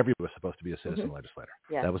 Everybody was supposed to be a citizen legislator.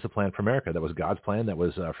 Yeah. That was the plan for America. That was God's plan. That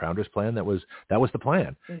was our founder's plan. That was the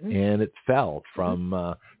plan. And it fell from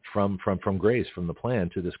grace, from the plan,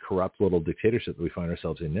 to this corrupt little dictatorship that we find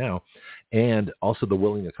ourselves in now, and also the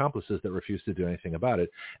willing accomplices that refuse to do anything about it,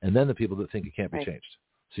 and then the people that think it can't be changed.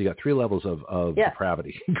 So you got three levels of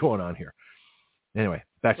depravity going on here. Anyway,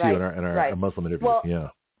 back to you in our Muslim interview.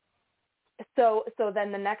 Well, So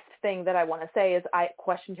then the next thing that I want to say is I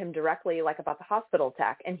questioned him directly, about the hospital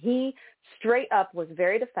attack, and he straight up was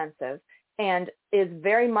very defensive and is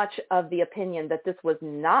very much of the opinion that this was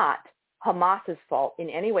not Hamas's fault in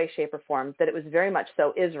any way, shape, or form, that it was very much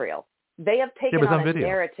so Israel. They have taken on a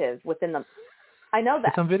narrative within them. I know that.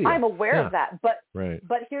 It's on video. I'm aware of that, but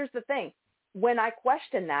here's the thing. When I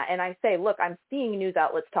question that and I say, look, I'm seeing news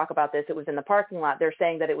outlets talk about this. It was in the parking lot. They're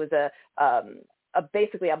saying that it was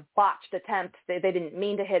basically a botched attempt. They didn't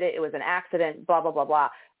mean to hit it. It was an accident, blah, blah, blah, blah.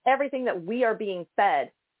 Everything that we are being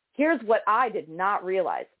fed. Here's what I did not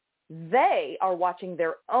realize. They are watching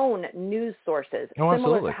their own news sources,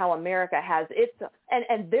 similar to how America has its,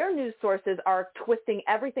 and their news sources are twisting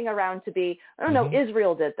everything around to be, no,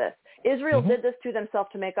 Israel did this. Israel did this to themselves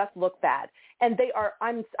to make us look bad. And they are,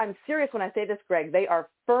 I'm serious when I say this, Greg, they are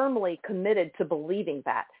firmly committed to believing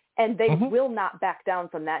that. And they will not back down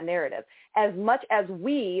from that narrative. As much as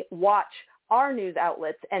we watch our news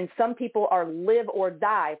outlets, and some people are live or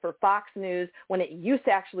die for Fox News when it used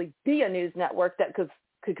to actually be a news network that could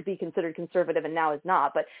be considered conservative and now is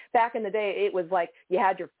not. But back in the day, it was like you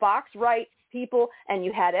had your Fox right people and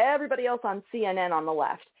you had everybody else on CNN on the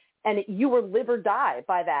left. And you were live or die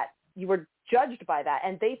by that. You were judged by that.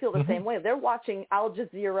 And they feel the same way. They're watching Al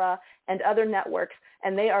Jazeera and other networks,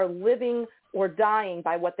 and they are living or dying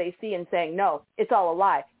by what they see and saying, no, it's all a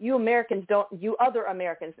lie. You Americans you other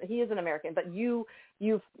Americans, he is an American, but you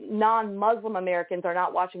non-Muslim Americans are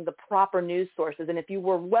not watching the proper news sources. And if you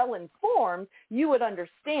were well informed, you would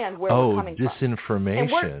understand where we're coming from.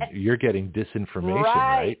 Disinformation. You're getting disinformation,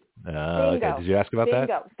 right? Okay. Did you ask about that?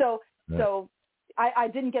 So I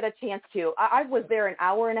didn't get a chance to. I was there an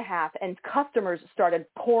hour and a half, and customers started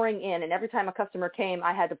pouring in. And every time a customer came,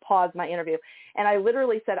 I had to pause my interview. And I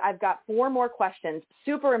literally said, I've got 4 more questions,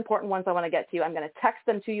 super important ones I want to get to. I'm going to text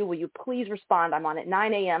them to you. Will you please respond? I'm on at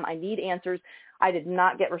 9 a.m. I need answers. I did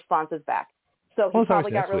not get responses back. So he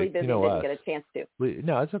probably got really busy and didn't get a chance to.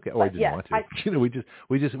 No, it's okay. Or he didn't want to.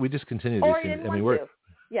 We just continue these things.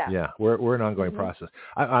 We're an ongoing process.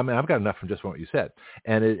 I've got enough from just what you said,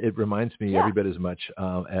 and it reminds me every bit as much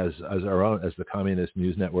as our own, as the communist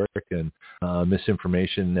news network and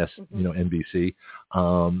misinformation, NBC.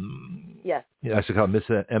 I should call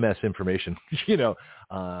it MS information.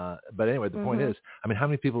 But anyway, the point is, how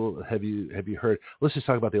many people have you heard? Let's just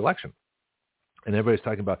talk about the election, and everybody's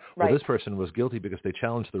talking about this person was guilty because they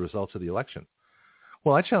challenged the results of the election.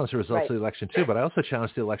 Well, I challenged the results of the election too, but I also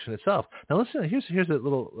challenged the election itself. Now, listen. Here's a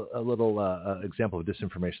little example of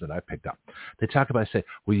disinformation that I picked up. They talk about, say,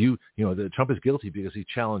 well, Trump is guilty because he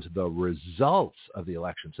challenged the results of the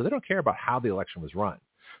election. So they don't care about how the election was run.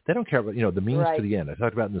 They don't care about the means to the end. I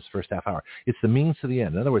talked about it in this first half hour. It's the means to the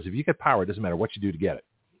end. In other words, if you get power, it doesn't matter what you do to get it,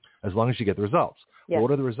 as long as you get the results. Yeah. Well,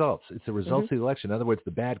 what are the results? It's the results of the election. In other words,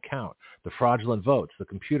 the bad count, the fraudulent votes, the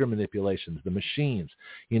computer manipulations, the machines,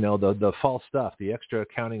 the false stuff, the extra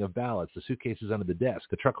counting of ballots, the suitcases under the desk,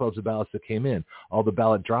 the truckloads of ballots that came in, all the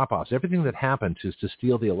ballot drop-offs, everything that happened to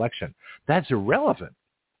steal the election. That's irrelevant.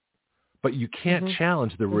 But you can't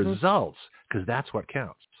challenge the results because that's what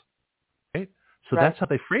counts. Right? So that's how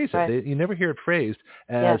they phrase it. Right. You never hear it phrased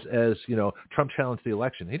as Trump challenged the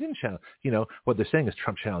election. He didn't challenge. What they're saying is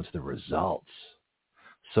Trump challenged the results.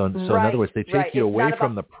 So in other words, they take you away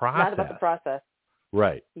from the process. Not about the process.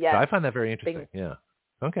 Right. Yeah. So I find that very interesting. Yeah.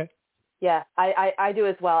 Okay. Yeah, I do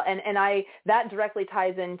as well. And that directly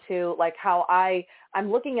ties into like how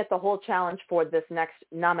I'm looking at the whole challenge for this next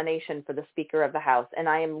nomination for the Speaker of the House. And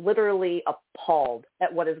I am literally appalled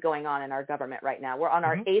at what is going on in our government right now. We're on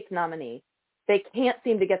our 8th nominee. They can't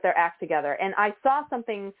seem to get their act together. And I saw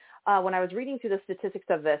something when I was reading through the statistics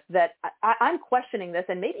of this that I'm questioning this,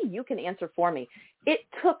 and maybe you can answer for me. It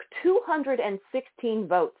took 216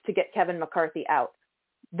 votes to get Kevin McCarthy out.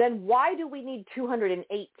 Then why do we need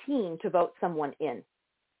 218 to vote someone in?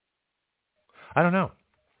 I don't know.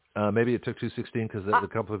 Maybe it took 216 because a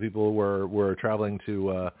couple of people were traveling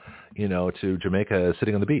to Jamaica,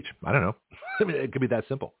 sitting on the beach. I don't know. I mean, it could be that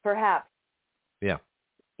simple. Perhaps. Yeah.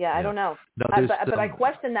 Yeah, I don't know. No, but I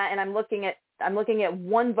question that, and I'm looking at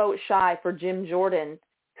one vote shy for Jim Jordan,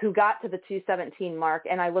 who got to the 217 mark,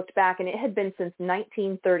 and I looked back, and it had been since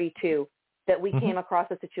 1932 that we came across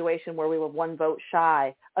a situation where we were one vote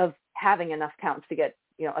shy of having enough counts to get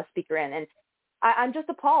a speaker in. And I'm just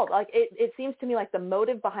appalled. Like it seems to me like the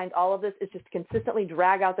motive behind all of this is just to consistently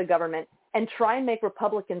drag out the government and try and make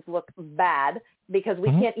Republicans look bad because we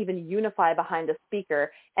can't even unify behind a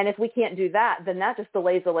speaker. And if we can't do that, then that just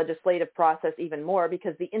delays the legislative process even more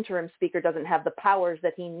because the interim speaker doesn't have the powers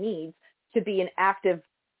that he needs to be an active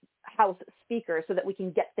House speaker so that we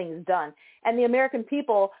can get things done. And the American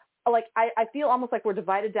people, like I feel almost like we're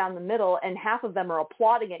divided down the middle, and half of them are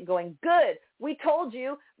applauding it, going, "Good, we told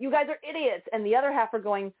you, you guys are idiots," and the other half are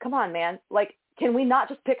going, "Come on, man! Like, can we not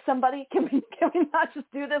just pick somebody? Can we not just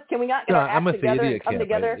do this? Can we not get our act together and come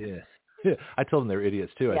together?" Yeah, I told them they're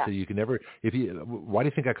idiots too. Yeah. I said you can never. Why do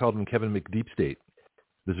you think I called him Kevin McDeep State?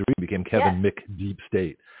 There's a reason he became Kevin McDeep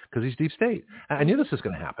State because he's deep state. I knew this was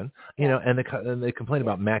going to happen, and they complain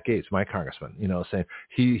about Matt Gaetz, my congressman, saying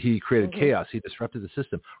he created chaos, he disrupted the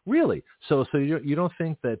system. Really? So you don't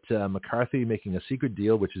think that McCarthy making a secret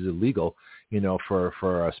deal, which is illegal,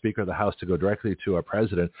 for a Speaker of the House to go directly to a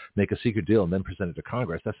president, make a secret deal and then present it to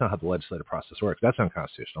Congress? That's not how the legislative process works. That's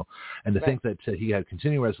unconstitutional. And to think that he had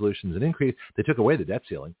continuing resolutions and increase, they took away the debt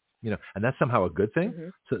ceiling. And that's somehow a good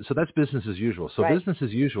thing. So that's business as usual. So business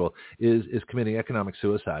as usual is committing economic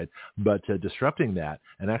suicide, but disrupting that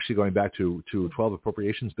and actually going back to 12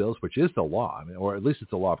 appropriations bills, which is the law, or at least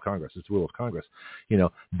it's the law of Congress. It's the rule of Congress.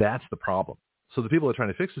 That's the problem. So the people who are trying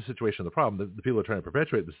to fix the situation of the problem, the people who are trying to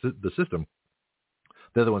perpetuate the system,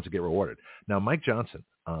 they're the ones that get rewarded. Now, Mike Johnson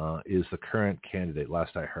is the current candidate,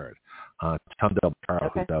 last I heard. Tom Del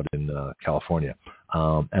Carl, who's out in California.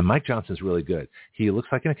 And Mike Johnson's really good. He looks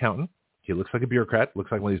like an accountant. He looks like a bureaucrat.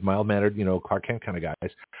 Looks like one of these mild-mannered, Clark Kent kind of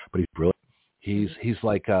guys. But he's brilliant. He's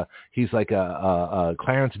like a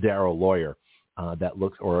Clarence Darrow lawyer that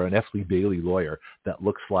looks, or an F. Lee Bailey lawyer that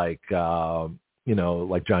looks like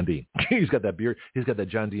like John Dean. He's got that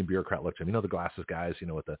John Dean bureaucrat look to him. The glasses guys,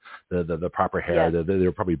 with the proper hair. They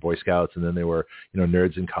were probably Boy Scouts, and then they were,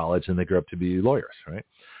 nerds in college, and they grew up to be lawyers, right?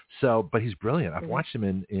 So, but he's brilliant. I've watched him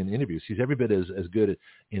in interviews. He's every bit as good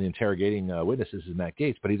in interrogating witnesses as Matt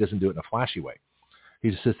Gaetz, but he doesn't do it in a flashy way. He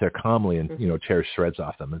just sits there calmly and, tears shreds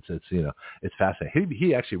off them. It's fascinating.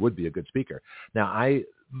 He actually would be a good speaker. Now,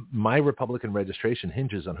 my Republican registration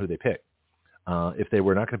hinges on who they pick. If they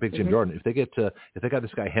were not going to pick Jim Jordan, if they got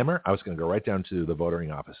this guy Hemmer, I was going to go right down to the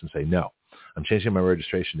voting office and say, no, I'm changing my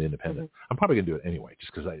registration to independent. I'm probably going to do it anyway,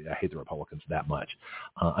 just because I hate the Republicans that much.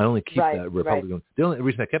 I only keep that Republican. Right. The only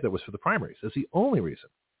reason I kept it was for the primaries. That's the only reason.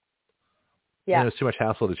 Yeah. It's too much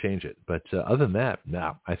hassle to change it. But other than that,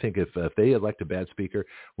 no. I think if they elect a bad speaker,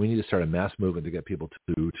 we need to start a mass movement to get people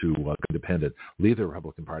to go independent, leave the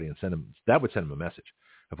Republican Party, and send them. That would send them a message.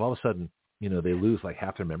 If all of a sudden, they lose like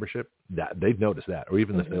half their membership, that they'd notice that. Or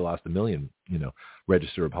even if they lost 1 million,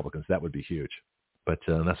 registered Republicans, that would be huge. But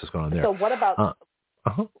that's what's going on there. So what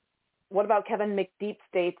about Kevin McDeep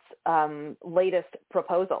State's latest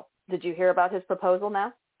proposal? Did you hear about his proposal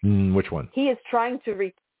now? Which one? He is trying to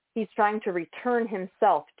return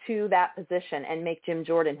himself to that position and make Jim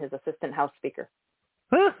Jordan his assistant House Speaker.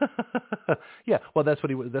 Yeah, well, that's what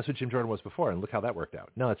Jim Jordan was before, and look how that worked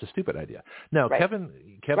out. No, it's a stupid idea. No, Kevin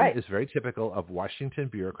is very typical of Washington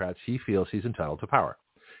bureaucrats. He feels he's entitled to power.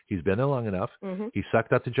 He's been there long enough. Mm-hmm. He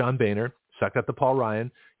sucked up to John Boehner, sucked up to Paul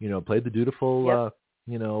Ryan, played the dutiful,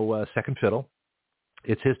 second fiddle.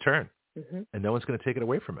 It's his turn, and no one's going to take it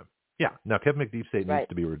away from him. Yeah. Now, Kevin McDeep State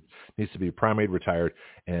needs to be primate, retired,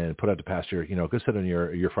 and put out to pasture. Go sit on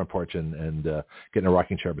your front porch and get in a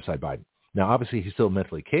rocking chair beside Biden. Now, obviously, he's still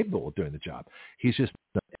mentally capable of doing the job. He's just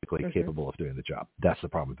not physically capable of doing the job. That's the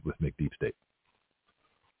problem with McDeep State.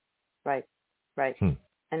 Right.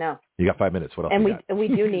 I know. You got 5 minutes. What else? And we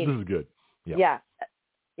do need. This is good.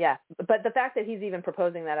 Yeah. But the fact that he's even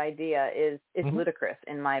proposing that idea is ludicrous,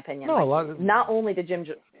 in my opinion. No, not only did Jim.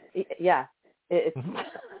 Yeah. It's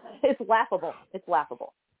it's laughable. It's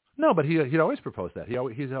laughable. No, but he'd always proposed that.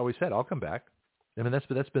 He's always said, "I'll come back." I mean, that's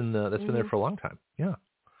been there for a long time. Yeah.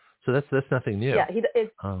 So that's nothing new. Yeah,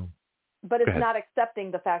 but it's Go ahead. not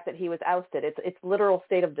accepting the fact that he was ousted. It's literal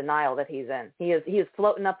state of denial that he's in. He is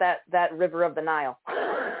floating up that river of the Nile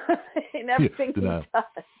in everything he does.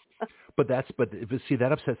 But see,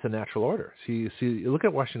 that upsets the natural order. See, look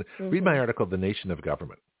at Washington. Read my article, "The Nation of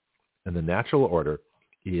Government," and the natural order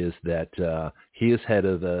is that he is head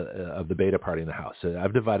of the Beta Party in the House. So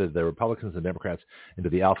I've divided the Republicans and Democrats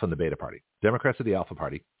into the Alpha and the Beta Party. Democrats are the Alpha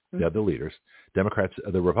Party. They're the leaders. The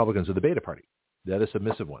Republicans are the Beta Party. They're the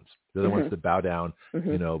submissive ones. They're the ones that bow down,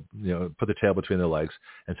 put their tail between their legs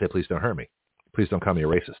and say, "Please don't hurt me. Please don't call me a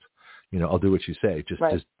racist. I'll do what you say. Just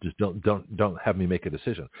don't have me make a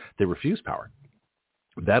decision." They refuse power.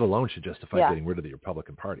 That alone should justify getting rid of the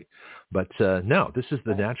Republican Party. But no, this is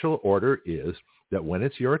the natural order is that when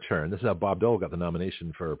it's your turn, this is how Bob Dole got the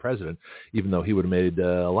nomination for president, even though he would have made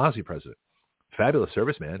a lousy president. Fabulous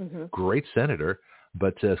serviceman, great senator,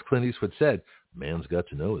 but as Clint Eastwood said, man's got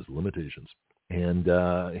to know his limitations. And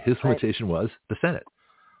his limitation was the Senate.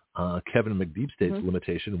 Kevin McDeep State's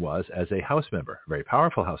limitation was as a House member, a very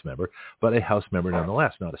powerful House member, but a House member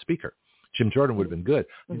nonetheless, not a speaker. Jim Jordan would have been good.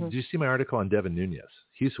 Did you see my article on Devin Nunes?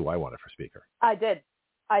 He's who I wanted for speaker. I did.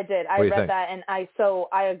 I read that, and I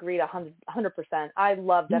agreed 100%. I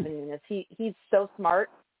love Devin Nunes. He's so smart,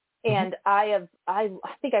 and I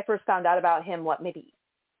think I first found out about him maybe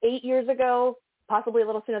 8 years ago, possibly a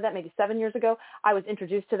little sooner than that, maybe 7 years ago. I was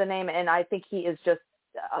introduced to the name, and I think he is just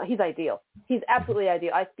he's ideal. He's absolutely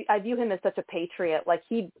ideal. I view him as such a patriot. Like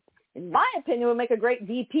he, in my opinion, would make a great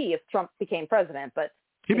VP if Trump became president, but.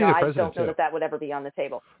 He'd be the I president, don't know that would ever be on the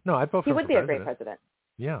table. No, I'd vote for him. He would be president. a great president.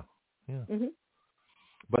 Yeah.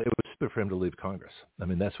 But it was stupid for him to leave Congress. I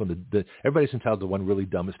mean, that's when everybody's entitled to one really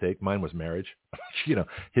dumb mistake. Mine was marriage.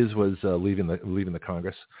 His was leaving the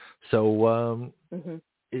Congress. So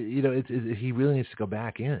he really needs to go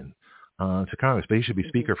back in to Congress, but he should be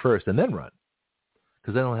speaker first and then run,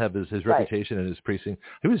 because then he'll have his reputation and his precinct.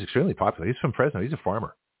 He was extremely popular. He's from Fresno. He's a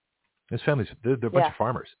farmer. His family's they're a bunch of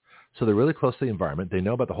farmers. So they're really close to the environment. They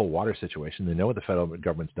know about the whole water situation. They know what the federal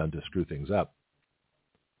government's done to screw things up.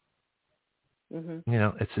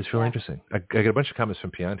 It's really interesting. I got a bunch of comments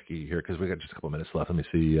from Pianki here because we got just a couple of minutes left. Let me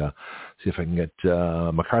see if I can get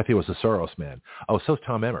McCarthy was a Soros man. Oh, so's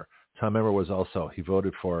Tom Emmer. Tom Emmer was also, he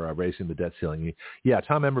voted for raising the debt ceiling.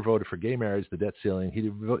 Tom Emmer voted for gay marriage, the debt ceiling.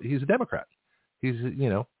 He's a Democrat. He's,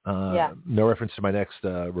 no reference to my next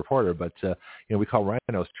reporter, but, we call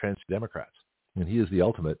rhinos trans Democrats. And he is the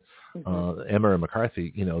ultimate. Emmer and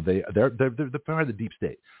McCarthy, they're part of the deep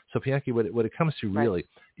state. So Pianki, what it comes to really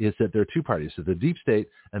is that there are two parties. There's the deep state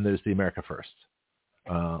and there's the America First.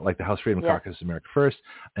 Like the House Freedom Caucus is America First.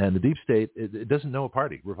 And the deep state, it doesn't know a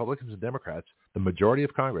party. Republicans and Democrats, the majority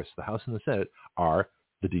of Congress, the House and the Senate, are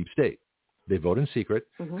the deep state. They vote in secret.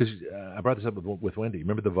 Because I brought this up with Wendy.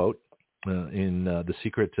 Remember the vote? In the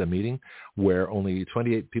secret meeting where only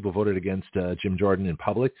 28 people voted against Jim Jordan in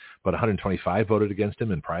public, but 125 voted against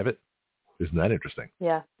him in private. Isn't that interesting?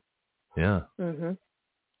 Yeah. Yeah.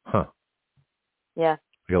 Huh. Yeah.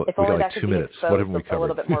 We got like 2 minutes. What have we covered? A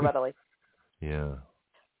little bit more readily. Yeah.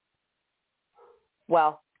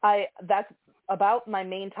 Well, that's about my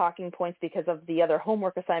main talking points because of the other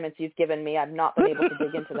homework assignments you've given me. I've not been able to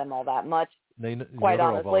dig into them all that much. Quite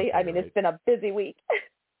honestly, I mean, it's been a busy week.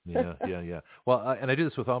 Yeah. Well, and I do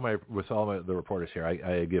this with all the reporters here.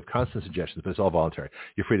 I give constant suggestions, but it's all voluntary.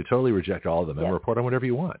 You're free to totally reject all of them and report on whatever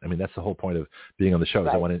you want. I mean, that's the whole point of being on the show. Is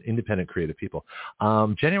I want an independent, creative people.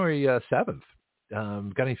 January 7th.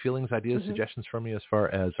 Got any feelings, ideas, suggestions from me as far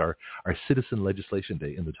as our citizen legislation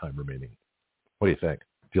day in the time remaining? What do you think?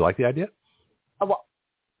 Do you like the idea? Well,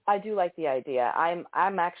 I do like the idea. I'm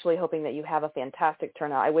actually hoping that you have a fantastic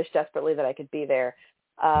turnout. I wish desperately that I could be there.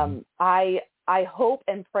 I hope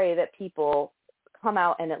and pray that people come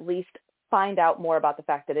out and at least find out more about the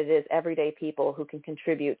fact that it is everyday people who can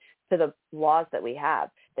contribute to the laws that we have,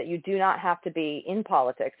 that you do not have to be in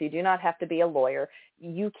politics. You do not have to be a lawyer.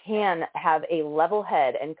 You can have a level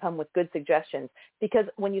head and come with good suggestions, because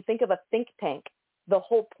when you think of a think tank, the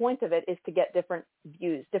whole point of it is to get different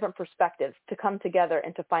views, different perspectives, to come together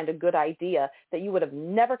and to find a good idea that you would have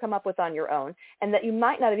never come up with on your own, and that you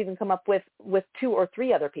might not have even come up with 2 or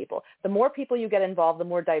 3 other people. The more people you get involved, the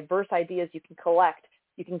more diverse ideas you can collect.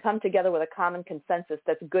 You can come together with a common consensus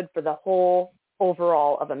that's good for the whole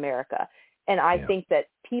overall of America. And I think that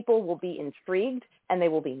people will be intrigued and they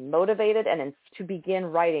will be motivated to begin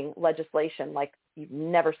writing legislation like you've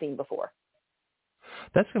never seen before.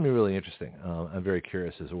 That's going to be really interesting. I'm very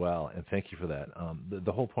curious as well, and thank you for that.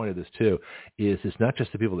 The whole point of this, too, is it's not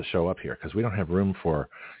just the people that show up here, because we don't have room for,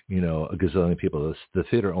 a gazillion people. The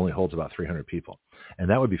theater only holds about 300 people, and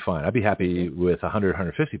that would be fine. I'd be happy with 100,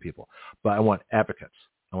 150 people, but I want advocates.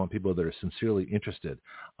 I want people that are sincerely interested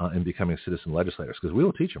in becoming citizen legislators, because we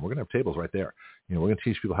will teach them. We're going to have tables right there. We're going to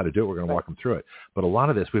teach people how to do it. We're going to walk them through it. But a lot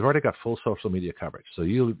of this, we've already got full social media coverage, so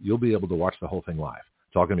you'll be able to watch the whole thing live.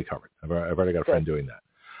 It's all going to be covered. I've already got a friend doing that.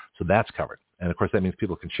 So that's covered. And, of course, that means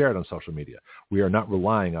people can share it on social media. We are not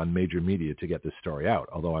relying on major media to get this story out,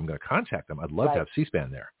 although I'm going to contact them. I'd love to have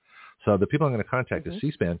C-SPAN there. So the people I'm going to contact is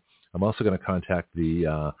C-SPAN. I'm also going to contact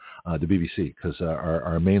the BBC, because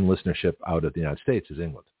our main listenership out of the United States is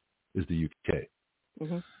England, is the UK.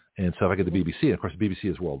 And so if I get the BBC, and of course the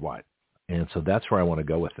BBC is worldwide. And so that's where I want to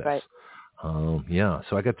go with this. Right.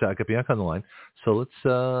 So I got Bianca on the line. So let's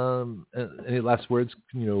any last words?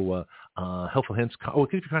 Helpful hints.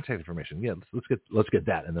 Give your contact information. Yeah, let's get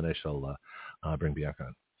that, and then I shall bring Bianca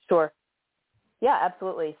on. Sure. Yeah,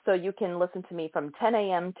 absolutely. So you can listen to me from 10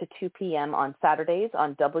 a.m. to 2 p.m. on Saturdays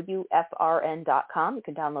on WFRN.com. You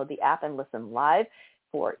can download the app and listen live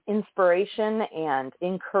for inspiration and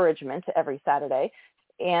encouragement every Saturday.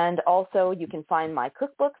 And also you can find my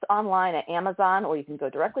cookbooks online at Amazon, or you can go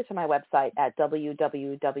directly to my website at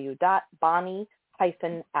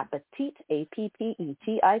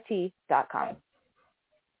www.bonnie-appetit.com.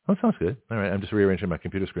 That sounds good. All right. I'm just rearranging my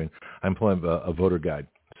computer screen. I'm pulling a voter guide.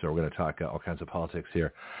 So we're going to talk all kinds of politics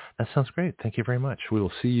here. That sounds great. Thank you very much. We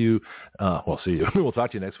will see you. We'll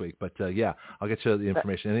talk to you next week. But I'll get you the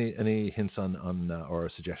information. Any hints on or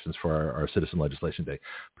suggestions for our Citizen Legislation Day,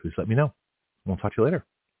 please let me know. We'll talk to you later.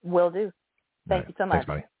 Will do. Thank you so much. Thanks,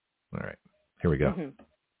 Bonnie. All right. Here we go.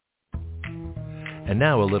 And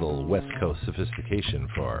now a little West Coast sophistication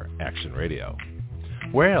for Action Radio.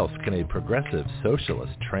 Where else can a progressive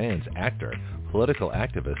socialist trans actor, political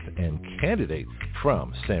activist, and candidate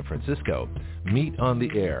from San Francisco meet on the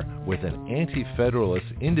air with an anti-federalist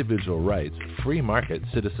individual rights free market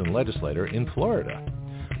citizen legislator in Florida?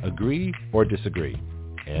 Agree or disagree?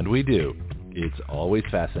 And we do. It's always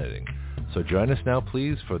fascinating. So join us now,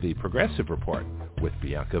 please, for the Progressive Report with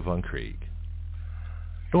Bianca von Krieg.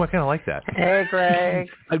 Oh, I kind of like that. Hey, Greg.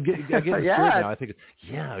 I'm getting spirit now. I think,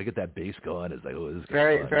 I get that bass going. It's like, this is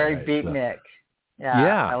very beatnik.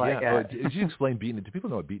 I like it. Did you explain beatnik? Do people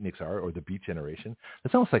know what beatniks are, or the Beat Generation?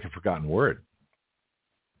 It's almost like a forgotten word.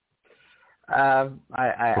 I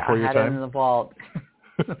had it in the vault.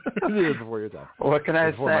 Before your time. What can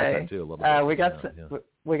I say? My time too, a little bit.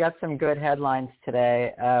 We got some good headlines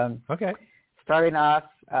today. Okay. Starting off,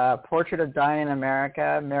 Portrait of Dying in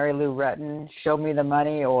America, Mary Lou Retton, Show Me the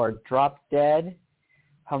Money or Drop Dead.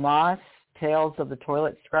 Hamas, Tales of the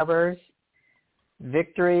Toilet Scrubbers.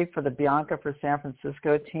 Victory for the Bianca for San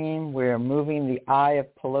Francisco team. We're moving the Eye of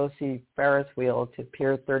Pelosi Ferris wheel to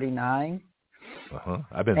Pier 39.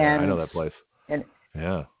 I've been there. I know that place. And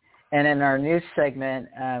in our news segment,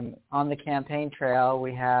 on the campaign trail,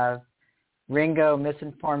 we have Ringo,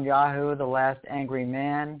 Misinformed Yahoo, The Last Angry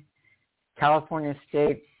Man. California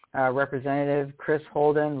State Representative Chris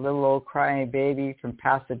Holden, Little Old Crying Baby from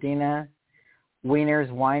Pasadena. Wieners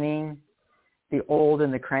Whining, The Old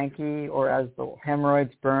and the Cranky, or As the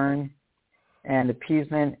Hemorrhoids Burn, and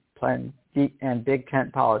Appeasement and Big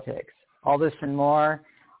Tent Politics. All this and more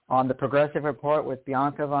on the Progressive Report with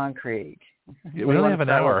Bianca von Krieg. We only have an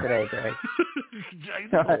hour today, Greg.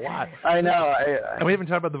 A lot. I know. And we haven't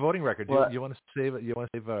talked about the voting record. You want to save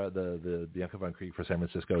the Bianca von Krieg for San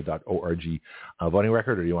Francisco.org voting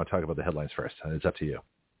record, or do you want to talk about the headlines first? It's up to you.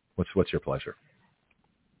 What's your pleasure?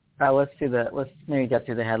 Let's maybe get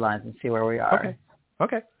through the headlines and see where we are.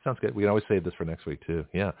 Okay. Sounds good. We can always save this for next week too.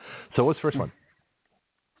 Yeah. So what's the first one?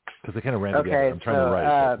 Because they kind of ran together. I'm trying to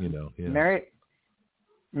write, but,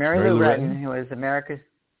 Mary Lou Retton, who is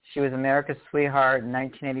She was America's sweetheart in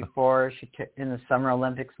 1984. In the Summer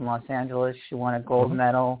Olympics in Los Angeles, she won a gold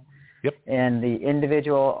medal in the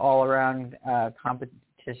individual all-around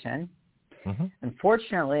competition. Mm-hmm.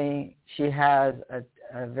 Unfortunately, she has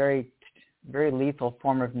a very, very lethal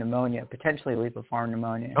form of pneumonia, potentially lethal form of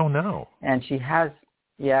pneumonia. Oh, no. And she has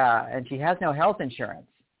no health insurance.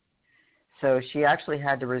 So she actually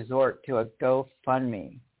had to resort to a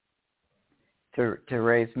GoFundMe to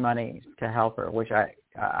raise money to help her, which I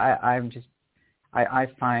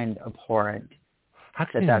find abhorrent. How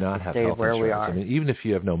can you not have health insurance? I mean, even if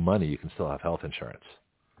you have no money, you can still have health insurance.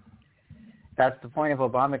 That's the point of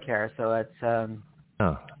Obamacare. So it's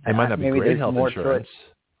it might not be great health insurance.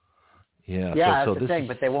 Yeah, that's the thing,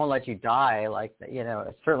 but they won't let you die. Like,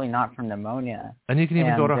 it's certainly not from pneumonia. And you can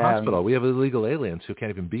even go to a hospital. We have illegal aliens who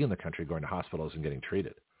can't even be in the country going to hospitals and getting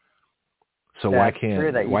treated. So why can't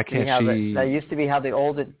she? That used to be how the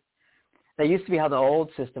old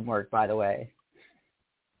system worked, by the way.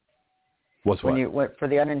 What's when you went for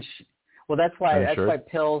the uninsured? Well, that's why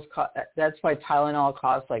pills. That's why Tylenol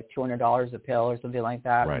costs like $200 a pill or something like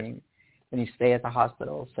that when you stay at the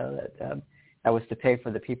hospital. So that was to pay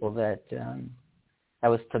for the people that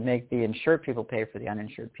was to make the insured people pay for the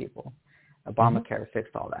uninsured people. Obamacare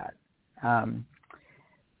fixed all that.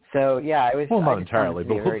 So yeah, it was. Well, not entirely,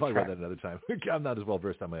 but we'll talk about that another time. I'm not as well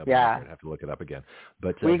versed on my own. I'd have to look it up again.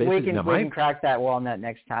 But we can crack that walnut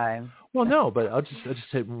next time. Well, no, but I'll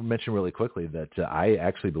just mention really quickly that I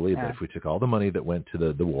actually believe that if we took all the money that went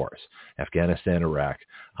to the wars, Afghanistan, Iraq,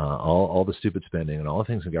 all the stupid spending and all the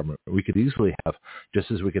things in government, we could easily have,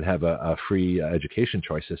 just as we could have a free education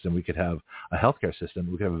choice system, we could have a healthcare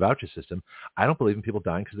system, we could have a voucher system. I don't believe in people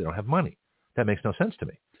dying because they don't have money. That makes no sense to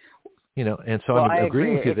me. And so I'm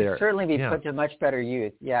agreeing with you there. It could certainly be put to much better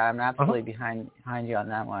use. Yeah, I'm absolutely behind you on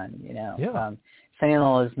that one. Sending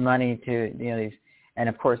all this money to these, and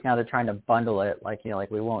of course now they're trying to bundle it like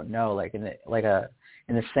we won't know, like in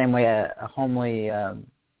the same way a homely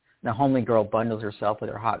girl bundles herself with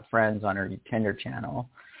her hot friends on her Tinder channel.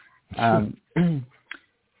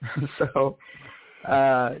 So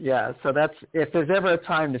that's, if there's ever a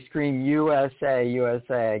time to scream USA,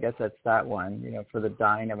 USA, I guess that's that one, for the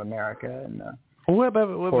dying of America. And Mary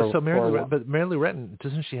Lou Retton,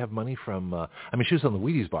 doesn't she have money from? She was on the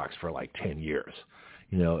Wheaties box for like 10 years.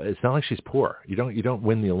 It's not like she's poor. You don't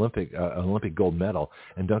win the Olympic gold medal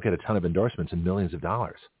and don't get a ton of endorsements and millions of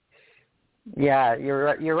dollars. Yeah,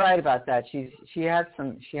 you're right about that. She had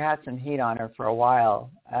some heat on her for a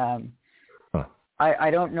while.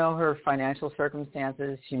 I don't know her financial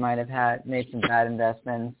circumstances. She might have made some bad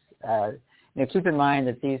investments. Keep in mind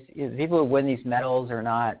that these people who win these medals are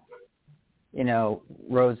not,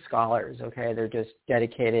 Rhodes Scholars. Okay, they're just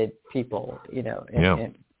dedicated people,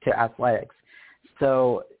 to athletics.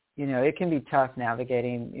 So it can be tough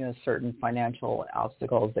navigating certain financial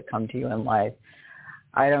obstacles that come to you in life.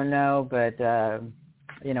 I don't know, but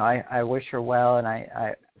I wish her well, and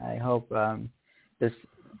I hope this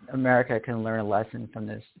America can learn a lesson from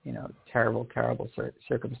this, terrible, terrible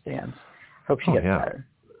circumstance. Hope she gets better.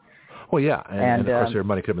 Well, yeah, and of course their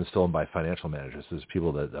money could have been stolen by financial managers. There's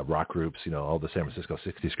people that rock groups, all the San Francisco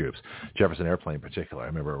 60s groups, Jefferson Airplane in particular. I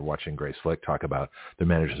remember watching Grace Flick talk about their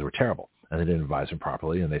managers were terrible, and they didn't advise them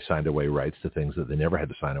properly, and they signed away rights to things that they never had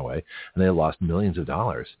to sign away, and they lost millions of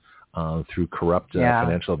dollars through corrupt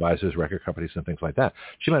financial advisors, record companies, and things like that.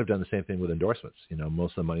 She might have done the same thing with endorsements.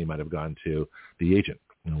 Most of the money might have gone to the agent.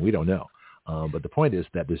 We don't know. But the point is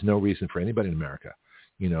that there's no reason for anybody in America,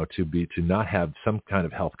 to not have some kind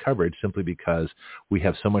of health coverage simply because we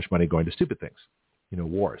have so much money going to stupid things.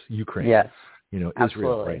 Wars, Ukraine, Israel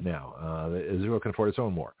absolutely. right now. Israel can afford its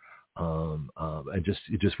own war. And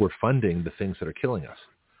just we're funding the things that are killing us,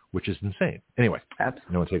 which is insane. Anyway,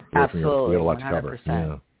 no one take away from you. We got a lot to cover.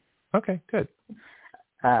 Yeah. Okay, good.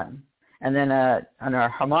 And then on our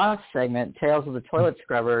Hamas segment, Tales of the Toilet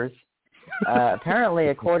Scrubbers, apparently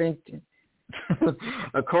according to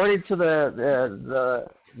the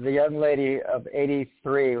young lady of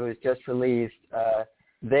 83 who was just released,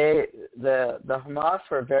 the Hamas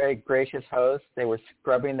were a very gracious hosts. They were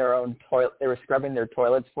scrubbing their own They were scrubbing their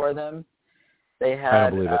toilets for them. They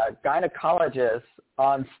had gynecologists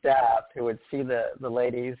on staff who would see the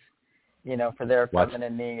ladies, for their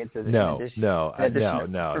feminine needs. No. I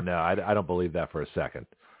don't believe that for a second.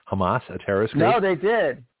 Hamas, a terrorist group? No, they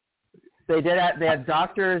did. They had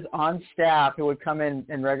doctors on staff who would come in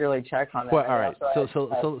and regularly check on them. Well, all right.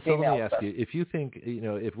 So let me ask you: if you think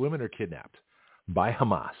if women are kidnapped by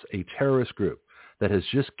Hamas, a terrorist group that has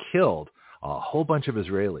just killed a whole bunch of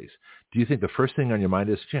Israelis, do you think the first thing on your mind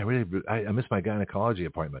is, I missed my gynecology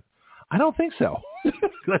appointment? I don't think so.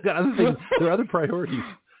 There are other priorities.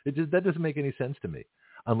 That doesn't make any sense to me.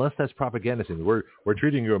 Unless that's propaganda saying we're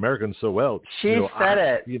treating you Americans so well. She said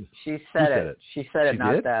it. She said it. She said it,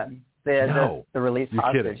 not them. The released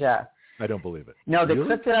hostage. Kidding. Yeah. I don't believe it. No, they really?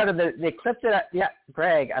 clipped it out of the. They clipped it out. Yeah,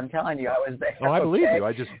 Greg, I'm telling you, I was there. Oh, I believe okay?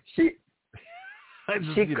 you.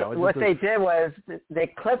 What they did was they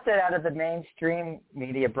clipped it out of the mainstream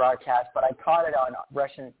media broadcast, but I caught it on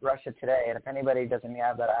Russia Today, and if anybody doesn't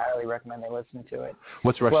have that, I highly recommend they listen to it.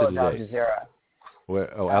 What's Russia Today? Al Jazeera.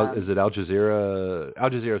 Is it Al Jazeera? Al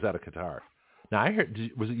Jazeera is out of Qatar. Now, I heard,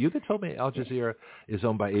 was it you that told me Al Jazeera is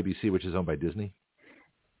owned by ABC, which is owned by Disney?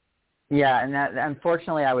 Yeah, and that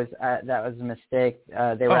unfortunately, that was a mistake.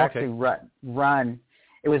 They were actually run.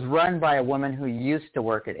 It was run by a woman who used to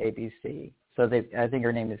work at ABC. So I think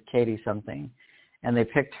her name is Katie something, and they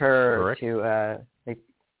picked her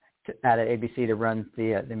out at ABC to run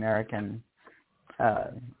the American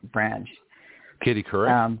branch. Katie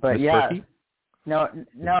Couric? But Ms. yeah. Turkey? No,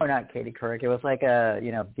 not Katie Couric. It was like a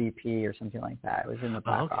VP or something like that. It was in the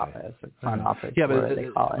back office, or front office. Yeah, but they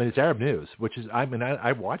call it. It's Arab news, which is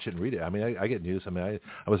I watch it and read it. I mean, I get news. I mean,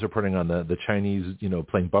 I was reporting on the Chinese,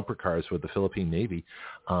 playing bumper cars with the Philippine Navy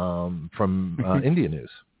from India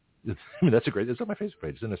News. I mean, that's it's on my Facebook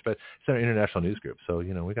page. It's an international news group. So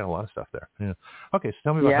we got a lot of stuff there. Yeah. Okay, so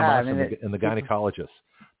tell me about Hamas and the gynecologist.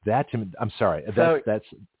 That to me, I'm sorry.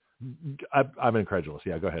 I'm incredulous.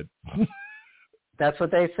 Yeah, go ahead. That's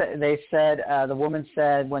what they said. They said the woman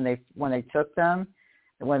said when they took them,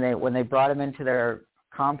 when they brought them into their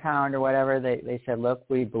compound or whatever, they said, look,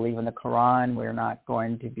 we believe in the Quran. We're not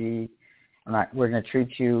going to be, we're going to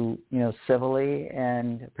treat you, civilly.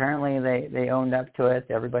 And apparently they owned up to it.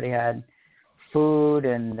 Everybody had food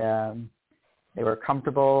and they were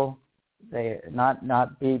comfortable. They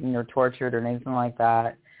not beaten or tortured or anything like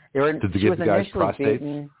that. Did they give the guys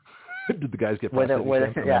prostates? Did the guys get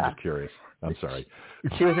prostates? I'm just curious. I'm sorry.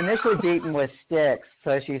 She was initially beaten with sticks,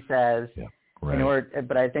 so she says. Yeah, right.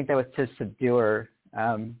 But I think that was to subdue her.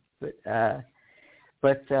 Yeah,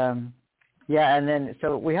 and then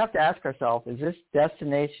so we have to ask ourselves: is this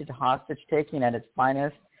destination hostage taking at its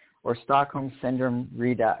finest, or Stockholm syndrome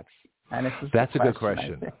redux? And that's a good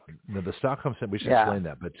question. No, the Stockholm syndrome. We should explain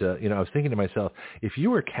that. But I was thinking to myself, if you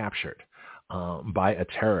were captured by a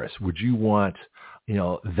terrorist, would you want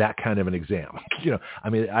that kind of an exam? I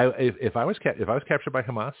mean, if I was captured by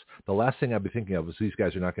Hamas, the last thing I'd be thinking of was these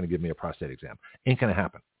guys are not going to give me a prostate exam. Ain't going to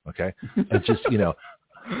happen. Okay, it's just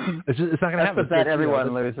it's not going to happen. That's that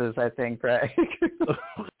everyone loses, I think, right?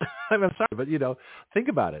 I'm sorry, but think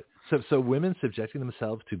about it. So women subjecting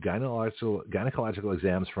themselves to gynecological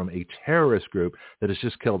exams from a terrorist group that has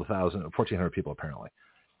just killed 1,400 people apparently.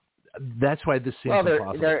 That's why this seems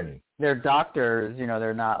impossible to me. They're doctors,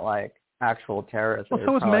 they're not like actual terrorists. Well,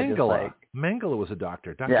 so was Mengele. Mengele was a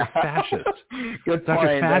doctor. Dr. Fascist. Good Dr.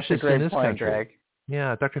 point. Fascist in this point, country. Greg.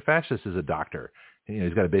 Yeah, Dr. Fascist is a doctor.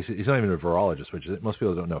 He's got he's not even a virologist, which most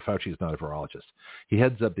people don't know. Fauci is not a virologist. He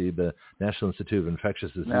heads up the National Institute of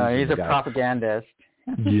Infectious Diseases. No, he's a propagandist.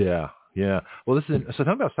 Yeah. Well, so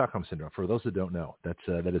talk about Stockholm syndrome. For those that don't know, that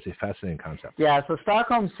is a fascinating concept. Yeah. So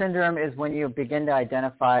Stockholm syndrome is when you begin to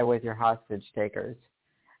identify with your hostage takers.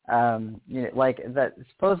 Like that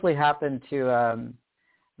supposedly happened to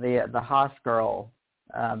the Haas girl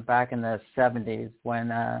back in the 70s when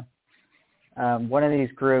one of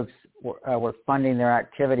these groups were funding their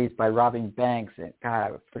activities by robbing banks. God, I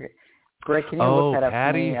forget. Greg, can you look that up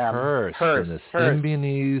Patty for me? Hearst in the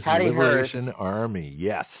Symbionese Liberation Army.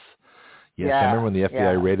 Yes. I remember when the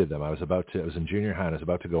FBI raided them. I was in junior high and I was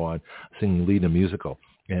about to go on singing lead in a musical.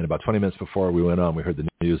 And about 20 minutes before we went on, we heard the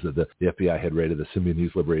news that the FBI had raided the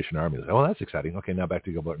Symbionese Liberation Army. I was like, oh, that's exciting. Okay, now back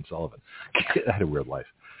to Gilbert and Sullivan. I had a weird life.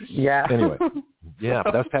 Yeah. Anyway, that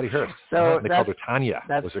was Patty Hearst. So they called her Tanya.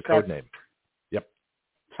 Was her code name. Yep.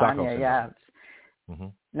 Tanya, yeah. Mm-hmm.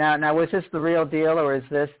 Now, was this the real deal, or is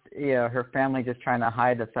this her family just trying to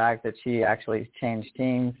hide the fact that she actually changed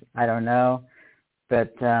teams? I don't know,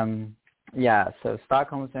 but so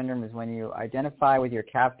Stockholm syndrome is when you identify with your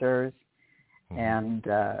captors and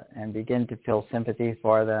begin to feel sympathy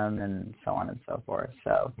for them and so on and so forth.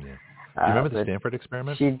 So. Yeah. Do you remember the Stanford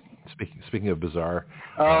experiment? Speaking of bizarre.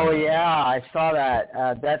 Oh, I saw that.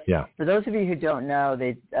 For those of you who don't know,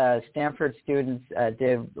 Stanford students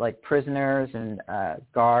did like prisoners and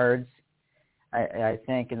guards, I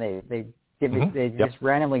think, and they just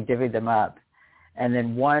randomly divvied them up, and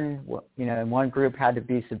then one group had to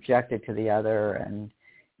be subjected to the other, and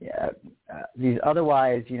these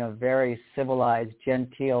otherwise very civilized,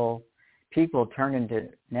 genteel people turned into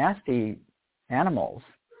nasty animals.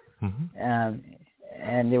 Mm-hmm.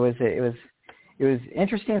 And it was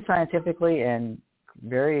interesting scientifically and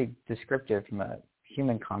very descriptive from a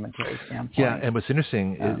human commentary standpoint. Yeah, and what's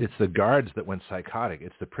interesting, it's the guards that went psychotic.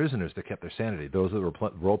 It's the prisoners that kept their sanity. Those that were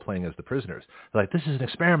role-playing as the prisoners. They're like, this is an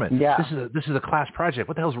experiment. Yeah. This is a class project.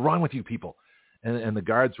 What the hell's wrong with you people? And the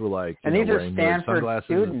guards were like, and these are wearing Stanford sunglasses.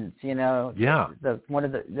 students, Yeah. One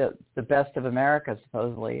of the best of America,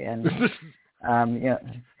 supposedly. And,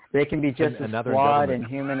 they can be just as flawed and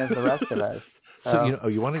human as the rest of us. So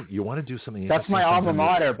you want to do something. That's my alma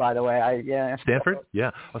mater, by the way. Stanford, yeah.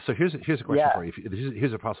 So here's a question for you.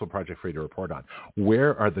 Here's a possible project for you to report on.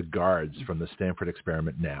 Where are the guards from the Stanford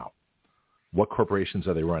experiment now? What corporations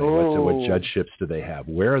are they running? What judgeships do they have?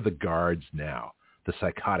 Where are the guards now? The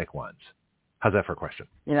psychotic ones. How's that for a question?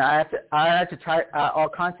 I have to try. I'll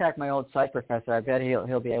contact my old psych professor. I bet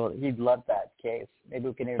he'll be able. He'd love that case. Maybe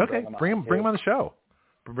we can even bring him on the show.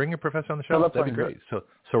 Bring your professor on the show. Philip That'd be great. So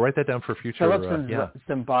write that down for future. Philip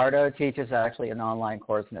Zimbardo teaches actually an online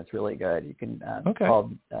course, and it's really good. You can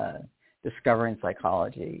called Discovering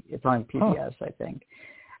Psychology. It's on PBS, I think.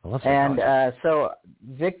 I love psychology. And so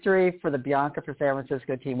victory for the Bianca for San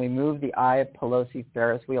Francisco team. We moved the Eye of Pelosi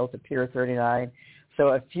Ferris wheel to Pier 39. So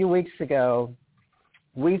a few weeks ago,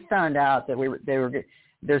 we found out that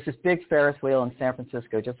there's this big Ferris wheel in San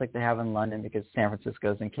Francisco, just like they have in London, because San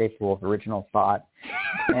Francisco is incapable of original thought.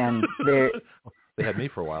 And they had me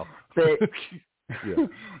for a while. They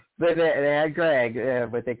had Greg,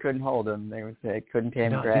 but they couldn't hold him. They couldn't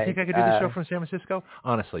tame Greg. Do you think I could do the show from San Francisco?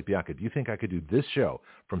 Honestly, Bianca, do you think I could do this show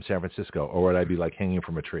from San Francisco, or would I be like hanging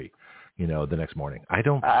from a tree, the next morning? I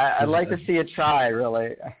don't. I'd like to see you try,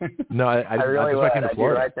 really. No, I really would. I'd be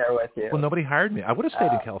right there with you. Well, nobody hired me. I would have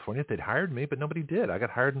stayed in California if they'd hired me, but nobody did. I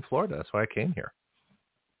got hired in Florida. That's why I came here.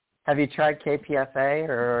 Have you tried KPFA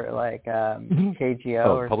or like KGO?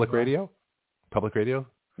 Or public radio? Public radio?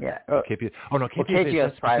 Yeah. KPFA. Oh no, KPFA. Well,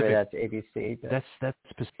 KGO is private. That's ABC. But... That's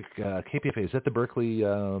Pacific. KPFA, is that the Berkeley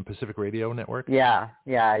Pacific Radio Network? Yeah.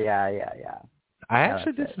 I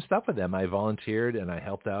actually did some stuff with them. I volunteered and I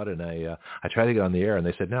helped out, and I tried to get on the air, and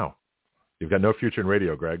they said no. You've got no future in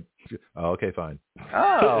radio, Greg. Oh, okay, fine.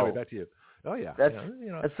 Oh, anyway, back to you. Oh yeah, that's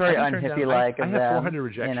very unhippie-like. I had 400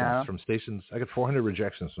 rejections from stations. I got 400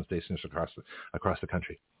 rejections from stations across the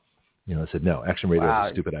country. They said no. Action radio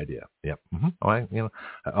is a stupid idea. Yep. Mm-hmm.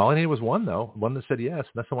 All I needed was one though. One that said yes. And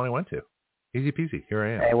that's the one I went to. Easy peasy. Here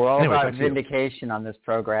I am. Hey, we're all about vindication on this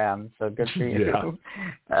program, so good for you. Yeah. So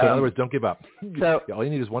in other words, don't give up. So all you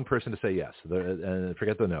need is one person to say yes, and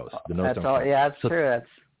forget the no's. The no's don't count. Yeah, that's true.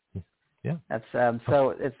 That's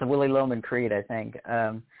so it's the Willie Loman creed, I think.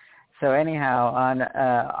 So anyhow, on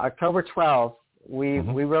October 12th, we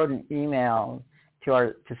wrote an email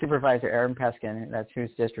to Supervisor Aaron Peskin. That's whose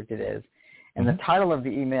district it is. And the title of the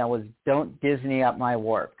email was "Don't Disney Up My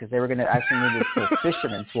Wharf," because they were going to actually move it to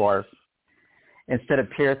Fisherman's Wharf instead of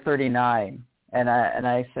Pier 39. And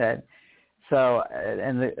I said, so,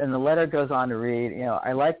 and the letter goes on to read,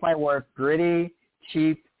 I like my wharf gritty,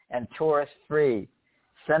 cheap, and tourist free.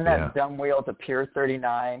 Send that dumb wheel to Pier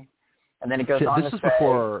 39. And then it goes on to say,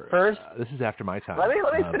 first, this is after my time. Let me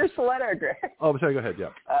finish the letter, Greg. Oh, I'm sorry. Go ahead. Yeah.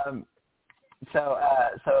 So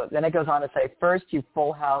then it goes on to say, first you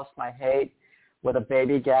full house my hate with a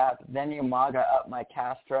baby gap. Then you MAGA up my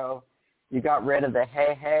Castro. You got rid of the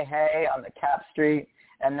hey on the Cap Street.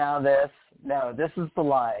 And now this. No, this is the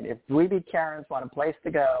line. If dweeby Karens want a place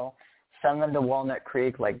to go, send them to Walnut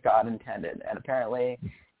Creek like God intended. And apparently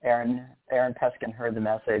Aaron Peskin heard the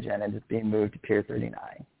message, and it is being moved to Pier 39.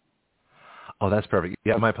 Oh, that's perfect.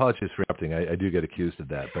 Yeah, my apologies for interrupting. I do get accused of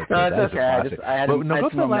that. But no, that it's okay. I had go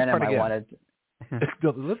through the last part again. Wanted...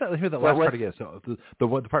 Let's hear that last part again. So the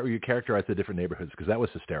part where you characterize the different neighborhoods, because that was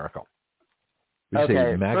hysterical. You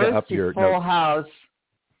say MAGA first up you full house.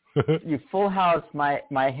 You full house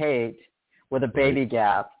my hate with a baby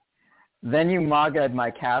gap. Then you MAGA'd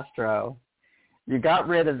my Castro. You got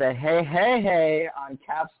rid of the hey on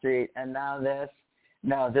Cap Street, and now this.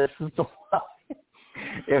 No, this is the one.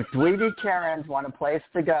 If dweeby Karens want a place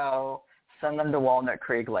to go, send them to Walnut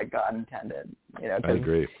Creek like God intended. I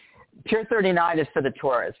agree. Pier 39 is for the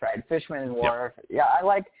tourists, right? Fisherman's Wharf. Yep. Yeah, I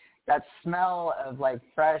like that smell of like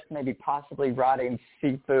fresh, maybe possibly rotting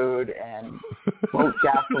seafood and boat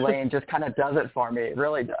gasoline. Just kind of does it for me. It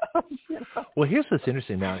really does. Well, here's what's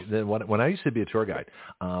interesting now. When I used to be a tour guide,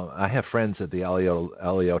 I have friends at the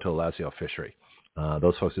Alioto Lazio fishery.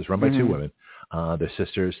 Those folks is run by two women. They're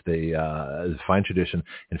sisters. They fine tradition.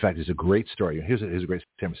 In fact, there's a great story. Here's a great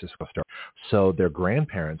San Francisco story. So their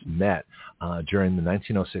grandparents met during the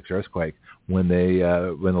 1906 earthquake when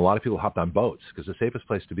a lot of people hopped on boats, because the safest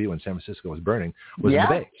place to be when San Francisco was burning was in the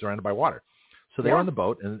bay, surrounded by water. So they were on the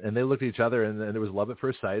boat, and they looked at each other, and there was love at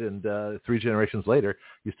first sight. And 3 generations later,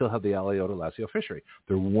 you still have the Alioto Lazio fishery.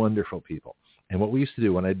 They're wonderful people. And what we used to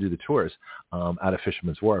do when I do the tours out of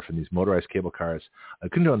Fisherman's Wharf in these motorized cable cars, I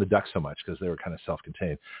couldn't do on the ducks so much because they were kind of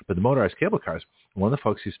self-contained. But the motorized cable cars, one of the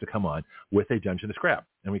folks used to come on with a Dungeness crab,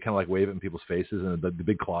 and we kind of like wave it in people's faces, and the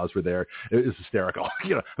big claws were there. It was hysterical.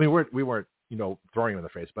 I mean, we weren't throwing them in the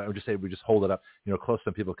face, but I would just say we just hold it up, close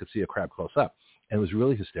so people could see a crab close up. And it was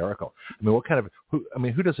really hysterical. I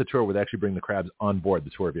mean, who does a tour where they actually bring the crabs on board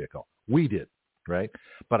the tour vehicle? We did, right?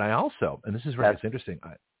 But I also, and this is where it's interesting.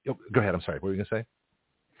 Go ahead. I'm sorry. What were you going to say?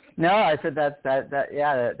 No, I said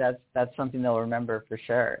that's something they'll remember for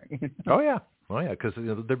sure. Oh yeah, because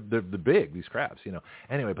they're big, these crabs.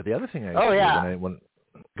 Anyway, but the other thing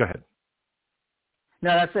go ahead.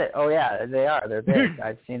 No, that's it. Oh yeah, they are. They're big.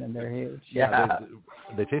 I've seen them. They're huge. Yeah.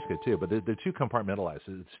 They taste good too, but they're too compartmentalized.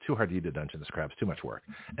 It's too hard to eat a Dungeness crab. It's too much work.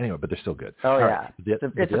 Anyway, but they're still good. Oh yeah, right.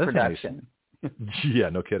 it's a production. Yeah,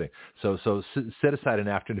 no kidding. So set aside an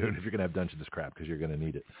afternoon if you're going to have Dungeness crab because you're going to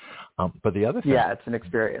need it. But the other thing, it's an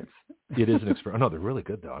experience. It is an experience. No, they're really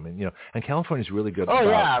good though. I mean, and California's really good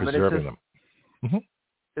about preserving them. Mm-hmm.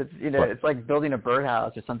 It's it's like building a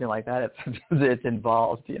birdhouse or something like that. It's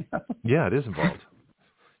involved. Yeah, it is involved.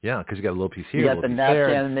 Yeah, because you got a little piece here. You got the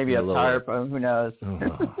napkin, maybe a tarp. Who knows?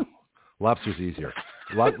 Lobster's easier.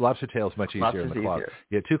 Lobster tail is much easier than the claw. You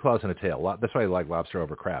get 2 claws and a tail. That's why I like lobster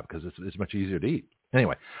over crab, because it's much easier to eat.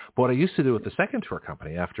 Anyway, but what I used to do with the second tour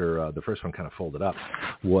company after the first one kind of folded up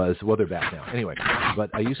was, well, they're back now. Anyway, but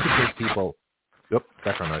I used to take people. Oop,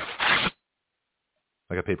 background noise.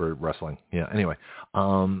 Like a paper rustling. Yeah. Anyway,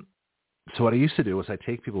 so what I used to do was I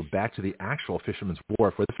take people back to the actual Fisherman's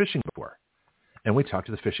Wharf where the fishing boats were, and we talked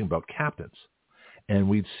to the fishing boat captains. And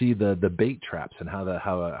we'd see the bait traps and how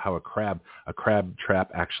a crab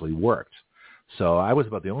trap actually worked. So I was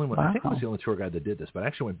about the only one. Wow. I think I was the only tour guide that did this, but I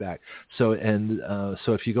actually went back. So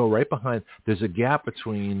if you go right behind, there's a gap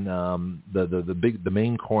between the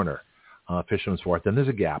main corner, Fisherman's Wharf. Then there's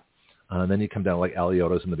a gap. Then you come down like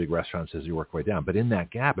Alioto's and the big restaurants as you work way down. But in that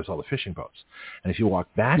gap is all the fishing boats. And if you walk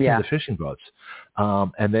back into the fishing boats,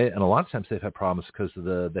 and a lot of times they've had problems because of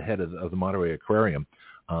the head of the Monterey Aquarium.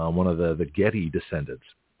 One of the Getty descendants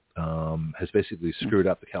has basically screwed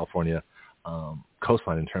up the California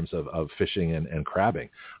coastline in terms of fishing and crabbing,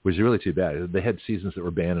 which is really too bad. They had seasons that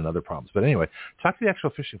were banned and other problems. But anyway, talk to the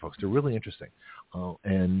actual fishing folks. They're really interesting. But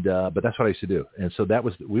that's what I used to do. And so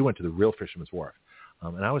we went to the real Fisherman's Wharf.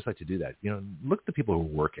 And I always like to do that. Look at the people who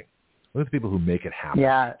are working. Look at the people who make it happen.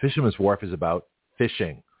 Yeah. Fisherman's Wharf is about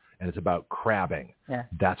fishing, and it's about crabbing. Yeah.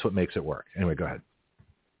 That's what makes it work. Anyway, go ahead.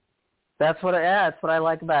 That's what I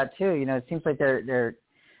like about it too. It seems like they're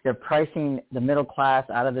pricing the middle class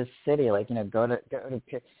out of this city. Like, go to.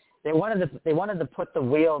 They wanted to put the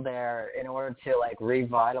wheel there in order to like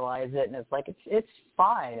revitalize it, and it's like it's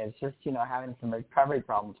fine. It's just having some recovery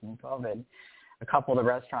problems from COVID. A couple of the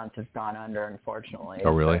restaurants have gone under, unfortunately.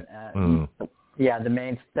 Oh, really? But, yeah, the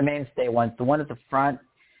mainstay ones. The one at the front.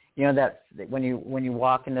 That when you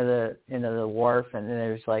walk into the wharf, and then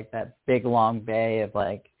there's like that big long bay of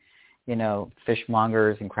like.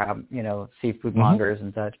 Fishmongers and crab, seafood mongers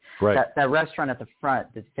and such. Right. That restaurant at the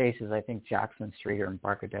front that faces, I think, Jackson Street or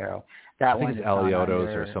Embarcadero. That one is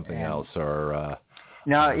Alioto's or something else, or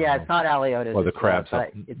no, it's not Alioto's. Or the crabs.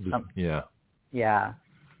 Yeah.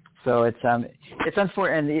 So it's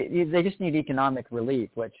unfortunate, and they just need economic relief,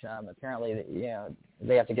 which apparently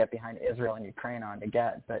they have to get behind Israel and Ukraine on to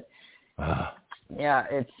get. But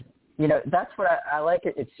it's. That's what I like.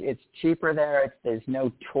 It's cheaper there. There's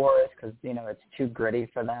no tourists because it's too gritty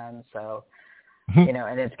for them. So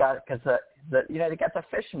and it's got because they got the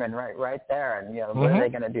fishermen right there, and what are they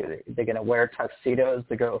going to do? They're going to wear tuxedos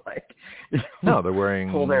to go like. No, they're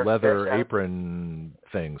wearing leather apron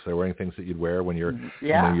things. They're wearing things that you'd wear when you're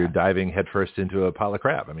you're diving headfirst into a pile of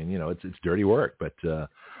crab. I mean, it's dirty work, but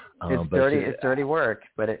it's dirty. It's dirty work,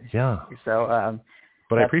 but so.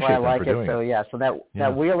 But that's I appreciate why I like them for doing it. So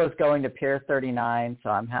that wheel is going to Pier 39, so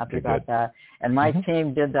I'm happy about that. And my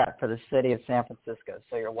team did that for the city of San Francisco.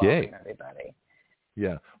 So you're welcome, everybody.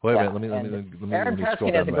 Yeah. Wait a minute. Let me Aaron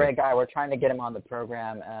Peskin is a great guy. We're trying to get him on the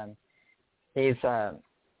program. He's a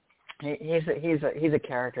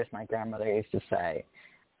character, as my grandmother used to say.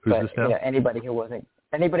 Who's this now? Anybody who wasn't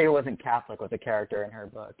Catholic was a character in her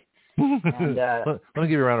book. And, let me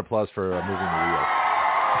give you a round of applause for moving the wheel.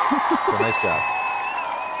 So nice job.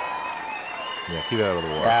 Yeah, keep it out of the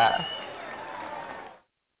water. Yeah.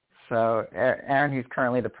 So Aaron, who's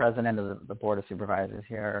currently the president of the board of supervisors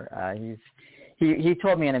here, he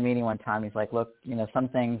told me in a meeting one time, he's like, look, some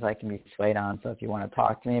things I can be swayed on. So if you want to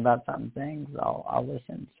talk to me about some things, I'll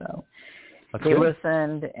listen. So he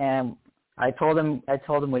listened, and I told him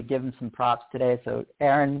we'd give him some props today. So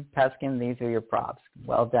Aaron Peskin, these are your props.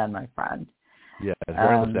 Well done, my friend. Yeah, it's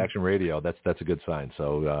very much action radio. That's a good sign.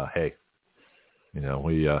 So hey, we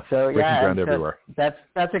breaking ground everywhere.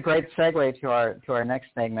 That's a great segue to our next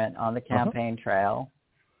segment on the campaign trail.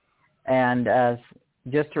 And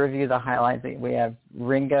just to review the highlights, we have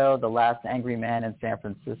Ringo, the last angry man in San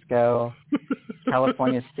Francisco,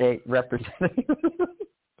 California State Representative.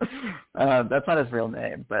 That's not his real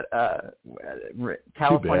name, but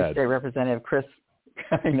California State Representative Chris.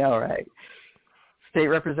 I know, right? State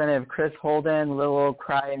Representative Chris Holden, little old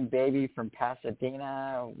crying baby from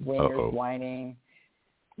Pasadena, wingers whining,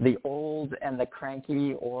 the old and the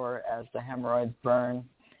cranky, or as the hemorrhoids burn,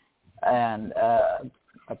 and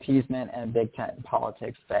appeasement and big time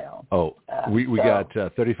politics fail. We got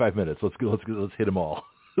 35 minutes. Let's hit them all.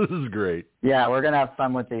 This is great. Yeah, we're gonna have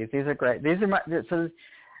fun with these. These are great. These are my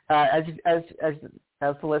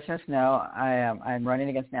as the listeners know, I'm running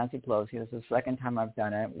against Nancy Pelosi. This is the second time I've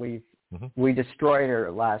done it. We destroyed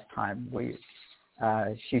her last time.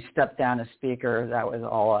 She stepped down as speaker. That was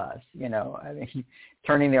all us.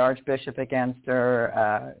 Turning the Archbishop against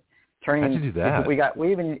her. How'd you do that?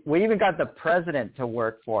 We even got the president to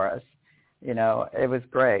work for us. It was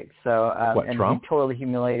great. So and Trump? He totally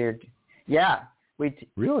humiliated. Yeah,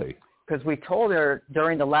 really, because we told her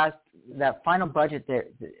during that final budget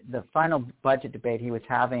the final budget debate he was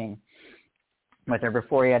having with her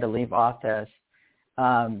before he had to leave office.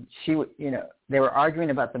 They were arguing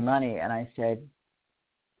about the money, and I said,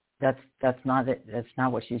 that's not it. That's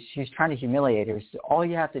not what she's trying to humiliate her. So all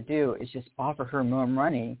you have to do is just offer her more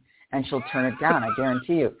money, and she'll turn it down. I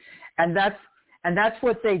guarantee you. And that's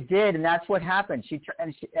what they did, and that's what happened.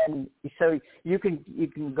 And so you can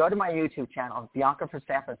go to my YouTube channel, Bianca for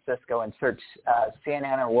San Francisco, and search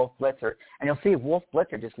CNN or Wolf Blitzer, and you'll see Wolf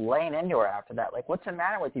Blitzer just laying into her after that. Like, what's the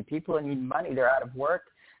matter with you? People need money. They're out of work.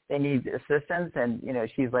 They need assistance, and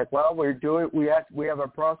she's like, well, we have our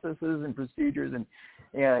processes and procedures, and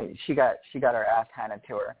she got her ass handed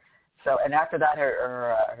to her. So, and after that,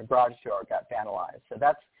 her garage door got vandalized. So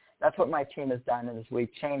that's what my team has done, is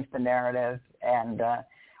we've changed the narrative, and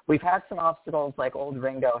we've had some obstacles like old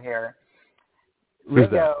Ringo here.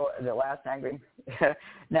 Ringo, the last angry.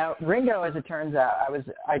 Now, Ringo, as it turns out,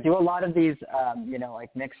 I do a lot of these,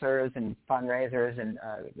 like mixers and fundraisers, and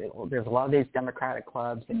there's a lot of these Democratic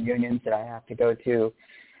clubs and unions that I have to go to,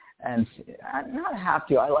 and not have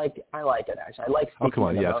to. I like it actually. I like. Oh, come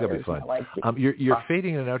on, yeah, it's gonna be fun. You're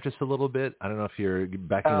fading it out just a little bit. I don't know if you're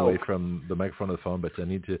backing away from the microphone of the phone, but I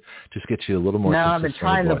need to just get you a little more. No, I've been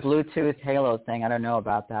trying the Bluetooth Halo thing. I don't know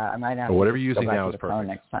about that. I might have. Whatever you're using now is perfect.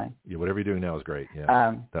 Next time. Yeah, whatever you're doing now is great.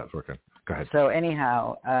 Yeah, that's working. Go ahead. So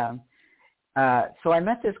anyhow, so I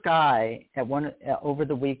met this guy over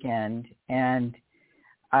the weekend, and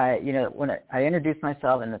when I introduced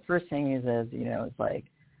myself, and the first thing he says, it's like,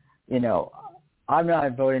 I'm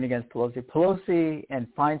not voting against Pelosi. Pelosi and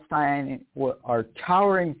Feinstein are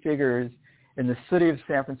towering figures in the city of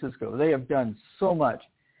San Francisco. They have done so much.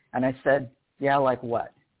 And I said, yeah, like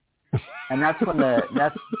what? And that's when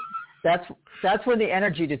that's when the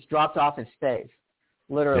energy just dropped off his face.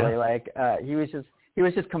 Literally, he was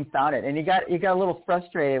just confounded, and he got a little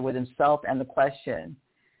frustrated with himself and the question,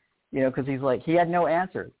 because he's like, he had no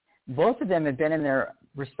answers. Both of them had been in their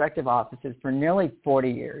respective offices for nearly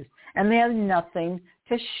 40 years, and they have nothing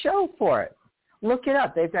to show for it. Look it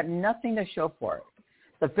up. They've got nothing to show for it.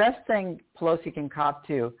 The best thing Pelosi can cop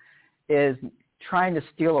to is trying to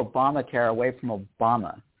steal Obamacare away from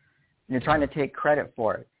Obama. Trying to take credit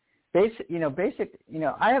for it. I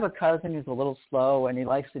have a cousin who's a little slow, and he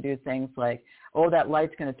likes to do things like, oh, that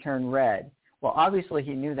light's going to turn red. Well, obviously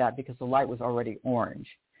he knew that because the light was already orange.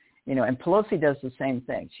 And Pelosi does the same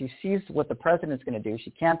thing. She sees what the president's going to do.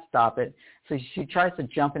 She can't stop it, so she tries to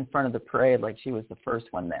jump in front of the parade like she was the first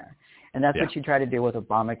one there. And that's what she tried to do with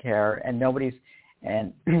Obamacare, and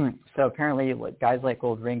so apparently guys like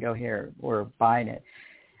old Ringo here were buying it.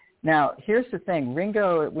 Now, here's the thing.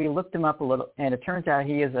 Ringo, we looked him up a little, and it turns out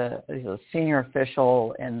he's a senior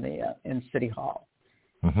official in City Hall.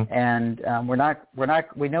 Mm-hmm. And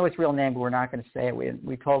we know his real name, but we're not going to say it.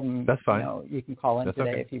 We told him, that's fine. You can call in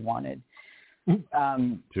today if you wanted.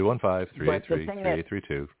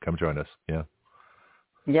 215-383-3832. Come join us. Yeah.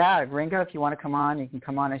 Yeah, Ringo, if you want to come on, you can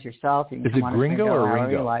come on as yourself. You can Is it Gringo or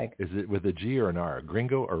Ringo? Like. Is it with a G or an R?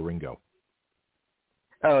 Gringo or Ringo?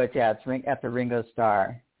 Oh, it's after Ringo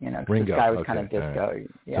Starr. Ringo. This guy was kind of disco. Right.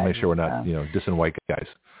 Yeah, so make sure we're not, dissing white guys.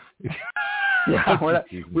 Yeah, we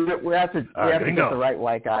have to get the right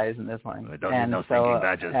white guys in this one. I don't need no stinking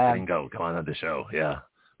badges. Ringo, come on the show. Yeah,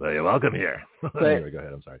 well, you're welcome here. Anyway, go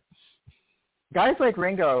ahead. I'm sorry. Guys like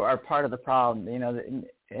Ringo are part of the problem, and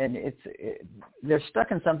they're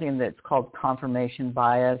stuck in something that's called confirmation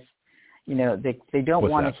bias. they don't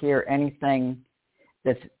want to hear anything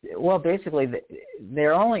that's, well, basically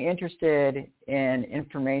they're only interested in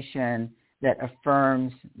information that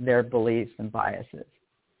affirms their beliefs and biases.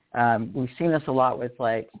 We've seen this a lot with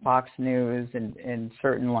like Fox News and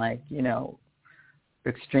certain like,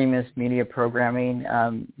 extremist media programming,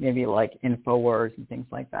 maybe like InfoWars and things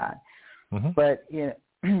like that. Mm-hmm. But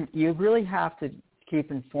you really have to keep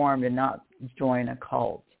informed and not join a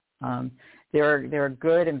cult. There are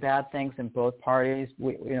good and bad things in both parties.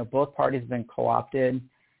 Both parties have been co-opted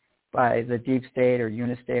by the deep state or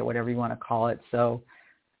unistate, whatever you want to call it. So,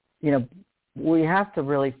 we have to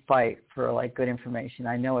really fight for like good information.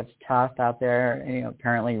 I know it's tough out there. And,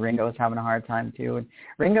 apparently Ringo's having a hard time too. And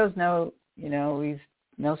Ringo's he's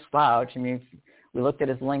no slouch. I mean, if we looked at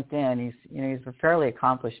his LinkedIn, he's a fairly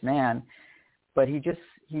accomplished man, but he just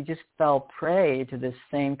fell prey to this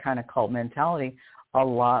same kind of cult mentality, a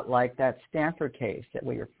lot like that Stanford case that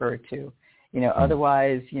we referred to.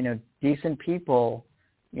 Otherwise, decent people,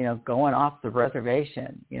 going off the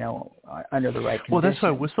reservation, under the right conditions. Well, that's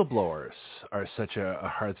why whistleblowers are such a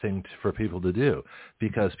hard thing for people to do,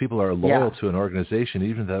 because people are loyal to an organization,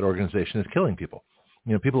 even if that organization is killing people.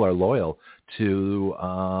 People are loyal to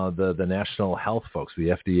the national health folks, the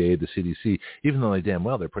FDA, the CDC, even though they damn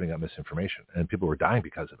well they're putting out misinformation, and people are dying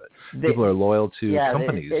because of it. People are loyal to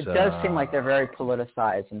companies. It does seem like they're very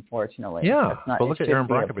politicized, unfortunately. Yeah, but look at Aaron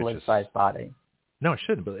Brockovich's. A politicized body. No, it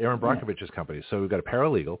shouldn't, but Aaron Brockovich's company. So we've got a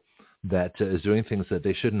paralegal that is doing things that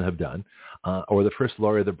they shouldn't have done, or the first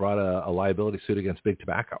lawyer that brought a liability suit against Big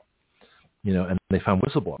Tobacco. And they found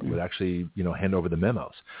whistleblower would actually, hand over the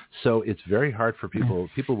memos. So it's very hard for people.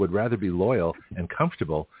 People would rather be loyal and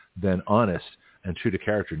comfortable than honest and true to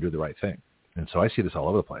character and do the right thing. And so I see this all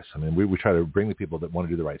over the place. I mean, we try to bring the people that want to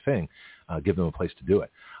do the right thing, give them a place to do it.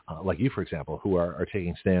 Like you, for example, who are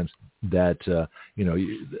taking stands that,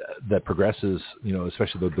 that progresses,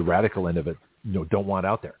 especially the radical end of it, don't want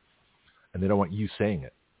out there. And they don't want you saying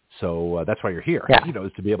it. So that's why you're here,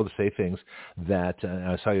 is to be able to say things that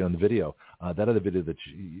I saw you on the video. That other video that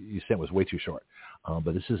you sent was way too short.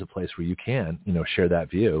 But this is a place where you can, share that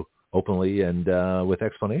view openly and with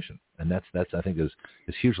explanation. And that's I think is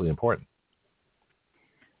hugely important.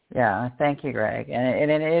 Yeah, thank you, Greg.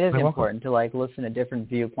 And it is important to like listen to different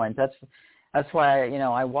viewpoints. That's why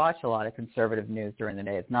I watch a lot of conservative news during the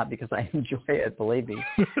day. It's not because I enjoy it, believe me.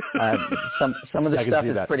 Some of the stuff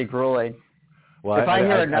is pretty grueling. Well, if I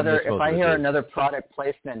hear another product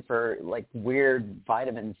placement for like weird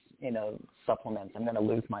vitamins, supplements, I'm going to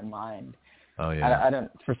lose my mind. Oh yeah. I don't.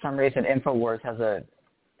 For some reason, InfoWars has a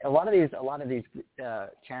lot of these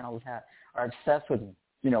channels are obsessed with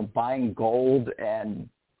buying gold and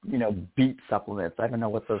beet supplements. I don't know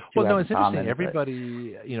what those two have in common. Interesting.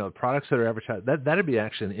 Everybody, products that are advertised, that'd be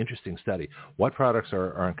actually an interesting study. What products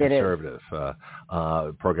are on conservative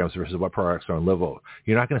programs versus what products are on liberal?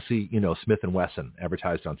 You're not going to see, Smith & Wesson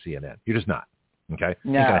advertised on CNN. You're just not. Okay?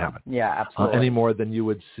 No. Ain't going to happen. Yeah, absolutely. Any more than you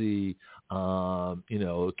would see,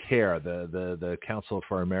 CARE, the Council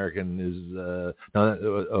for American it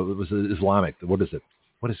was Islamic. What is it?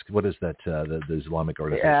 What is that? The Islamic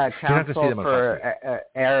organization? Council for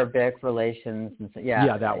Arabic Relations. And so,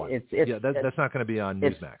 yeah, that one. That's not going to be on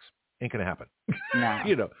Newsmax. Ain't going to happen.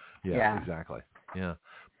 No. Yeah, exactly. Yeah,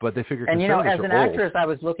 but they figure. And as an actress, I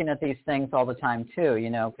was looking at these things all the time too.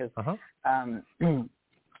 Because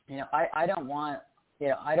I don't want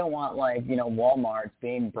like Walmart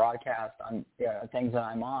being broadcast on things that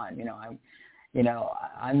I'm on.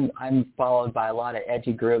 I'm followed by a lot of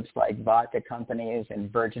edgy groups like vodka companies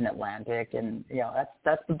and Virgin Atlantic, and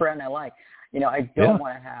that's the brand I like. I don't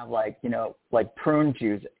want to have like prune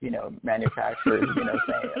juice, manufacturers,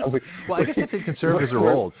 saying. Well, I guess I think conservatives are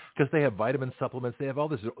old because they have vitamin supplements. They have all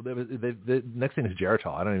this. The next thing is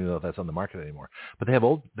Geritol. I don't even know if that's on the market anymore. But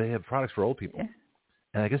they have products for old people. Yeah.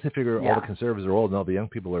 And I guess they figure all the conservatives are old and all the young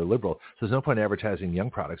people are liberal. So there's no point in advertising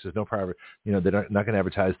young products. There's no private, they're not going to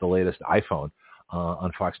advertise the latest iPhone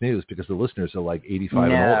on Fox News because the listeners are like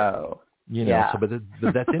 85 and older.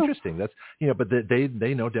 But that's interesting. That's but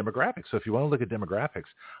they know demographics. So if you want to look at demographics,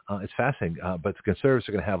 it's fascinating. But the conservatives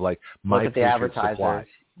are going to have like my Patriot Supply.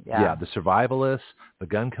 Yeah, the survivalists, the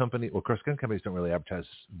gun company. Well, of course, gun companies don't really advertise,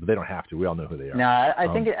 but they don't have to. We all know who they are. No, I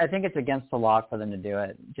think it's against the law for them to do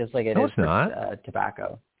it, just like it is for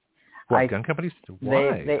tobacco. What, gun companies?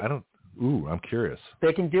 Why? I don't. Ooh, I'm curious.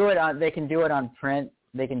 They can do it on print.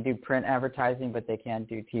 They can do print advertising, but they can't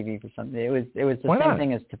do TV for something. It was the same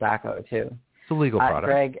thing as tobacco too. It's a legal product.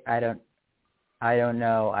 Greg, I don't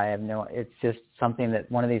know. I have no. It's just something that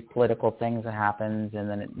one of these political things that happens, and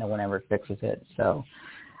then no one ever fixes it. So,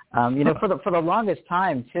 for the longest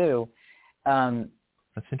time too,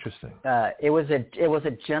 That's interesting. It was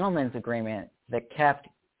a gentleman's agreement that kept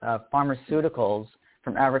pharmaceuticals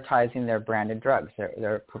from advertising their branded drugs,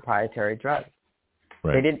 their proprietary drugs.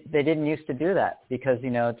 Right. They didn't used to do that because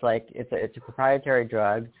it's like it's a proprietary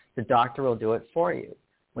drug. The doctor will do it for you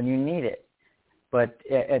when you need it. But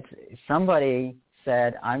it's somebody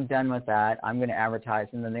said, I'm done with that. I'm going to advertise,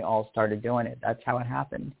 and then they all started doing it. That's how it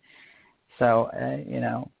happened. So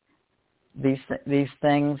these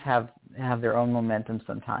things have their own momentum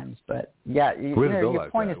sometimes. But yeah, your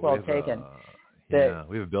point is well taken. We have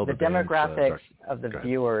a bill. The demographics of the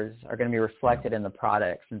viewers are going to be reflected in the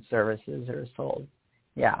products and services that are sold.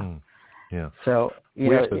 Yeah. Yeah. So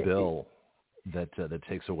we have a bill that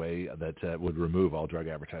takes away that would remove all drug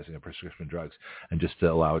advertising of prescription drugs and just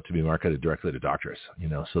to allow it to be marketed directly to doctors.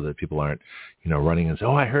 So that people aren't running and say,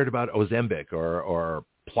 oh, I heard about Ozempic or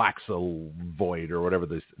Paxlovid or whatever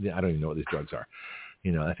this. I don't even know what these drugs are.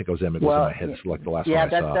 I think Ozempic was in my head like the last one I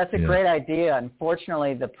saw. Yeah, that's a great idea.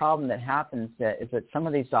 Unfortunately, the problem that happens is that some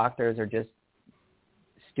of these doctors are just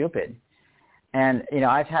stupid. And,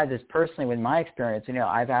 I've had this personally with my experience.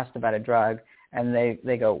 I've asked about a drug, and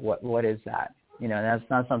they go, what is that? That's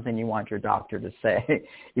not something you want your doctor to say.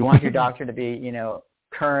 You want your doctor to be,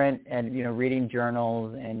 current and, reading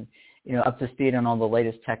journals and, up to speed on all the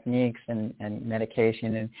latest techniques and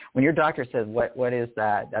medication. And when your doctor says, what is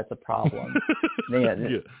that? That's a problem. Yeah.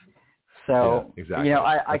 So, yeah, exactly.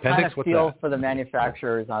 I kind of feel for the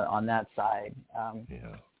manufacturers on that side.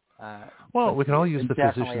 Well, we can all use the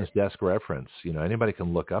physician's desk reference. Anybody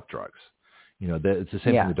can look up drugs. It's the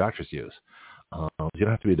same thing the doctors use. You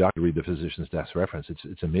don't have to be a doctor to read the physician's desk reference.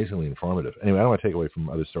 It's amazingly informative. Anyway, I don't want to take away from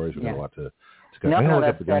other stories. We've got a lot to go. No,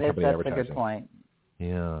 that's a good point.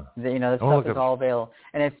 Yeah. The stuff is all available.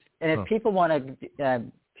 And if people want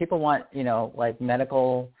like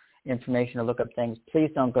medical information to look up things,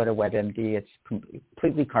 please don't go to WebMD. It's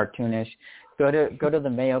completely cartoonish. Go to the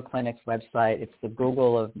Mayo Clinic's website. It's the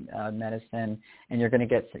Google of medicine, and you're going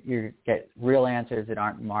to get real answers that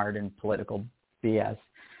aren't marred in political BS.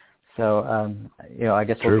 So I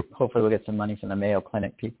guess hopefully we'll get some money from the Mayo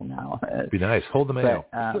Clinic people now. Be nice. Hold the Mayo.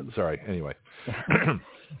 Sorry. Anyway.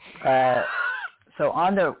 So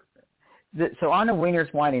on the Wiener's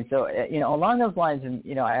whining. So along those lines, and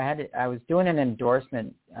I was doing an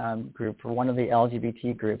endorsement group for one of the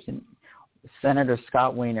LGBT groups, and Senator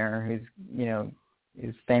Scott Wiener,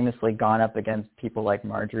 who's famously gone up against people like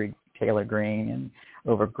Marjorie Taylor Greene and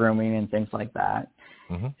over grooming and things like that.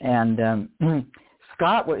 Mm-hmm. And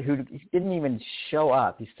Scott, who didn't even show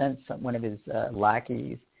up, he sent one of his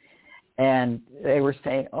lackeys, and they were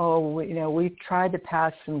saying, we tried to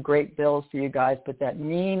pass some great bills for you guys, but that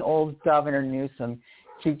mean old Governor Newsom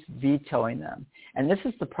keeps vetoing them. And this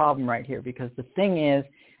is the problem right here, because the thing is,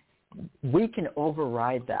 we can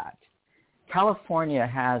override that. California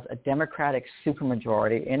has a Democratic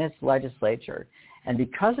supermajority in its legislature, and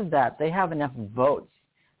because of that, they have enough votes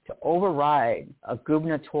to override a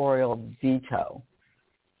gubernatorial veto.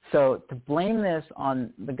 So to blame this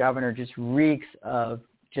on the governor just reeks of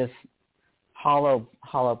just hollow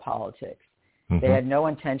politics. Mm-hmm. They had no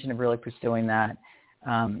intention of really pursuing that.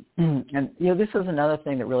 And this is another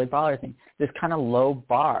thing that really bothers me, this kind of low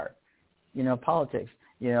bar, politics.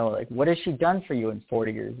 Like, what has she done for you in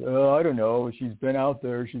 40 years? Oh, I don't know. She's been out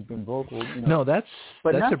there. She's been vocal. No, that's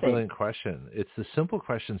a brilliant question. It's the simple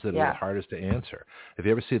questions that are the hardest to answer. If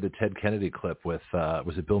you ever see the Ted Kennedy clip with,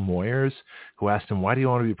 was it Bill Moyers, who asked him, why do you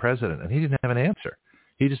want to be president? And he didn't have an answer.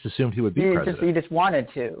 He just assumed he would be president. He just wanted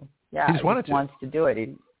to. Yeah, he just wants to do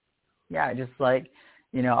it. Just like,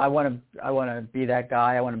 I want to be that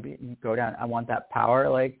guy. I want to go down. I want that power.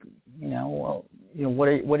 Like,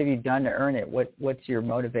 what have you done to earn it? What's your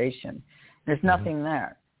motivation? There's nothing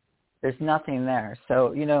there. There's nothing there.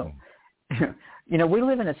 So, we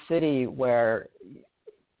live in a city where,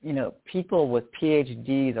 people with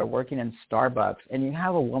PhDs are working in Starbucks, and you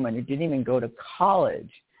have a woman who didn't even go to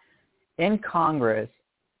college in Congress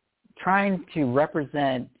trying to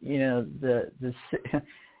represent,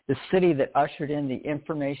 the city that ushered in the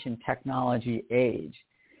information technology age.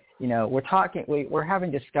 We're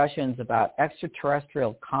having discussions about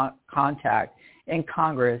extraterrestrial contact in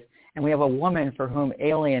Congress, and we have a woman for whom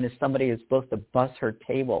alien is somebody who's supposed to bust her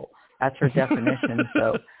table. That's her definition.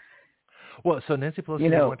 So, so Nancy Pelosi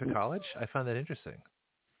never went to college? I found that interesting.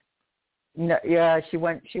 No, yeah, she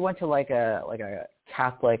went to like a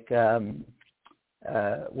Catholic,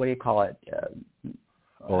 what do you call it?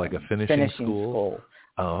 Like a finishing school.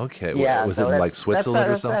 Oh, okay. Yeah, was it like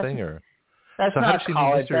Switzerland or something, or? That's so not how does she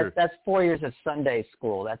college. meet Mr. That's 4 years of Sunday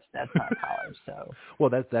school. That's not college. So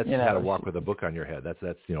well, that's you know, how to walk with a book on your head. That's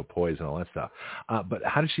poise and all that stuff. But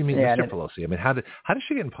how did she meet yeah, Mr. Pelosi? I mean, how did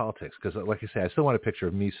she get in politics? Because like I say, I still want a picture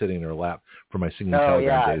of me sitting in her lap for my singing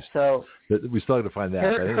telegram days. So we still have to find that.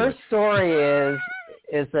 Her story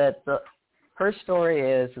is that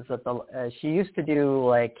she used to do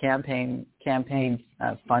like campaign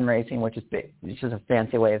fundraising, which is a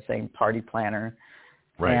fancy way of saying party planner.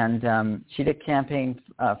 Right. And she did campaign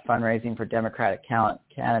fundraising for Democratic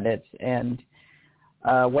candidates. And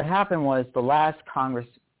what happened was the last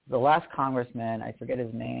congressman, I forget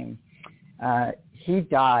his name, he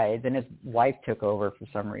died. Then his wife took over for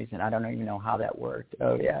some reason. I don't even know how that worked.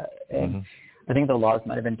 Oh yeah, and I think the laws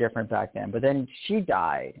might have been different back then. But then she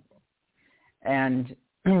died, and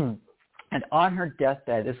and on her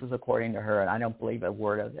deathbed, this was according to her, and I don't believe a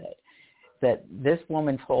word of it, that this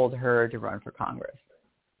woman told her to run for Congress.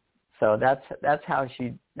 So that's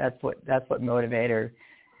what motivated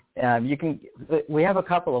her. We have a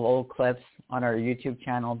couple of old clips on our YouTube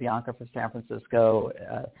channel, Bianca from San Francisco.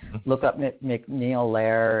 Look up McNeil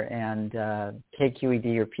Lair and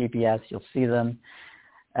KQED or PBS. You'll see them.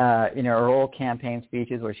 Her old campaign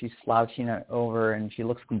speeches where she's slouching over and she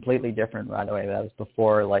looks completely different. By the way, that was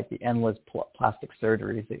before like the endless plastic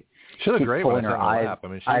surgeries. She looked great when I saw her lap. I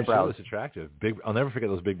mean, she was attractive. I'll never forget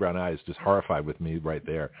those big brown eyes, just horrified with me right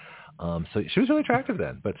there. So she was really attractive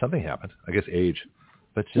then, but something happened. I guess age.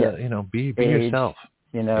 But be age, yourself.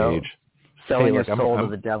 Age. Selling your soul to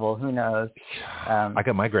the devil. Who knows? I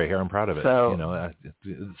got my gray hair. I'm proud of it. So,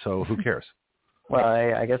 so who cares? Well,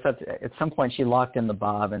 I guess that's at some point she locked in the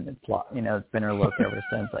bob, and it's been her look ever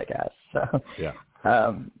since, I guess. So yeah.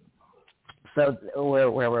 So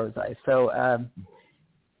where was I?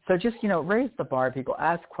 So just raise the bar, people.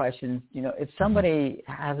 Ask questions. If somebody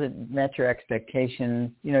hasn't met your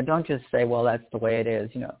expectations, don't just say, well, that's the way it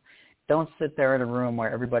is. Don't sit there in a room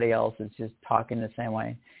where everybody else is just talking the same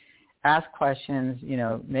way. Ask questions.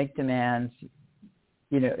 Make demands.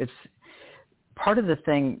 It's part of the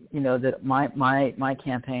thing, that my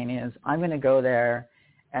campaign is I'm going to go there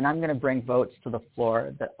and I'm going to bring votes to the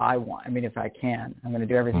floor that I want. I mean, if I can, I'm going to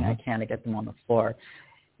do everything I can to get them on the floor,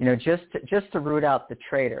 just to root out the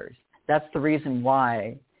traitors. That's the reason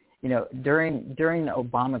why, during the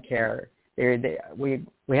Obamacare,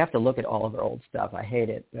 we have to look at all of our old stuff. I hate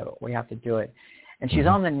it, but we have to do it. And she's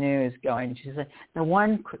on the news going, she said, the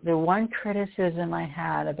one criticism I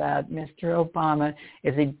had about Mr. Obama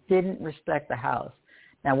is he didn't respect the House.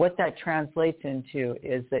 Now, what that translates into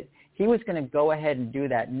is that he was going to go ahead and do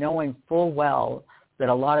that, knowing full well that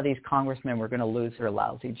a lot of these congressmen were going to lose their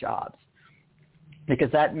lousy jobs.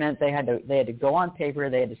 Because that meant they had to go on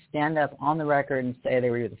paper, they had to stand up on the record and say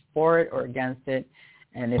they were either for it or against it.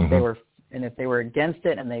 And if they were against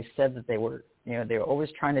it and they said that they were always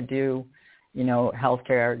trying to do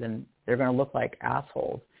healthcare, then they're going to look like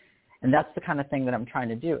assholes. And that's the kind of thing that I'm trying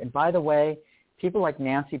to do. And by the way, people like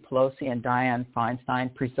Nancy Pelosi and Dianne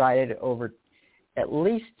Feinstein presided over at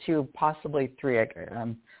least 2, possibly 3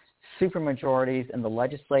 supermajorities in the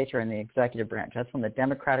legislature and the executive branch. That's when the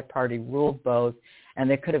Democratic Party ruled both, and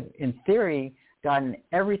they could have, in theory, gotten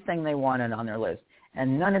everything they wanted on their list.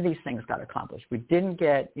 And none of these things got accomplished. We didn't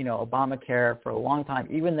get, Obamacare for a long time,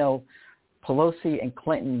 even though Pelosi and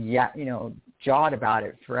Clinton, jawed about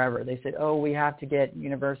it forever. They said, "Oh, we have to get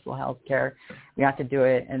universal health care. We have to do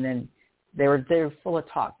it." And then they were full of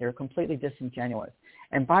talk. They were completely disingenuous.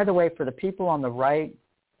 And by the way, for the people on the right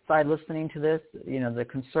side listening to this, the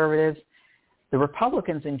conservatives, the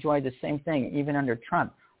Republicans enjoyed the same thing even under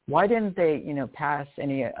Trump. Why didn't they, pass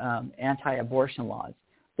any anti-abortion laws?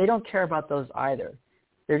 They don't care about those either.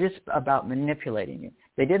 They're just about manipulating you.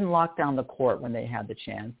 They didn't lock down the court when they had the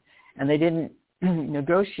chance. And they didn't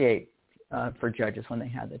negotiate for judges when they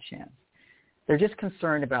had the chance. They're just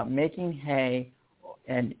concerned about making hay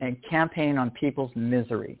and campaign on people's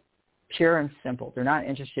misery, pure and simple. They're not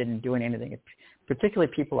interested in doing anything,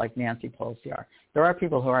 particularly people like Nancy Pelosi are. There are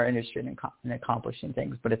people who are interested in accomplishing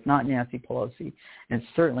things, but it's not Nancy Pelosi, and it's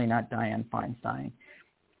certainly not Dianne Feinstein.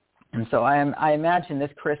 And so I imagine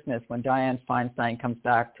this Christmas when Dianne Feinstein comes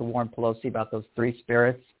back to warn Pelosi about those 3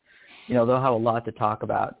 spirits, they'll have a lot to talk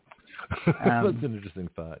about. That's an interesting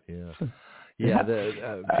thought. Yeah.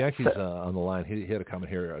 Bianchi's on the line. He had a comment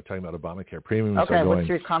here talking about Obamacare premiums. Okay, what's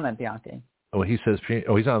your comment, Bianchi? Oh, he says.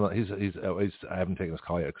 He's on. He's. I haven't taken his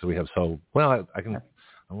call yet because we have so. Well, I can.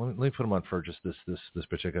 Let me put him on for just this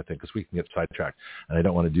particular thing because we can get sidetracked, and I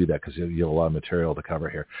don't want to do that because you have a lot of material to cover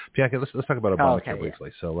here. Bianchi, let's talk about Obamacare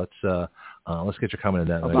briefly. So let's get your comment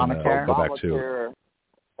on that. Obamacare. And then, go back to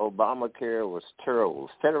Obamacare was terrible.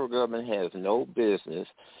 The federal government has no business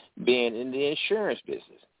being in the insurance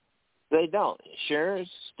business. They don't. Insurance,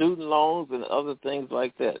 student loans, and other things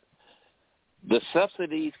like that. The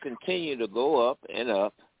subsidies continue to go up and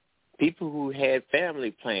up. People who had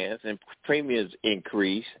family plans and premiums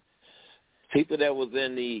increase. People that was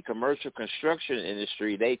in the commercial construction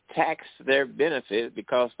industry, they tax their benefits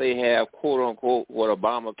because they have, quote-unquote, what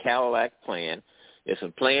Obama Cadillac plan. It's a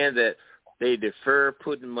plan that they defer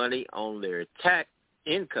putting money on their tax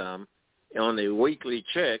income on their weekly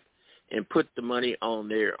check and put the money on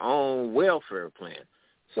their own welfare plan.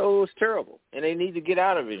 So it's terrible, and they need to get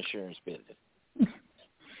out of insurance business.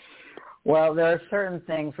 Well, there are certain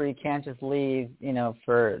things where you can't just leave,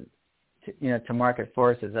 to market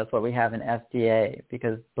forces. That's what we have in FDA,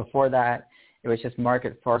 because before that, it was just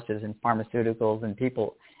market forces and pharmaceuticals and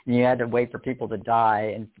people, and you had to wait for people to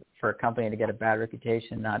die and for a company to get a bad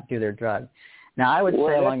reputation, not do their drug. Now, I would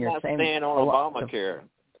say along your same... Well, on Obamacare,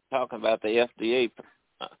 talking about the FDA,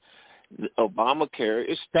 Obamacare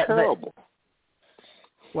is terrible.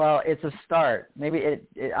 Well, it's a start. Maybe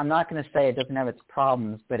I'm not going to say it doesn't have its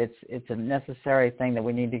problems, but it's a necessary thing that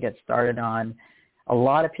we need to get started on. A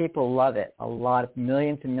lot of people love it.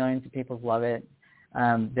 Millions and millions of people love it.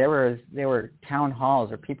 There were town halls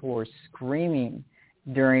where people were screaming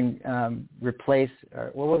during replace.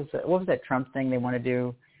 What was that Trump thing they want to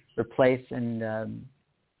do? Replace and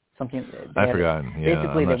something. I've forgotten. Yeah,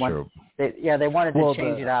 basically, I'm not sure. They wanted to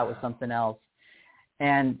change it out with something else.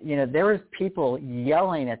 And there was people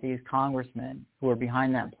yelling at these congressmen who were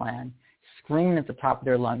behind that plan, screaming at the top of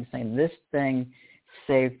their lungs, saying, "This thing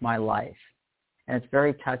saved my life." And it's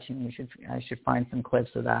very touching. I should find some clips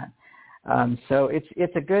of that. So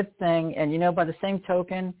it's a good thing. And by the same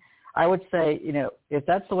token, I would say if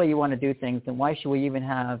that's the way you want to do things, then why should we even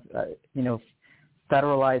have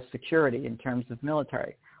federalized security in terms of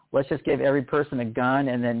military? Let's just give every person a gun,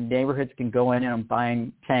 and then neighborhoods can go in and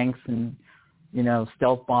buying tanks and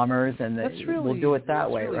stealth bombers, and we'll do it that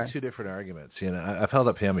way, really right? Two different arguments. I've held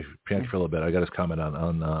up Pam for a little bit. I got his comment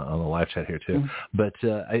on the live chat here too. But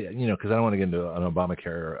because I don't want to get into an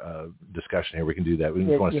Obamacare discussion here. We can do that. We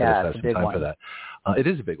want to set aside some time for that. It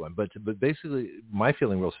is a big one, but basically, my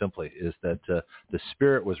feeling, real simply, is that the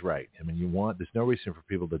spirit was right. I mean, there's no reason for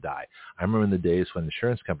people to die. I remember in the days when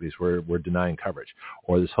insurance companies were denying coverage,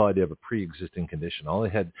 or this whole idea of a pre-existing condition. All they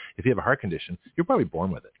had, if you have a heart condition, you're probably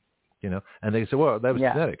born with it. And they say, well, that was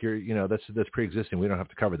genetic. That's pre-existing. We don't have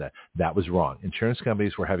to cover that. That was wrong. Insurance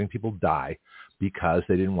companies were having people die because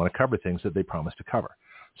they didn't want to cover things that they promised to cover.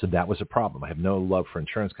 So that was a problem. I have no love for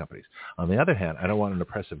insurance companies. On the other hand, I don't want an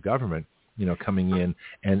oppressive government, coming in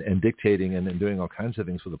and dictating and doing all kinds of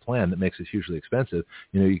things with a plan that makes it hugely expensive.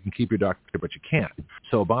 You can keep your doctor, but you can't.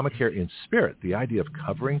 So Obamacare in spirit, the idea of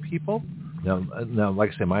covering people. Now,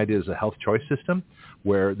 like I say, my idea is a health choice system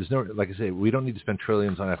where there's no, like I say, we don't need to spend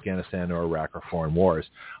trillions on Afghanistan or Iraq or foreign wars.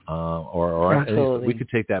 Or we could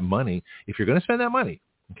take that money. If you're going to spend that money,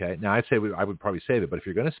 okay, now I'd say I would probably save it, but if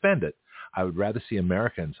you're going to spend it, I would rather see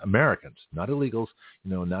Americans, not illegals,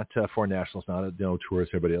 not foreign nationals, not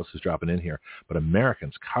tourists, everybody else who's dropping in here, but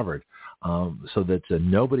Americans covered, so that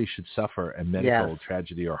nobody should suffer a medical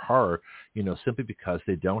tragedy or horror, simply because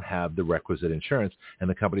they don't have the requisite insurance, and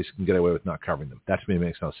the companies can get away with not covering them. That to me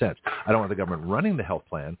makes no sense. I don't want the government running the health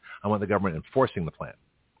plan. I want the government enforcing the plan.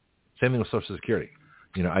 Same thing with Social Security.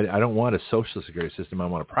 I don't want a social security system. I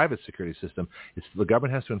want a private security system. The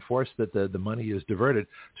government has to enforce that the money is diverted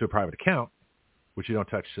to a private account, which you don't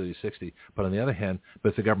touch till you're 60. But on the other hand,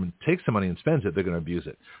 if the government takes the money and spends it, they're going to abuse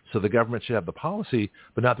it. So the government should have the policy,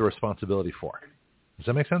 but not the responsibility for it. Does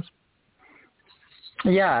that make sense?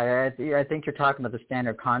 Yeah, I think you're talking about the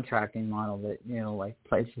standard contracting model that, like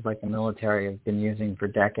places like the military have been using for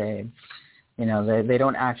decades. They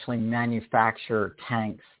don't actually manufacture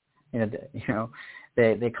tanks.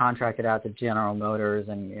 They contract it out to General Motors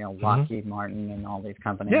and Lockheed Martin and all these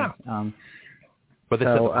companies. Yeah. But they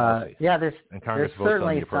set the policy. There's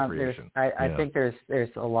certainly some. I think there's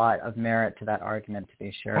a lot of merit to that argument, to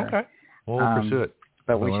be sure. Okay. Well, we'll pursue it.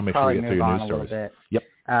 But we should probably move on a little bit. Yep.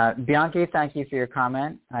 Bianchi, thank you for your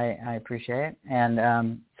comment. I appreciate it.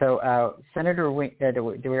 And Senator, did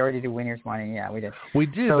we already do Wiener's whining? Yeah, we did. We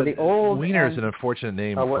did. So but the old Wiener is an unfortunate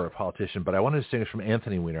name for a politician, but I want to distinguish from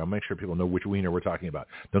Anthony Weiner. I'll make sure people know which Wiener we're talking about.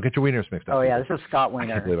 Don't get your Wieners mixed up. Oh, yeah, this is Scott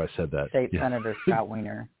Wiener. I can't believe I said that. State Senator Scott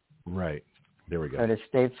Wiener. Right. There we go. So the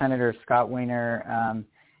State Senator Scott Wiener,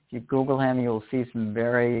 if you Google him, you'll see some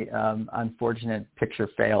very unfortunate picture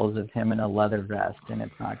fails of him in a leather vest, and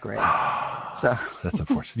it's not great. So that's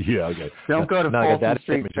unfortunate. Yeah, okay. Don't go to Folsom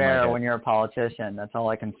Street Fair when you're a politician. That's all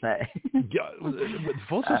I can say. Yeah,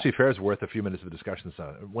 Folsom Street Fair is worth a few minutes of a discussion.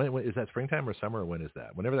 When is that, springtime or summer, or when is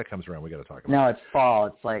that? Whenever that comes around, we got to talk about it. No, it's fall.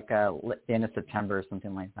 It's like the end of September or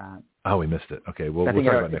something like that. Oh, we missed it. Okay, well, we'll talk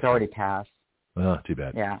about it next It's already passed. Oh, too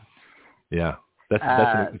bad. Yeah. Yeah. That's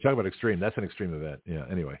you talk about extreme. That's an extreme event. Yeah.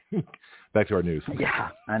 Anyway, back to our news. Yeah.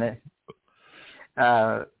 And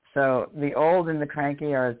so the old and the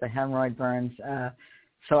cranky are the hemorrhoid burns.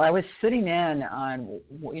 So I was sitting in on,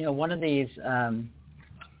 one of these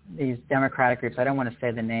Democratic groups. I don't want to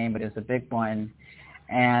say the name, but it was a big one.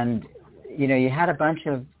 And, you had a bunch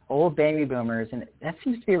of old baby boomers, and that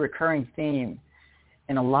seems to be a recurring theme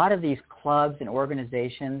in a lot of these clubs and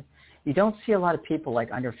organizations. You don't see a lot of people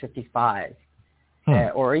like under 55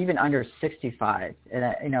 or even under 65.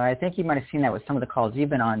 And, I think you might have seen that with some of the calls you've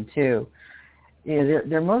been on too.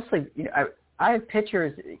 They're mostly, I have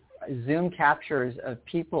pictures, Zoom captures of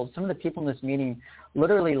people, some of the people in this meeting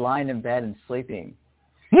literally lying in bed and sleeping.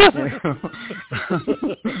 It's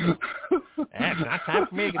not time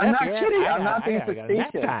for me to get I'm up not yet. kidding. I'm not being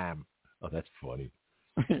facetious. Oh, that's funny.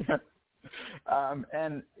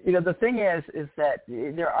 And the thing is that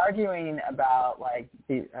they're arguing about like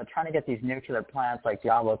trying to get these nuclear plants like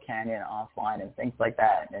Diablo Canyon offline and things like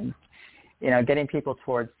that, and getting people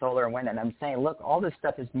towards solar and wind. And I'm saying, look, all this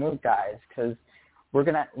stuff is moot, guys, because we're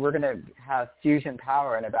gonna have fusion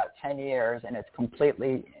power in about 10 years, and it's a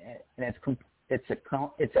 100%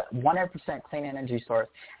 clean energy source.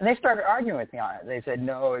 And they started arguing with me on it. They said,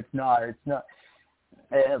 no, it's not. It's not.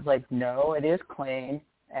 And it's like, no, it is clean.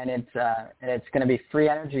 And it's going to be free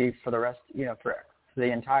energy for the rest, for the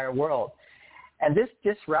entire world. And this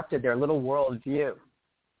disrupted their little world view,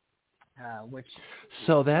 which.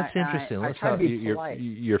 So that's interesting. Let's talk.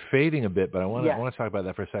 You're fading a bit, but I want to talk about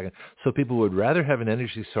that for a second. So people would rather have an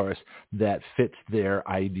energy source that fits their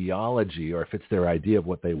ideology or fits their idea of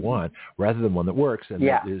what they want, rather than one that works and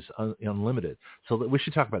that is unlimited. So we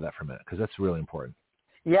should talk about that for a minute, because that's really important.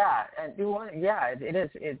 Yeah, it is.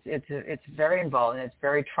 It's very involved, and it's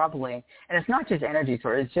very troubling. And it's not just energy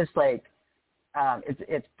source. It's just like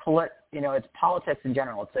it's politics in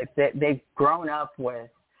general. It's like they've grown up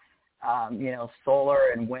with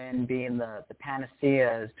solar and wind being the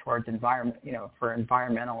panaceas towards environment, for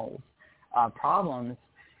environmental problems.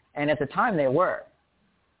 And at the time they were.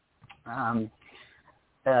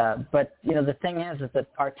 But the thing is that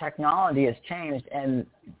our technology has changed, and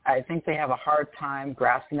I think they have a hard time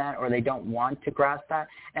grasping that, or they don't want to grasp that.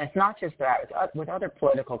 And it's not just that; it's with other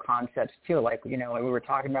political concepts too, like we were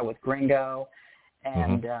talking about with Gringo,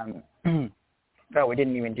 and we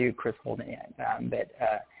didn't even do Chris Holden yet, but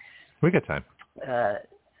we got time.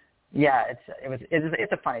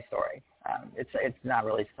 It's a funny story. It's not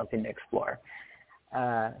really something to explore.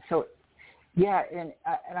 And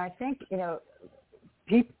I think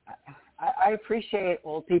I appreciate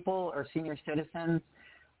old people or senior citizens,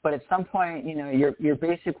 but at some point, you're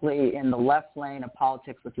basically in the left lane of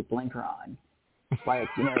politics with your blinker on. Like,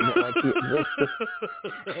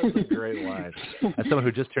 That's a great line. As someone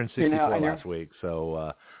who just turned 64 last week,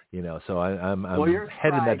 so I'm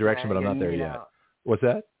headed in that direction, but I'm not there yet. What's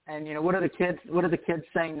that? And what are the kids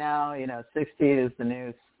saying now? 60 is the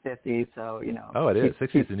new 50, so Oh, it is.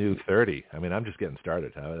 60 is the new 30. I mean, I'm just getting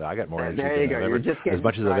started. I got more energy there you go. You're just as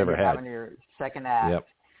much as I've ever had. Having your second act.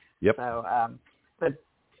 Yep. So, but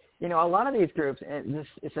a lot of these groups,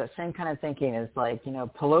 it's the same kind of thinking. It's like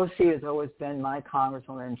Pelosi has always been my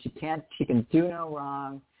congresswoman, and she can do no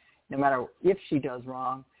wrong, no matter if she does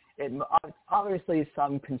wrong. It obviously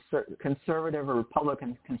some conservative or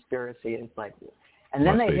Republican conspiracy is like, and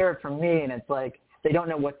then they hear it from me, and it's like they don't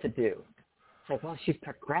know what to do. It's like, well, she's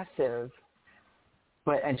progressive,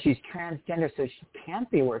 and she's transgender, so she can't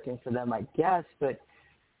be working for them, I guess. But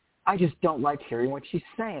I just don't like hearing what she's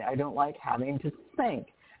saying. I don't like having to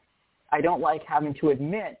think. I don't like having to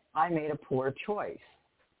admit I made a poor choice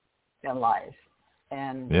in life.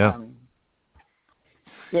 And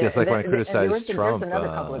it's like when I criticized Trump. There's another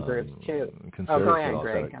couple of groups too. Go ahead,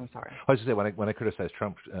 Greg. I'm sorry. I was just say when I criticize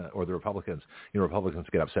Trump or the Republicans, Republicans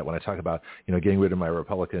get upset when I talk about getting rid of my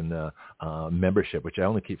Republican membership, which I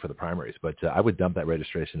only keep for the primaries. But I would dump that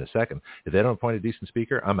registration in a second. If they don't appoint a decent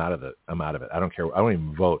speaker, I'm out of it. I don't care. I don't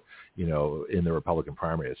even vote. In the Republican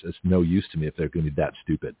primary. It's no use to me if they're going to be that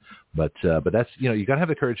stupid. But that's you got to have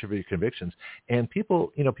the courage of your convictions. And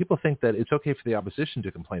people think that it's okay for the opposition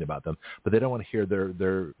to complain about them, but they don't want to hear their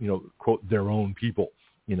quote their own people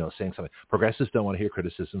saying something. Progressives don't want to hear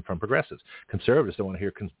criticism from progressives. Conservatives don't want to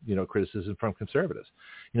hear, criticism from conservatives.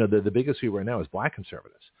 The biggest issue right now is black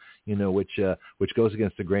conservatives, which goes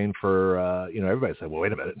against the grain for, everybody's like, well,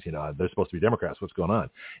 wait a minute, they're supposed to be Democrats. What's going on?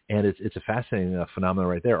 And it's a fascinating phenomenon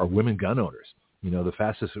right there. Are women gun owners? The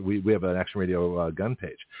fastest, we have an Action Radio gun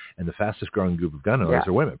page, and the fastest growing group of gun owners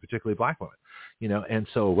are women, particularly black women. And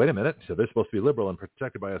so wait a minute. So they're supposed to be liberal and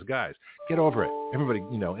protected by us guys. Get over it.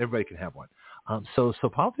 Everybody can have one. So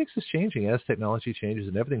politics is changing as technology changes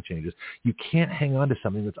and everything changes. You can't hang on to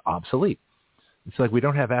something that's obsolete. It's like we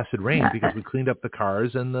don't have acid rain because we cleaned up the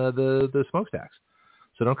cars and the smokestacks.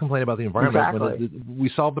 So don't complain about the environment when we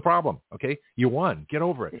solved the problem. Okay, you won. Get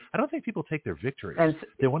over it. I don't think people take their victories.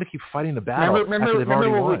 They want to keep fighting the battle after they've already won.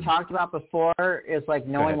 Remember what we talked about before is like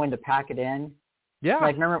knowing when to pack it in. Yeah.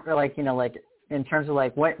 Like remember, like in terms of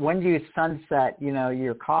like when do you sunset,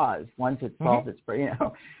 your cause once it's solved its, Yeah,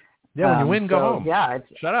 when you win, go home. Yeah,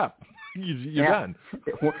 shut up. You're done.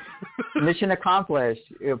 Mission accomplished.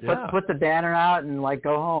 Put the banner out and like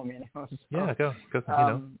go home. So, yeah, go.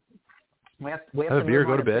 We have have to a beer,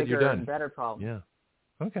 go to bigger bed, you're done. And better problem. Yeah.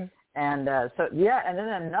 Okay. And and then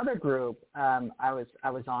another group I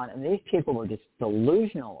was on, and these people were just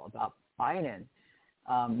delusional about Biden.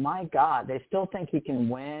 My God, they still think he can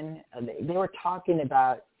win. They were talking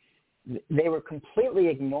about, they were completely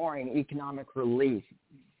ignoring economic relief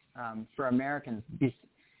for Americans.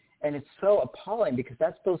 And it's so appalling because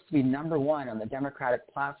that's supposed to be number one on the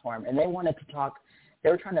Democratic platform. And they wanted to talk, they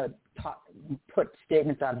were trying to put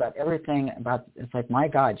statements out about everything about, it's like, my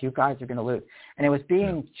God, you guys are going to lose. And it was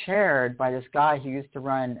being chaired by this guy who used to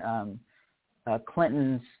run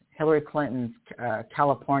Hillary Clinton's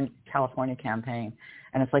California campaign.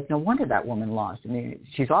 And it's like, no wonder that woman lost. I mean,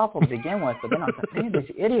 she's awful to begin with, but then I was like, man,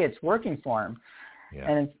 these idiots working for him. Yeah.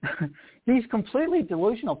 And it's these completely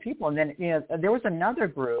delusional people. And then, there was another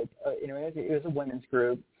group, it was a women's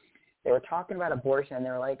group. They were talking about abortion, and they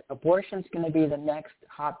were like, abortion's going to be the next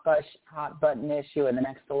hot button issue in the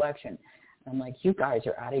next election. And I'm like, you guys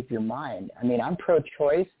are out of your mind. I mean, I'm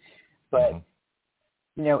pro-choice, but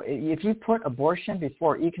if you put abortion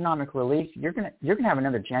before economic relief, you're gonna have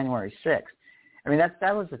another January 6th. I mean, that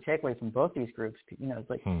was the takeaway from both these groups. It's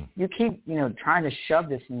like you keep trying to shove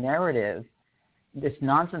this narrative, this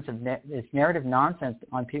narrative nonsense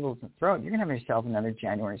on people's throat. You're gonna have yourself another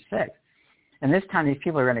January 6th. And this time, these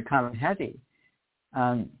people are going to come in heavy.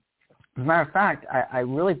 As a matter of fact, I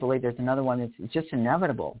really believe there's another one that's just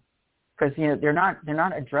inevitable, because they're not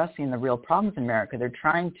addressing the real problems in America. They're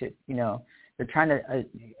trying to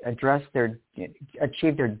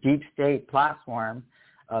achieve their deep state platform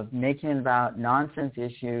of making it about nonsense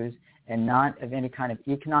issues and not of any kind of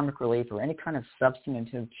economic relief or any kind of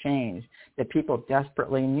substantive change that people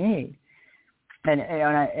desperately need. And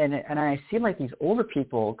I see like these older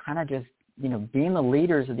people kind of just being the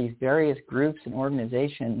leaders of these various groups and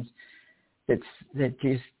organizations that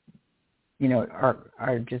just,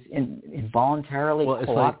 are just involuntarily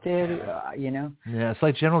co-opted, Yeah, it's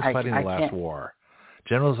like generals fighting the last war.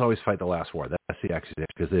 Generals always fight the last war. That's the accusation,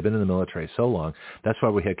 because they've been in the military so long. That's why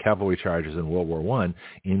we had cavalry charges in World War I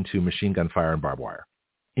into machine gun fire and barbed wire.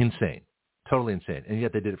 Insane. Totally insane. And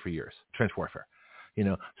yet they did it for years. Trench warfare.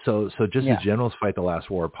 So just as generals fight the last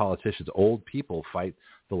war, politicians, old people fight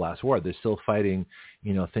the last war. They're still fighting,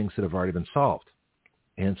 things that have already been solved.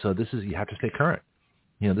 And so you have to stay current.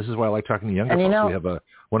 This is why I like talking to younger folks. We have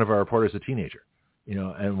one of our reporters, a teenager,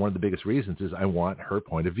 and one of the biggest reasons is I want her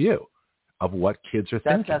point of view of what kids are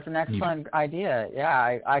thinking. That's an excellent idea.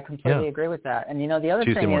 Yeah, I completely agree with that. And, the other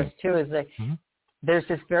Tuesday thing morning. Is, too, is that there's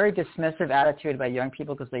this very dismissive attitude about young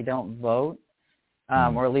people because they don't vote.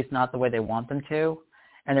 Or at least not the way they want them to.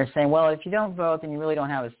 And they're saying, well, if you don't vote, then you really don't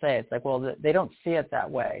have a say. It's like, well, they don't see it that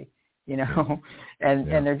way,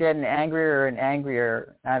 and they're getting angrier and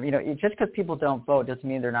angrier. Just because people don't vote doesn't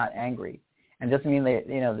mean they're not angry, and doesn't mean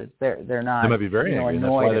they're not. They might be very angry, and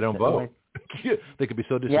that's why they don't vote. They could be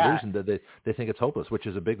so disillusioned that they think it's hopeless, which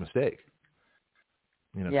is a big mistake.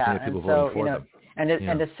 People voting for them. And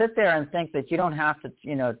to sit there and think that you don't have to,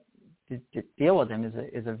 to deal with them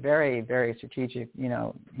is a very, very strategic,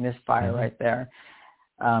 misfire right there.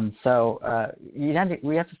 We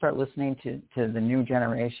have to start listening to the new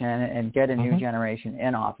generation and get a new generation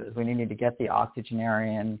in office. We need to get the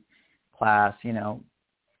octogenarian class,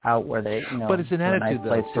 out where they, but it's an attitude, a nice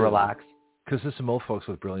place to relax. Because there's some old folks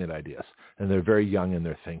with brilliant ideas, and they're very young in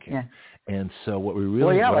their thinking. Yeah. And so what we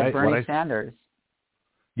really, like Bernie Sanders.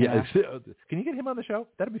 Yeah, can you get him on the show?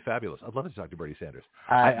 That'd be fabulous. I'd love to talk to Bernie Sanders.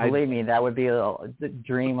 Believe me, that would be the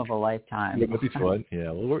dream of a lifetime. It would be fun.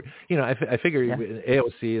 Yeah, well, I figure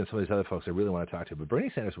AOC and some of these other folks I really want to talk to, but Bernie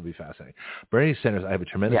Sanders would be fascinating. Bernie Sanders, I have a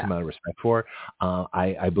tremendous amount of respect for.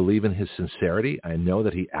 I believe in his sincerity. I know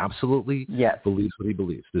that he absolutely believes what he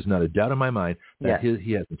believes. There's not a doubt in my mind that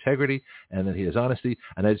he has integrity and that he has honesty,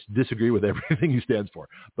 and I just disagree with everything he stands for.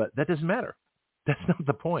 But that doesn't matter. That's not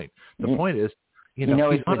the point. The point is, he's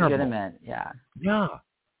legitimate. Yeah.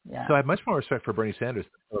 So I have much more respect for Bernie Sanders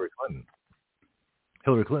than Hillary Clinton.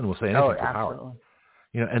 Hillary Clinton will say anything for power.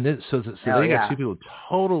 And then, so they got two people with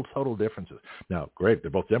total differences. Now, great,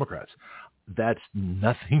 they're both Democrats. That's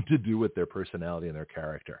nothing to do with their personality and their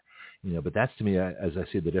character. But that's, to me, as I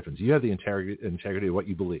see the difference. You have the integrity of what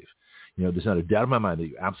you believe. There's not a doubt in my mind that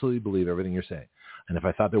you absolutely believe everything you're saying. And if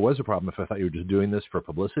I thought there was a problem, if I thought you were just doing this for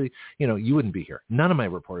publicity, you wouldn't be here. None of my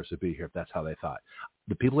reporters would be here if that's how they thought.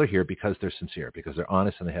 The people are here because they're sincere, because they're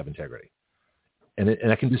honest and they have integrity. And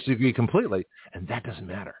I can disagree completely, and that doesn't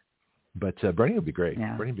matter. But Bernie would be great.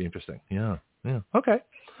 Yeah. Bernie would be interesting. Yeah. Okay.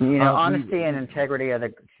 Honesty and integrity are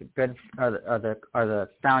the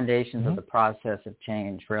foundations of the process of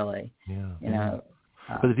change, really. Yeah.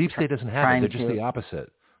 But the deep state doesn't have it. They're just the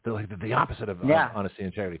opposite. They're like the opposite of honesty and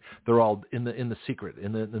integrity. They're all in the secret,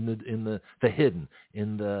 in the hidden,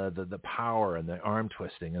 in the power and the arm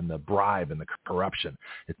twisting and the bribe and the corruption.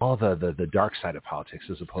 It's all the dark side of politics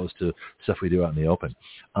as opposed to stuff we do out in the open.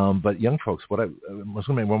 But young folks, let's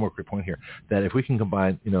make one more quick point here, that if we can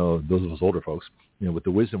combine, those of us older folks, with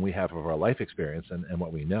the wisdom we have of our life experience and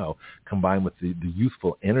what we know, combined with the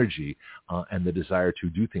youthful energy and the desire to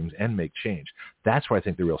do things and make change, that's where I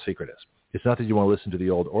think the real secret is. It's not that you want to listen to the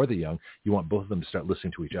old or the young. You want both of them to start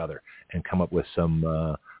listening to each other and come up with some,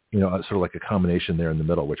 sort of like a combination there in the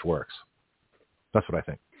middle, which works. That's what I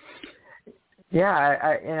think. Yeah,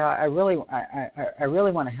 I really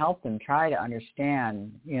want to help them try to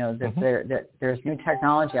understand, that there's new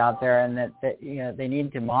technology out there, and that they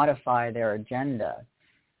need to modify their agenda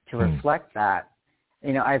to reflect that.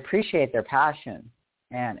 I appreciate their passion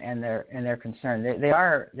and their concern. They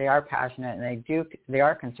are passionate, and they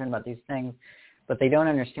are concerned about these things, but they don't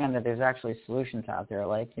understand that there's actually solutions out there.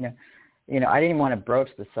 Like I didn't want to broach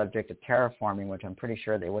the subject of terraforming, which I'm pretty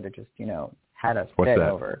sure they would have just had us fit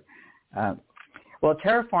over. Well,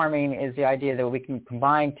 terraforming is the idea that we can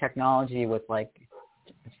combine technology with like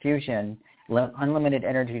fusion, unlimited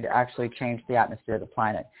energy to actually change the atmosphere of the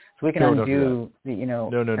planet. So we can undo the,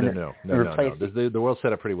 No. The world's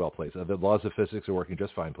set up pretty well, please. The laws of physics are working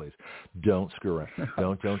just fine, please. Don't screw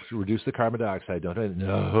around. don't reduce the carbon dioxide.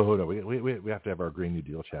 No. We have to have our Green New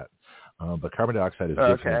Deal chat. But carbon dioxide is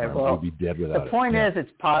different. We'll be dead without it. The point is,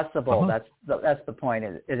 it's possible. That's the point.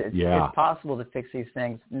 It's possible to fix these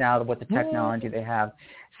things now with the technology they have.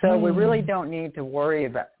 So we really don't need to worry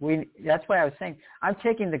about. That's why I was saying I'm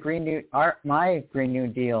taking the my Green New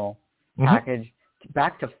Deal package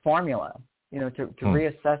back to formula. To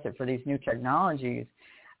reassess it for these new technologies.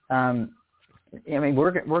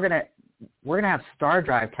 We're gonna have star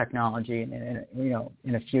drive technology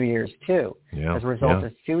in a few years too, as a result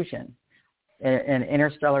of fusion. And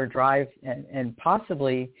interstellar drive, and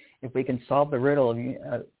possibly, if we can solve the riddle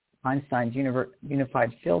of Einstein's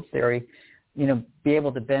unified field theory, be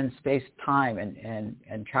able to bend space-time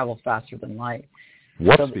and travel faster than light.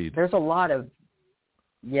 Warp speed. There's a lot of,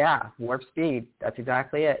 warp speed. That's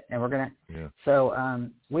exactly it. And we're going to, so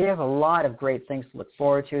we have a lot of great things to look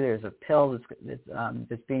forward to. There's a pill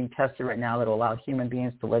that's being tested right now that will allow human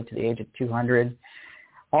beings to live to the age of 200.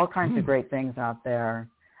 All kinds of great things out there.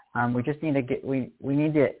 We just need to we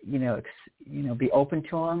need to be open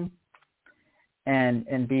to them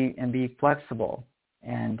and be flexible,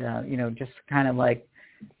 and just kind of like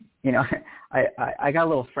I got a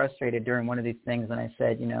little frustrated during one of these things, and I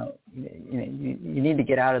said you need to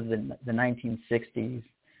get out of the 1960s,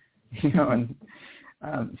 and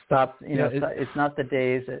stop. It's not the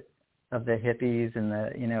days of the hippies and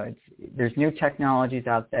there's new technologies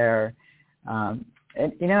out there.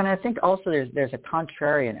 And I think also there's a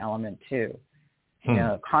contrarian element too.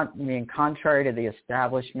 Contrary to the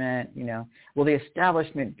establishment. The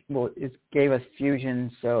establishment gave us fusion,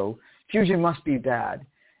 so fusion must be bad.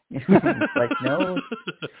 Like no.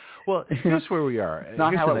 Well, here's where we are. It's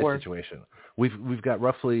not how it works. Situation. We've got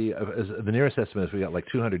roughly, as the nearest estimate is, we got like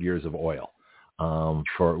 200 years of oil.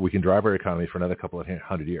 We can drive our economy for another couple of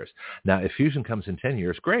 100 years. Now, if fusion comes in 10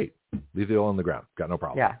 years, great. Leave the oil on the ground. Got no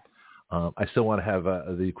problem. Yeah. I still want to have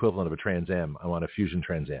the equivalent of a Trans Am. I want a fusion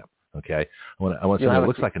Trans Am. Okay, I want something that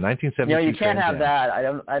looks like a 1972. You can't have that.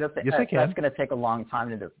 I don't think yes, that's going to take a long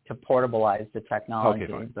time to portabilize the technology.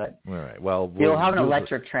 Okay, fine. But all right. Well, you'll have an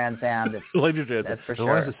electric Trans Am. Electric Trans Am. That's for as sure.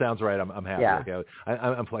 long as it sounds right, I'm happy. Yeah. Okay,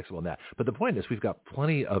 I'm flexible in that. But the point is, we've got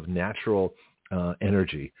plenty of natural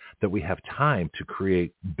energy that we have time to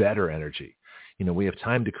create better energy. We have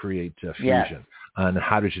time to create fusion. Yes. And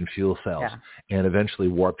hydrogen fuel cells, and eventually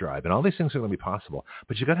warp drive. And all these things are going to be possible.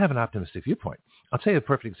 But you've got to have an optimistic viewpoint. I'll tell you a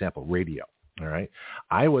perfect example, radio. All right.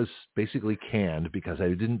 I was basically canned because I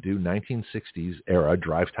didn't do 1960s era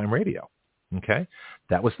drive time radio. Okay.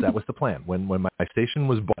 That was the plan. When my station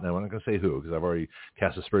was bought, and I'm not going to say who because I've already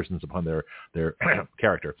cast aspersions upon their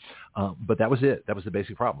character. But that was it. That was the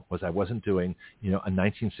basic problem, was I wasn't doing, a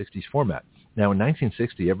 1960s format. Now in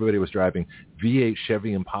 1960, everybody was driving V8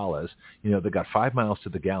 Chevy Impalas, that got 5 miles to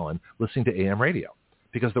the gallon, listening to AM radio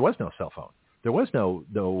because there was no cell phone. There was no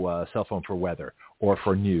cell phone for weather or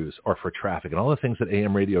for news or for traffic and all the things that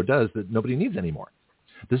AM radio does that nobody needs anymore.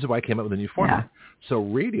 This is why I came up with a new format. Yeah. So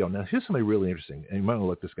radio, now here's something really interesting, and you might want to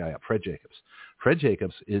look this guy up, Fred Jacobs. Fred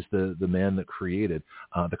Jacobs is the man that created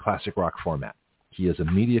the classic rock format. He is a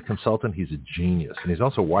media consultant. He's a genius. And he's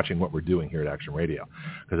also watching what we're doing here at Action Radio,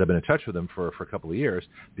 because I've been in touch with him for a couple of years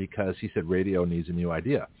because he said radio needs a new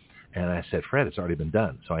idea. And I said, Fred, it's already been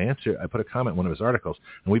done. So I put a comment in one of his articles,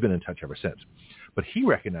 and we've been in touch ever since. But he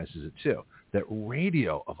recognizes it too, that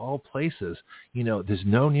radio, of all places, there's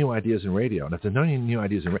no new ideas in radio. And if there's no new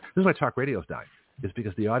ideas in radio, this is why talk radio is dying, is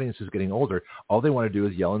because the audience is getting older. All they want to do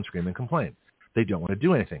is yell and scream and complain. They don't want to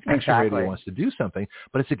do anything. Action Radio wants to do something,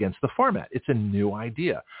 but it's against the format. It's a new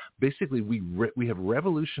idea. Basically, we have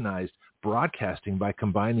revolutionized broadcasting by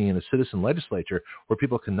combining in a citizen legislature where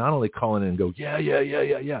people can not only call in and go, yeah.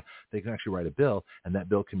 They can actually write a bill, and that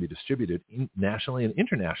bill can be distributed nationally and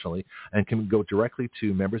internationally and can go directly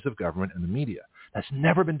to members of government and the media. That's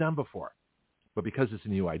never been done before. But because it's a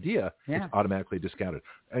new idea, it's automatically discounted.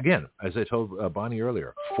 Again, as I told Bonnie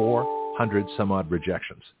earlier, 400 some odd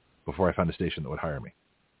rejections before I found a station that would hire me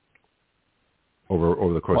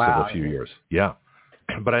over the course of a few years. Yeah.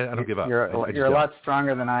 But I don't give up. You're a lot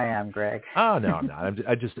stronger than I am, Greg. Oh, no, I'm not.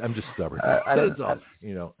 I'm just stubborn. I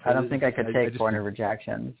don't think I could take 400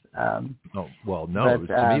 rejections. No.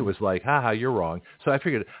 To me, it was like, haha, you're wrong. So I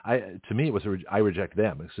figured, to me, it was I reject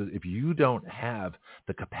them. So if you don't have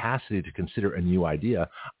the capacity to consider a new idea,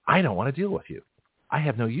 I don't want to deal with you. I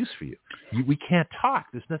have no use for you. We can't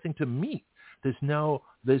talk. There's nothing to meet. There's no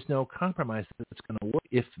compromise that's going to work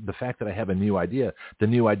if the fact that I have a new idea, the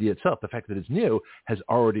new idea itself, the fact that it's new is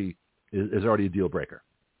already a deal breaker.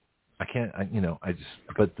 I can't,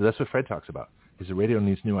 but that's what Fred talks about. Is the radio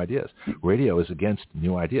needs new ideas. Radio is against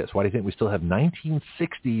new ideas. Why do you think we still have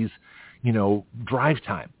 1960s, drive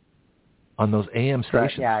time on those AM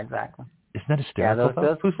stations? Yeah, exactly. Isn't that hysterical?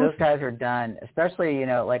 Yeah, those guys are done. Especially,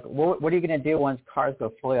 what are you going to do once cars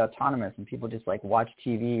go fully autonomous and people just watch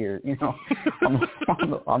TV or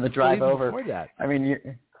on the drive over? Before that.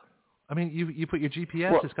 You put your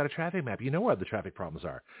GPS. It's got a traffic map. You know where the traffic problems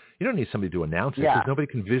are. You don't need somebody to announce it because nobody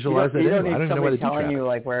can visualize it. You don't need somebody telling you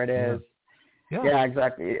where it is. Yeah,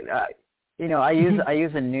 exactly. I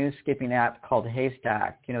use a news skipping app called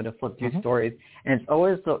Haystack, to flip through stories, and it's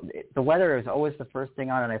always the weather is always the first thing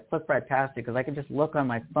on, and I flip right past it because I can just look on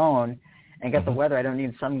my phone and get the weather. I don't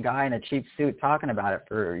need some guy in a cheap suit talking about it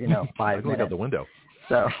for 5 minutes. I can look out the window.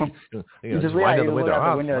 So just wind out the window.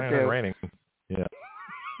 Out the window too. Raining. Yeah.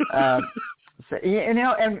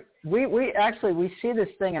 And we see this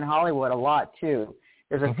thing in Hollywood a lot too.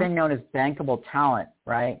 There's a thing known as bankable talent,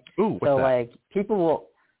 right? Ooh, what's that? People will.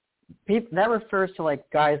 That refers to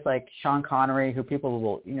guys like Sean Connery, who people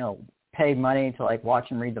will pay money to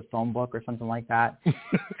watch and read the phone book or something like that.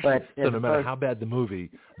 But so no matter how bad the movie,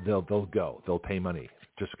 they'll go. They'll pay money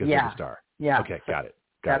just because they're the star. Yeah. Okay, got it.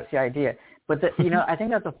 That's the idea. But I think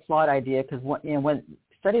that's a flawed idea because when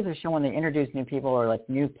studies have shown when they introduce new people or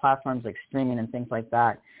new platforms like streaming and things like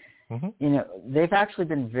that, they've actually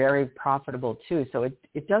been very profitable too. So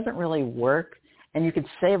it doesn't really work. And you could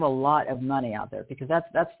save a lot of money out there because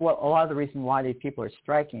that's what a lot of the reason why these people are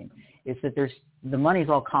striking is that the money's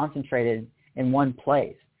all concentrated in one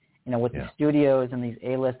place. With the studios and these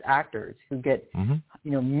A-list actors who get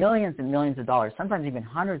millions and millions of dollars, sometimes even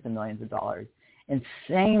hundreds of millions of dollars,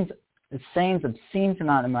 obscene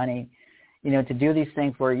amount of money, to do these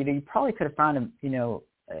things where you probably could have found an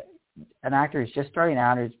actor who's just starting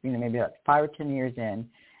out, who's maybe about 5 or 10 years in,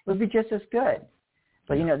 it would be just as good.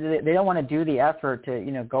 But, they don't want to do the effort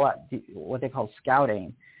to, go out, what they call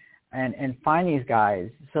scouting and find these guys.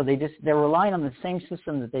 So they're relying on the same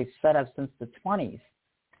system that they've set up since the 20s.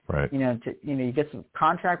 Right. You get some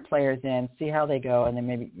contract players in, see how they go, and then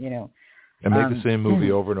maybe, And make the same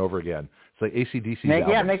movie over and over again. It's like AC/DC's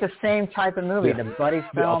albums. Make the same type of movie. The buddy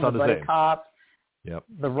film, the buddy cop,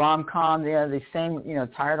 the rom-com, the same,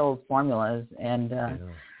 tired old formulas. And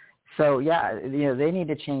so, they need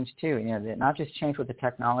to change too. Not just change with the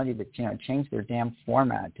technology, but, change their damn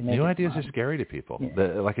format to make New it ideas fun. are scary to people.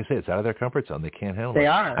 Like I say, it's out of their comfort zone. They can't handle it. They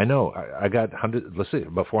are. I know. I got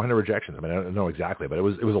about 400 rejections. I mean, I don't know exactly, but it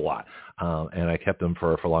was a lot. And I kept them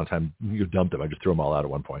for a long time. You dumped them. I just threw them all out at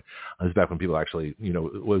one point. This was back when people actually,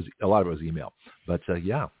 a lot of it was email. But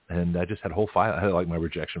and I just had a whole file. I had like my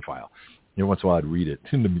rejection file. Every once in a while I'd read it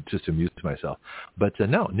just to amuse myself. But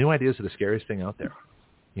no, new ideas are the scariest thing out there.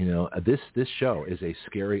 This show is a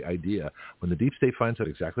scary idea. When the deep state finds out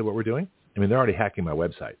exactly what we're doing, I mean, they're already hacking my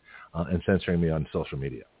website and censoring me on social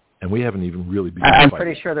media. And we haven't even really begun. I'm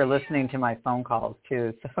pretty sure they're listening to my phone calls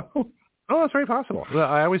too. So. Oh, it's very possible. Well,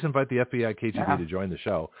 I always invite the FBI KGB to join the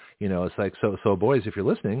show. It's like, so boys, if you're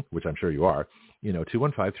listening, which I'm sure you are,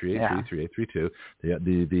 215-383-3832.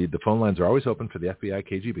 The phone lines are always open for the FBI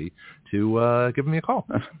KGB to give me a call.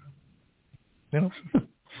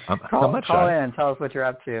 Call in and tell us what you're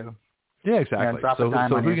up to. Yeah, exactly. So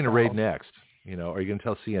who are you going to raid next? Are you going to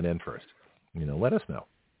tell CNN first? Let us know.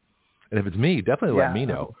 And if it's me, definitely let me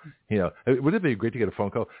know. Would it be great to get a phone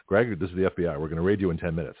call? Greg, this is the FBI. We're going to raid you in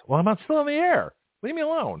 10 minutes. Well, I'm not still on the air. Leave me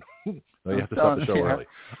alone. No, you have to stop the show early.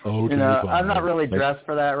 Oh, I'm not really dressed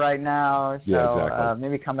for that right now. So exactly.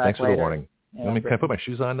 Maybe come back Thanks later. For the warning. Can I put my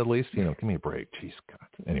shoes on at least? Give me a break. Jeez, God.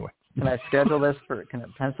 Anyway. Can I schedule this can I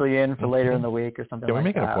pencil you in for later in the week or something like that? Can we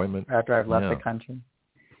make an appointment? After I've left the country.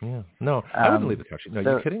 Yeah. No, I wouldn't leave the country. No,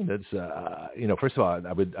 you're kidding. That's, first of all,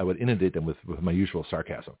 I would inundate them with my usual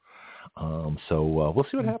sarcasm. So we'll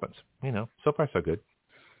see what happens. So far so good.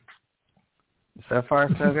 So far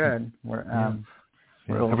so good. We'll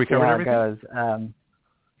have we see covered how everything? It goes.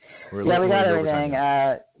 We got everything.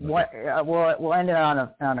 We'll end it on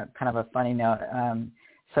a kind of a funny note.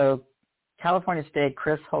 So California State,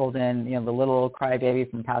 Chris Holden, the little crybaby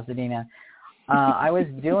from Pasadena. I was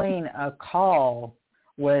doing a call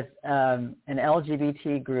with an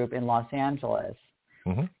LGBT group in Los Angeles,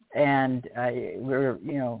 and we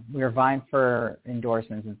were vying for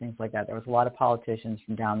endorsements and things like that. There was a lot of politicians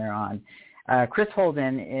from down there on. Chris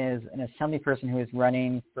Holden is an assembly person who is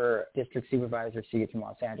running for district supervisor seats in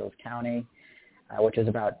Los Angeles County, which is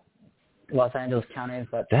about Los Angeles County is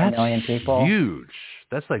about 10 million people. That's huge.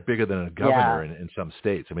 That's like bigger than a governor in some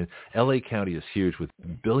states. I mean, L.A. County is huge with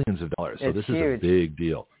billions of dollars. So this is a big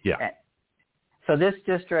deal. Yeah. So this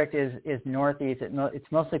district is northeast.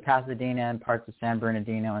 It's mostly Pasadena and parts of San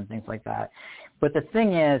Bernardino and things like that. But the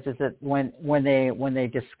thing is that when they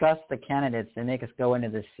discuss the candidates, they make us go into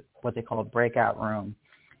this what they call a breakout room.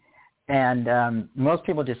 And most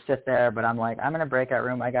people just sit there, but I'm like, I'm in a breakout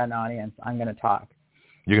room. I got an audience. I'm going to talk.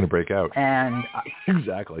 You're going to break out. And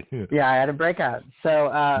exactly. Yeah, I had a breakout. So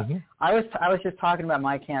I was just talking about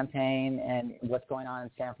my campaign and what's going on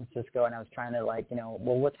in San Francisco, and I was trying to well,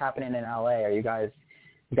 what's happening in LA? Are you guys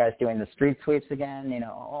doing the street sweeps again?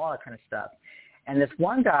 All that kind of stuff. And this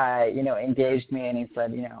one guy, engaged me, and he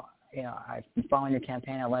said, I've been following your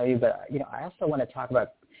campaign. I love you, but I also want to talk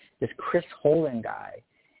about this Chris Holden guy.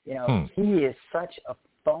 He is such a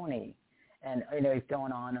phony. And, he's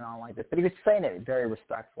going on and on like this. But he was saying it very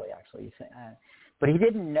respectfully, actually. But he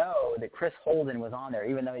didn't know that Chris Holden was on there,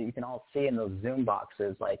 even though you can all see in those Zoom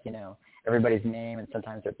boxes, everybody's name and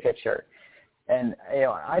sometimes their picture. And,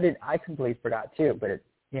 I completely forgot, too. But,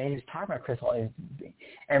 he was talking about Chris Holden.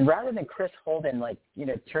 And rather than Chris Holden,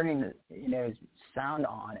 turning, his sound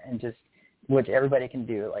on and just, which everybody can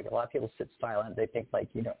do, a lot of people sit silent. They think, but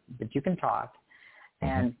you can talk.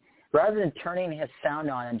 And rather than turning his sound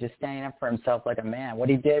on and just standing up for himself like a man, what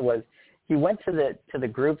he did was he went to the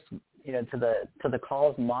group's, to the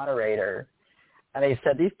call's moderator, and he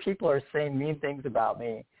said, these people are saying mean things about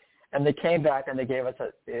me, and they came back and they gave us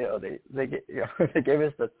they gave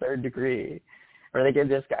us the third degree, or they gave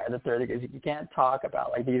this guy the third degree. You can't talk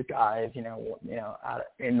about these guys, out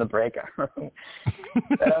in the breakout room.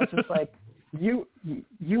 And I was just like, you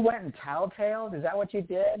went and tattletaled? Is that what you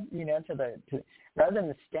did? Rather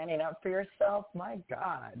than standing up for yourself, my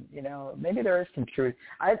God, maybe there is some truth.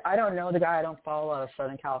 I don't know the guy. I don't follow a lot of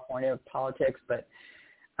Southern California politics, but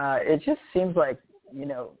it just seems like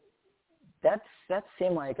that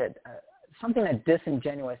seemed like something a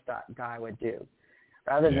disingenuous guy would do,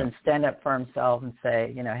 rather than stand up for himself and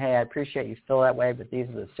say, hey, I appreciate you feel that way, but these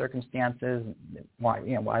are the circumstances why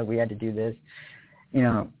we had to do this,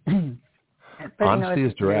 Honesty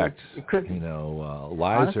is direct.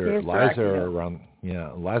 Lies direct, are around.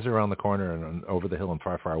 Yeah, lies are around the corner and over the hill and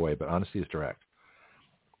far, far away. But honesty is direct.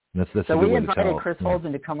 And that's so a good we way to invited tell. Chris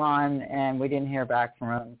Holden to come on, and we didn't hear back from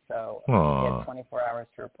him. So he had 24 hours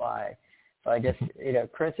to reply. So I just,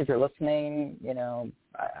 Chris, if you're listening, I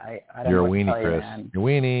don't You're know a what to weenie, tell you, Chris. man. You're a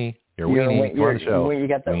weenie. You're a weenie. Come on the show. You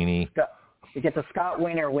get the weenie. You get the Scott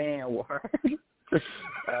Wiener Weenie Award.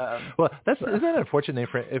 Well, isn't that an unfortunate name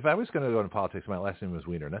for it? If I was going to go into politics, my last name was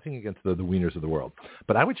Wiener. Nothing against the Wieners of the world,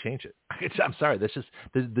 but I would change it. I'm sorry. That's just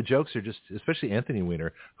the jokes are just, especially Anthony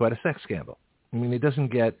Weiner, who had a sex scandal. I mean, it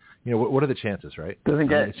doesn't get. What are the chances, right?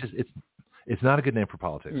 It's not a good name for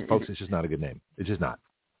politics, folks. It's just not a good name. It's just not.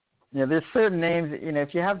 Yeah, there's certain names.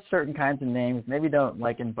 If you have certain kinds of names, maybe don't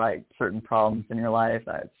invite certain problems in your life.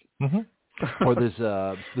 That's. Mm-hmm. Or there's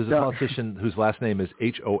a politician whose last name is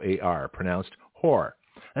Hoar, pronounced whore.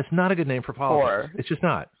 That's not a good name for politics. Whore. It's just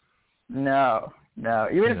not. No.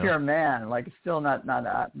 Even if you're a man, it's still not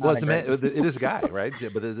well, it's a man. It is a guy, right? Yeah,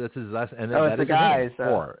 but that's his last. And that it's a guy. So.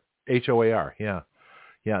 Whore. Hoar. Yeah.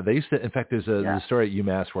 They used to. In fact, there's a story at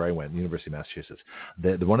UMass where I went, University of Massachusetts.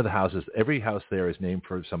 The one of the houses, every house there is named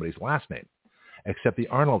for somebody's last name, except the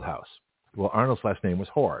Arnold house. Well, Arnold's last name was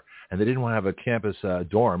Whore, and they didn't want to have a campus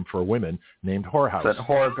dorm for women named Whore House. That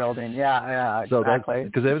Whore building, yeah, exactly.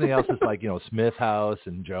 Because everything else is Smith House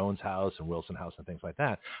and Jones House and Wilson House and things like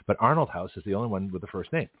that. But Arnold House is the only one with the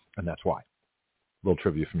first name, and that's why. Little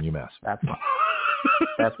trivia from UMass. That's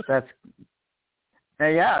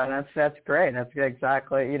that's great. That's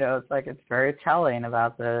exactly it's very telling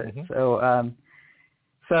about the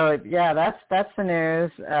So that's the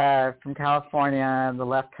news from California, the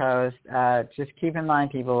left coast. Just keep in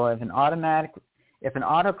mind, people, if an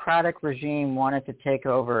autocratic regime wanted to take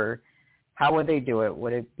over, how would they do it?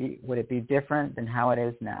 Would it be different than how it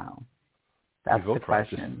is now? That's the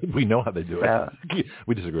question. We know how they do it.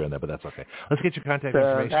 We disagree on that, but that's okay. Let's get your contact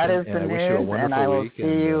information. That is the news, wish you a wonderful and I will week. See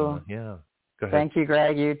you. Go ahead. Thank you,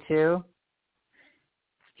 Greg. You too.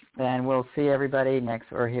 And we'll see everybody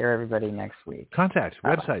hear everybody next week. Contact,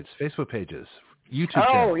 websites, Facebook pages, YouTube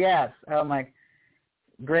channel. channel. Oh, yes. Oh, my.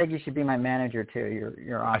 Greg, you should be my manager, too.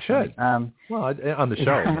 You're awesome. I should. Well, on the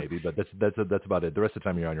show, maybe, but that's about it. The rest of the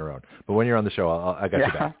time, you're on your own. But when you're on the show, I got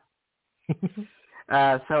you back.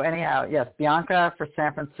 So anyhow, yes, Bianca for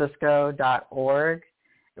SanFrancisco.org,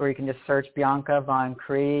 or you can just search Bianca Von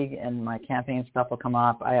Krieg, and my campaign stuff will come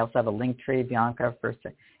up. I also have a link tree, Bianca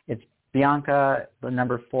it's Bianca, the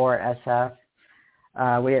number 4 SF.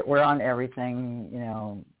 We're on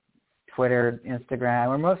everything, Twitter, Instagram.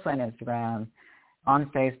 We're mostly on Instagram, on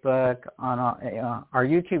Facebook. On our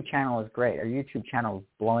YouTube channel is great. Our YouTube channel is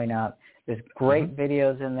blowing up. There's great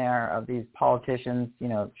videos in there of these politicians,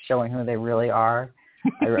 showing who they really are.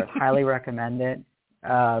 I highly recommend it.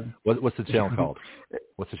 What's the channel called?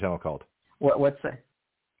 What's the channel called? What's the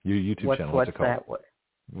your YouTube channel? What's it called?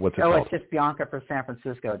 What's it called? It's just Bianca for San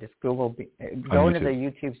Francisco. Just Google, go into the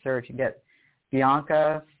YouTube search and get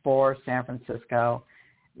Bianca for San Francisco.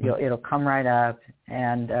 It'll come right up,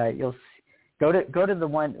 and you'll go to the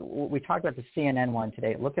one we talked about, the CNN one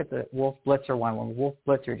today. Look at the Wolf Blitzer one, when Wolf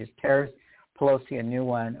Blitzer just tears Pelosi a new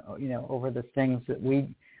one, over the things that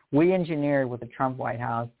we engineered with the Trump White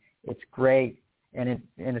House. It's great, and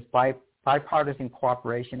it's bipartisan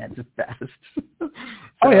cooperation at its best. The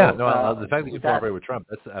fact that you cooperate with Trump,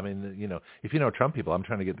 that's, if you know Trump people, I'm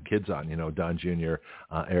trying to get the kids on, Don Jr.,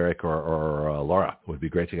 Eric, or Laura would be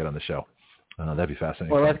great to get on the show. That'd be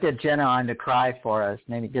fascinating. Well, let's get Jenna on to cry for us.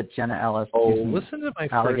 Maybe get Jenna Ellis. Listen to my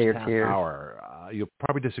first half hour. You'll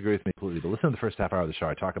probably disagree with me completely, but listen to the first half hour of the show.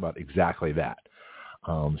 I talk about exactly that.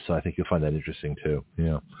 So I think you'll find that interesting too.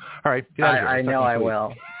 Yeah. All right. I know I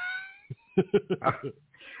will.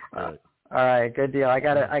 All right. Good deal. I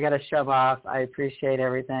gotta shove off. I appreciate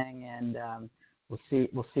everything, and we'll see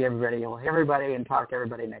everybody. We'll hear everybody and talk to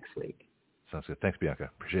everybody next week. Sounds good. Thanks,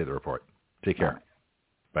 Bianca. Appreciate the report. Take care. Right.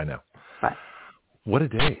 Bye now. Bye. What a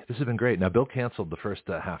day. This has been great. Now, Bill canceled the first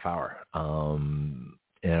half hour, and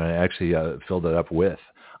I actually filled it up with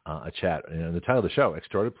a chat. And the title of the show,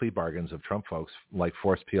 Extorted Plea Bargains of Trump Folks Like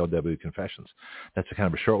Forced POW Confessions. That's a kind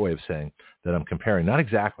of a short way of saying that I'm comparing, not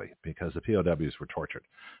exactly, because the POWs were tortured,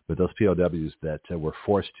 but those POWs that were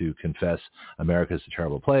forced to confess America's a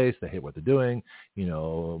terrible place, they hate what they're doing,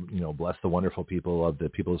 bless the wonderful people of the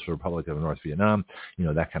People's Republic of North Vietnam,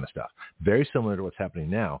 that kind of stuff. Very similar to what's happening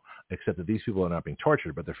now, except that these people are not being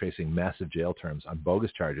tortured, but they're facing massive jail terms on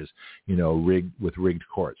bogus charges, rigged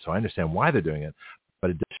courts. So I understand why they're doing it, but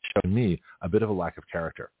it does show me a bit of a lack of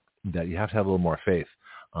character, that you have to have a little more faith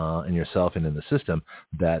in yourself and in the system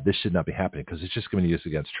that this should not be happening because it's just going to be used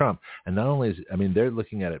against Trump. And not only they're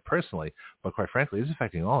looking at it personally, but quite frankly, it's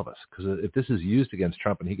affecting all of us because if this is used against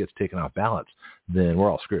Trump and he gets taken off ballots, then we're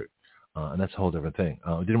all screwed. And that's a whole different thing.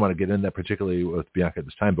 We didn't want to get into that particularly with Bianca at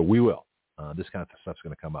this time, but we will. This kind of stuff's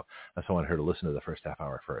going to come up. That's why I want her to listen to the first half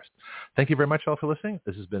hour first. Thank you very much, all, for listening.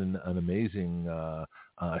 This has been an amazing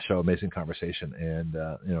show, amazing conversation, and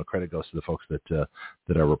credit goes to the folks that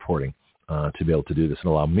are reporting to be able to do this and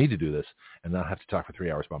allow me to do this and not have to talk for 3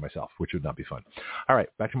 hours by myself, which would not be fun. All right,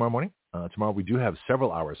 back tomorrow morning. Tomorrow we do have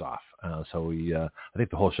several hours off, so I think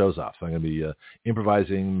the whole show's off. So I'm going to be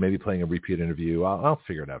improvising, maybe playing a repeat interview. I'll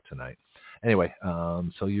figure it out tonight. Anyway,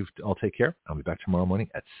 so you all take care. I'll be back tomorrow morning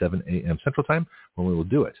at 7 a.m. Central Time when we will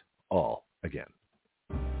do it all again.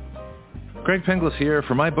 Greg Penglis here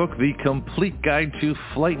for my book, The Complete Guide to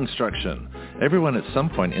Flight Instruction. Everyone at some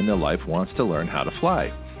point in their life wants to learn how to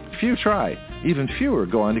fly. Few try. Even fewer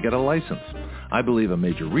go on to get a license. I believe a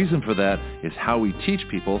major reason for that is how we teach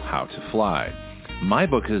people how to fly. My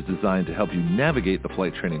book is designed to help you navigate the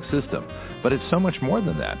flight training system, but it's so much more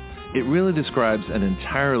than that. It really describes an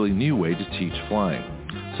entirely new way to teach flying.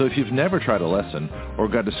 So if you've never tried a lesson or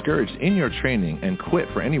got discouraged in your training and quit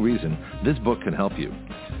for any reason, this book can help you.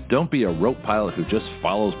 Don't be a rote pilot who just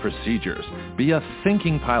follows procedures. Be a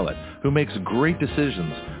thinking pilot who makes great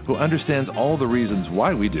decisions, who understands all the reasons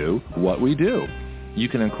why we do what we do. You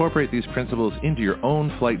can incorporate these principles into your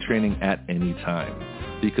own flight training at any time.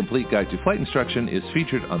 The Complete Guide to Flight Instruction is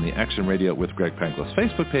featured on the Action Radio with Greg Penglis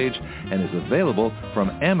Facebook page and is available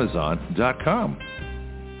from Amazon.com.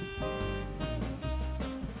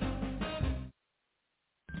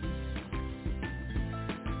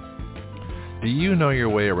 Do you know your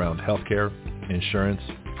way around healthcare, insurance,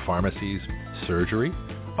 pharmacies, surgery,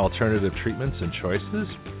 alternative treatments and choices?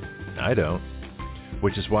 I don't.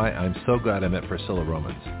 Which is why I'm so glad I met Priscilla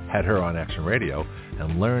Romans, had her on Action Radio,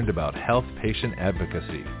 and learned about health patient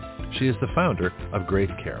advocacy. She is the founder of Great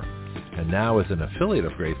Care. And now as an affiliate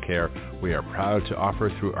of Great Care, we are proud to offer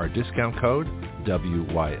through our discount code,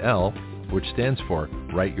 WYL, which stands for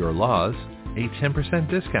Write Your Laws, a 10%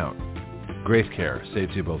 discount. Great Care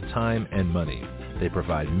saves you both time and money. They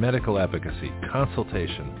provide medical advocacy,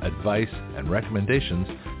 consultation, advice, and recommendations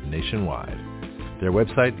nationwide. Their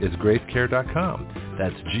website is greatcare.com.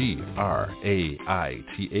 That's GRAITH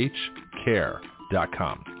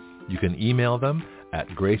care.com. You can email them at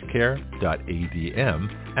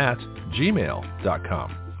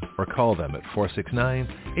greatcare.adm@gmail.com or call them at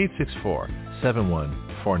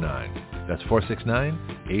 469-864-7149. That's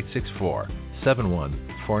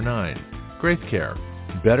 469-864-7149. Great Care.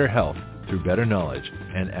 Better health through better knowledge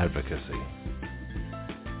and advocacy.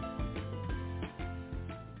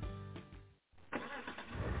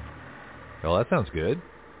 Well, that sounds good.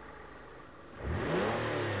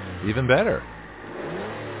 Even better.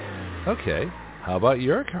 Okay, how about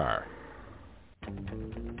your car?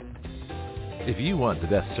 If you want the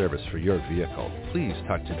best service for your vehicle, please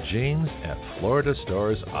talk to James at Florida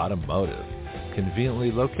Stores Automotive,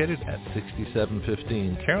 conveniently located at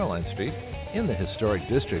 6715 Caroline Street in the historic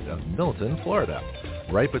district of Milton, Florida,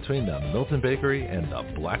 right between the Milton Bakery and the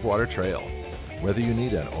Blackwater Trail. Whether you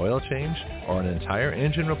need an oil change or an entire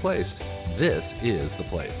engine replaced, this is the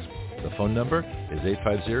place. The phone number is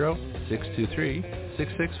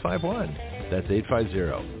 850-623-6651. That's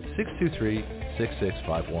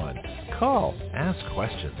 850-623-6651. Call, ask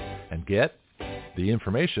questions, and get the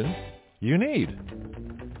information you need.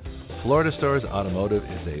 Florida Stores Automotive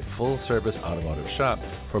is a full-service automotive shop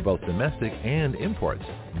for both domestic and imports,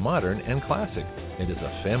 modern and classic. It is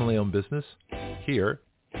a family-owned business here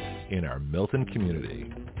in our Milton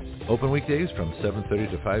community. Open weekdays from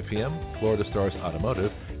 7:30 to 5 p.m., Florida Stars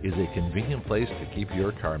Automotive is a convenient place to keep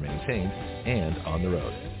your car maintained and on the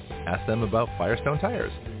road. Ask them about Firestone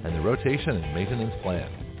tires and the rotation and maintenance plan.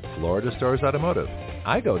 Florida Stars Automotive.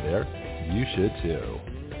 I go there. You should too.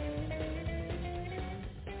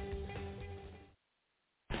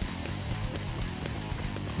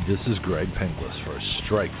 This is Greg Penglis for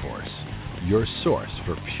Strikeforce, your source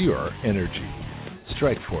for pure energy.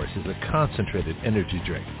 Strikeforce is a concentrated energy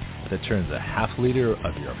drink that turns a half liter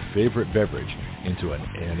of your favorite beverage into an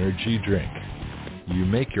energy drink. You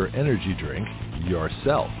make your energy drink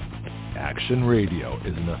yourself. Action Radio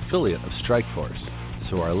is an affiliate of Strikeforce,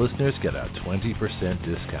 so our listeners get a 20%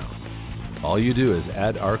 discount. All you do is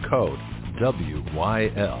add our code,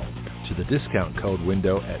 WYL, to the discount code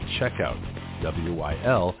window at checkout.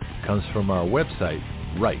 WYL comes from our website,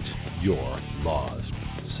 Write Your Laws.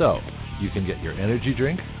 So, you can get your energy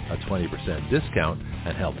drink, a 20% discount,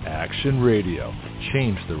 and help Action Radio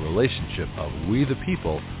change the relationship of we the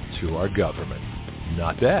people to our government.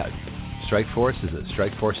 Not bad. Strikeforce is at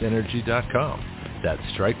strikeforceenergy.com. That's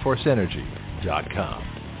strikeforceenergy.com.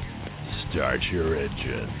 Start your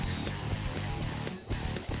engines.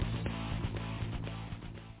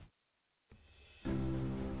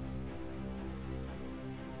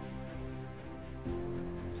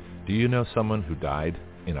 Do you know someone who died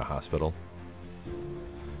in a hospital?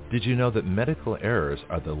 Did you know that medical errors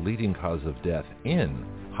are the leading cause of death in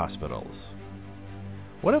hospitals?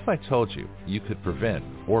 What if I told you you could prevent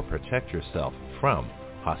or protect yourself from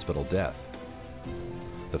hospital death?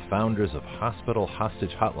 The founders of Hospital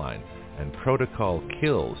Hostage Hotline and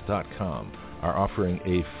ProtocolKills.com are offering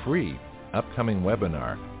a free upcoming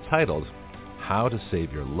webinar titled How to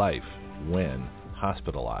Save Your Life When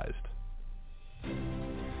Hospitalized.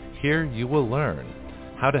 Here you will learn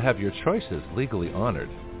how to have your choices legally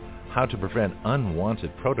honored, how to prevent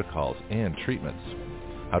unwanted protocols and treatments,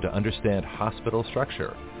 how to understand hospital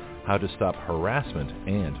structure, how to stop harassment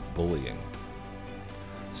and bullying.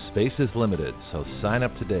 Space is limited, so sign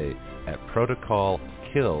up today at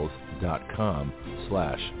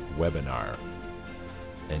protocolkills.com/webinar.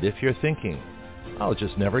 And if you're thinking, I'll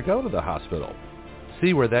just never go to the hospital,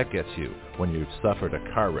 see where that gets you when you've suffered a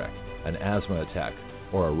car wreck, an asthma attack,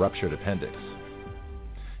 or a ruptured appendix.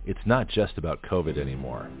 It's not just about COVID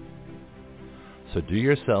anymore. So do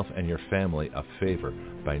yourself and your family a favor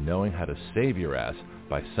by knowing how to save your ass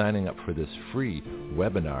by signing up for this free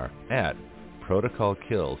webinar at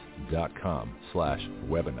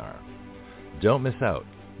protocolkills.com/webinar. Don't miss out.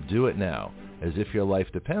 Do it now, as if your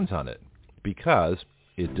life depends on it, because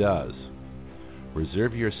it does.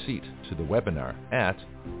 Reserve your seat to the webinar at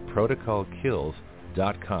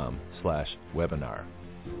protocolkills.com/webinar.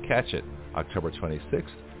 Catch it October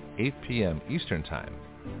 26th, 8 p.m. Eastern Time,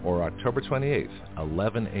 or October 28th,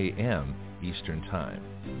 11 a.m. Eastern Time.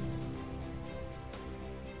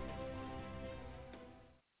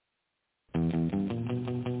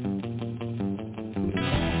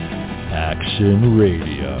 Action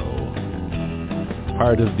Radio,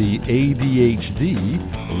 part of the ADHD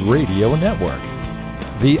Radio Network,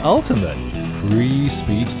 the ultimate free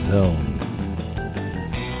speech zone.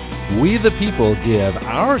 We the people give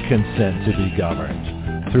our consent to be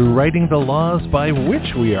governed through writing the laws by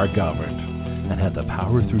which we are governed, and have the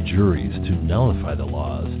power through juries to nullify the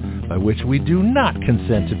laws by which we do not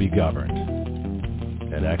consent to be governed.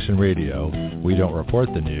 At Action Radio, we don't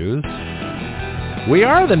report the news. We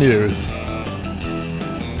are the news.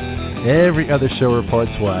 Every other show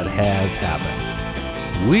reports what has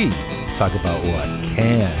happened. We talk about what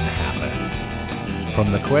can happen.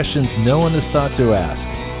 From the questions no one has thought to ask,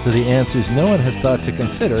 to the answers no one has thought to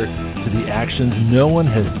consider, to the actions no one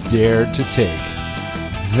has dared to take.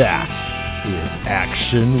 That is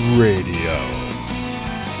Action Radio.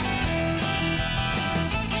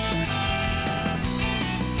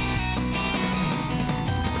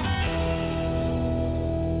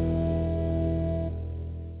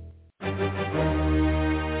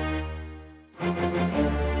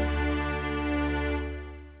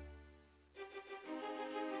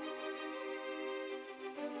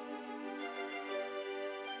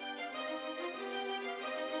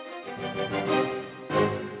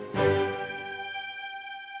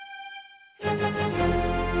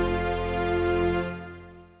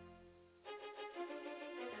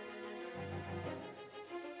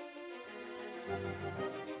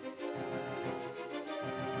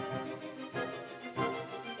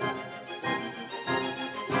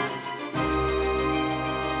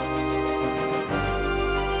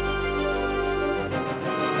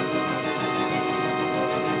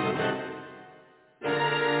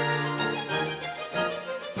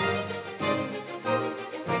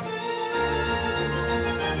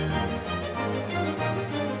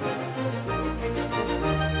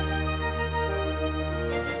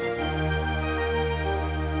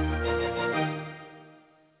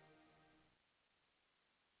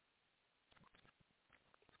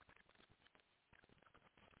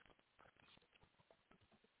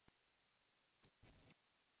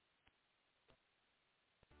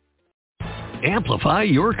 Amplify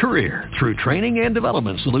your career through training and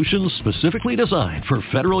development solutions specifically designed for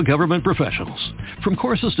federal government professionals. From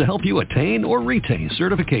courses to help you attain or retain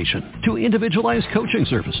certification, to individualized coaching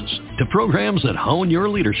services, to programs that hone your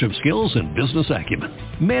leadership skills and business acumen,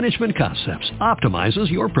 Management Concepts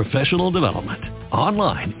optimizes your professional development.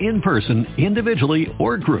 Online, in person, individually,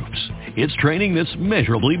 or groups, it's training that's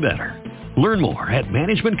measurably better. Learn more at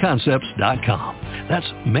managementconcepts.com. That's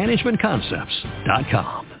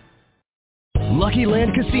managementconcepts.com. Lucky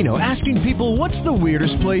Land Casino, asking people, what's the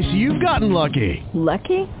weirdest place you've gotten lucky?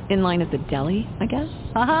 Lucky? In line at the deli, I guess?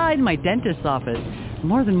 Aha, in my dentist's office.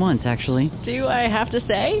 More than once, actually. Do I have to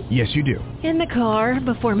say? Yes, you do. In the car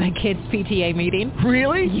before my kids' PTA meeting.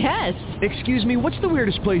 Really? Yes. Excuse me, what's the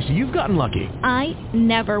weirdest place you've gotten lucky? I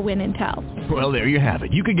never win and tell. Well, there you have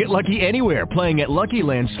it. You can get lucky anywhere, playing at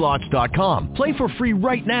LuckyLandSlots.com. Play for free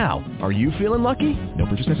right now. Are you feeling lucky? No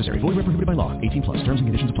purchase necessary. Void where prohibited by law. 18+. Terms and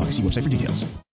conditions apply. See website for details.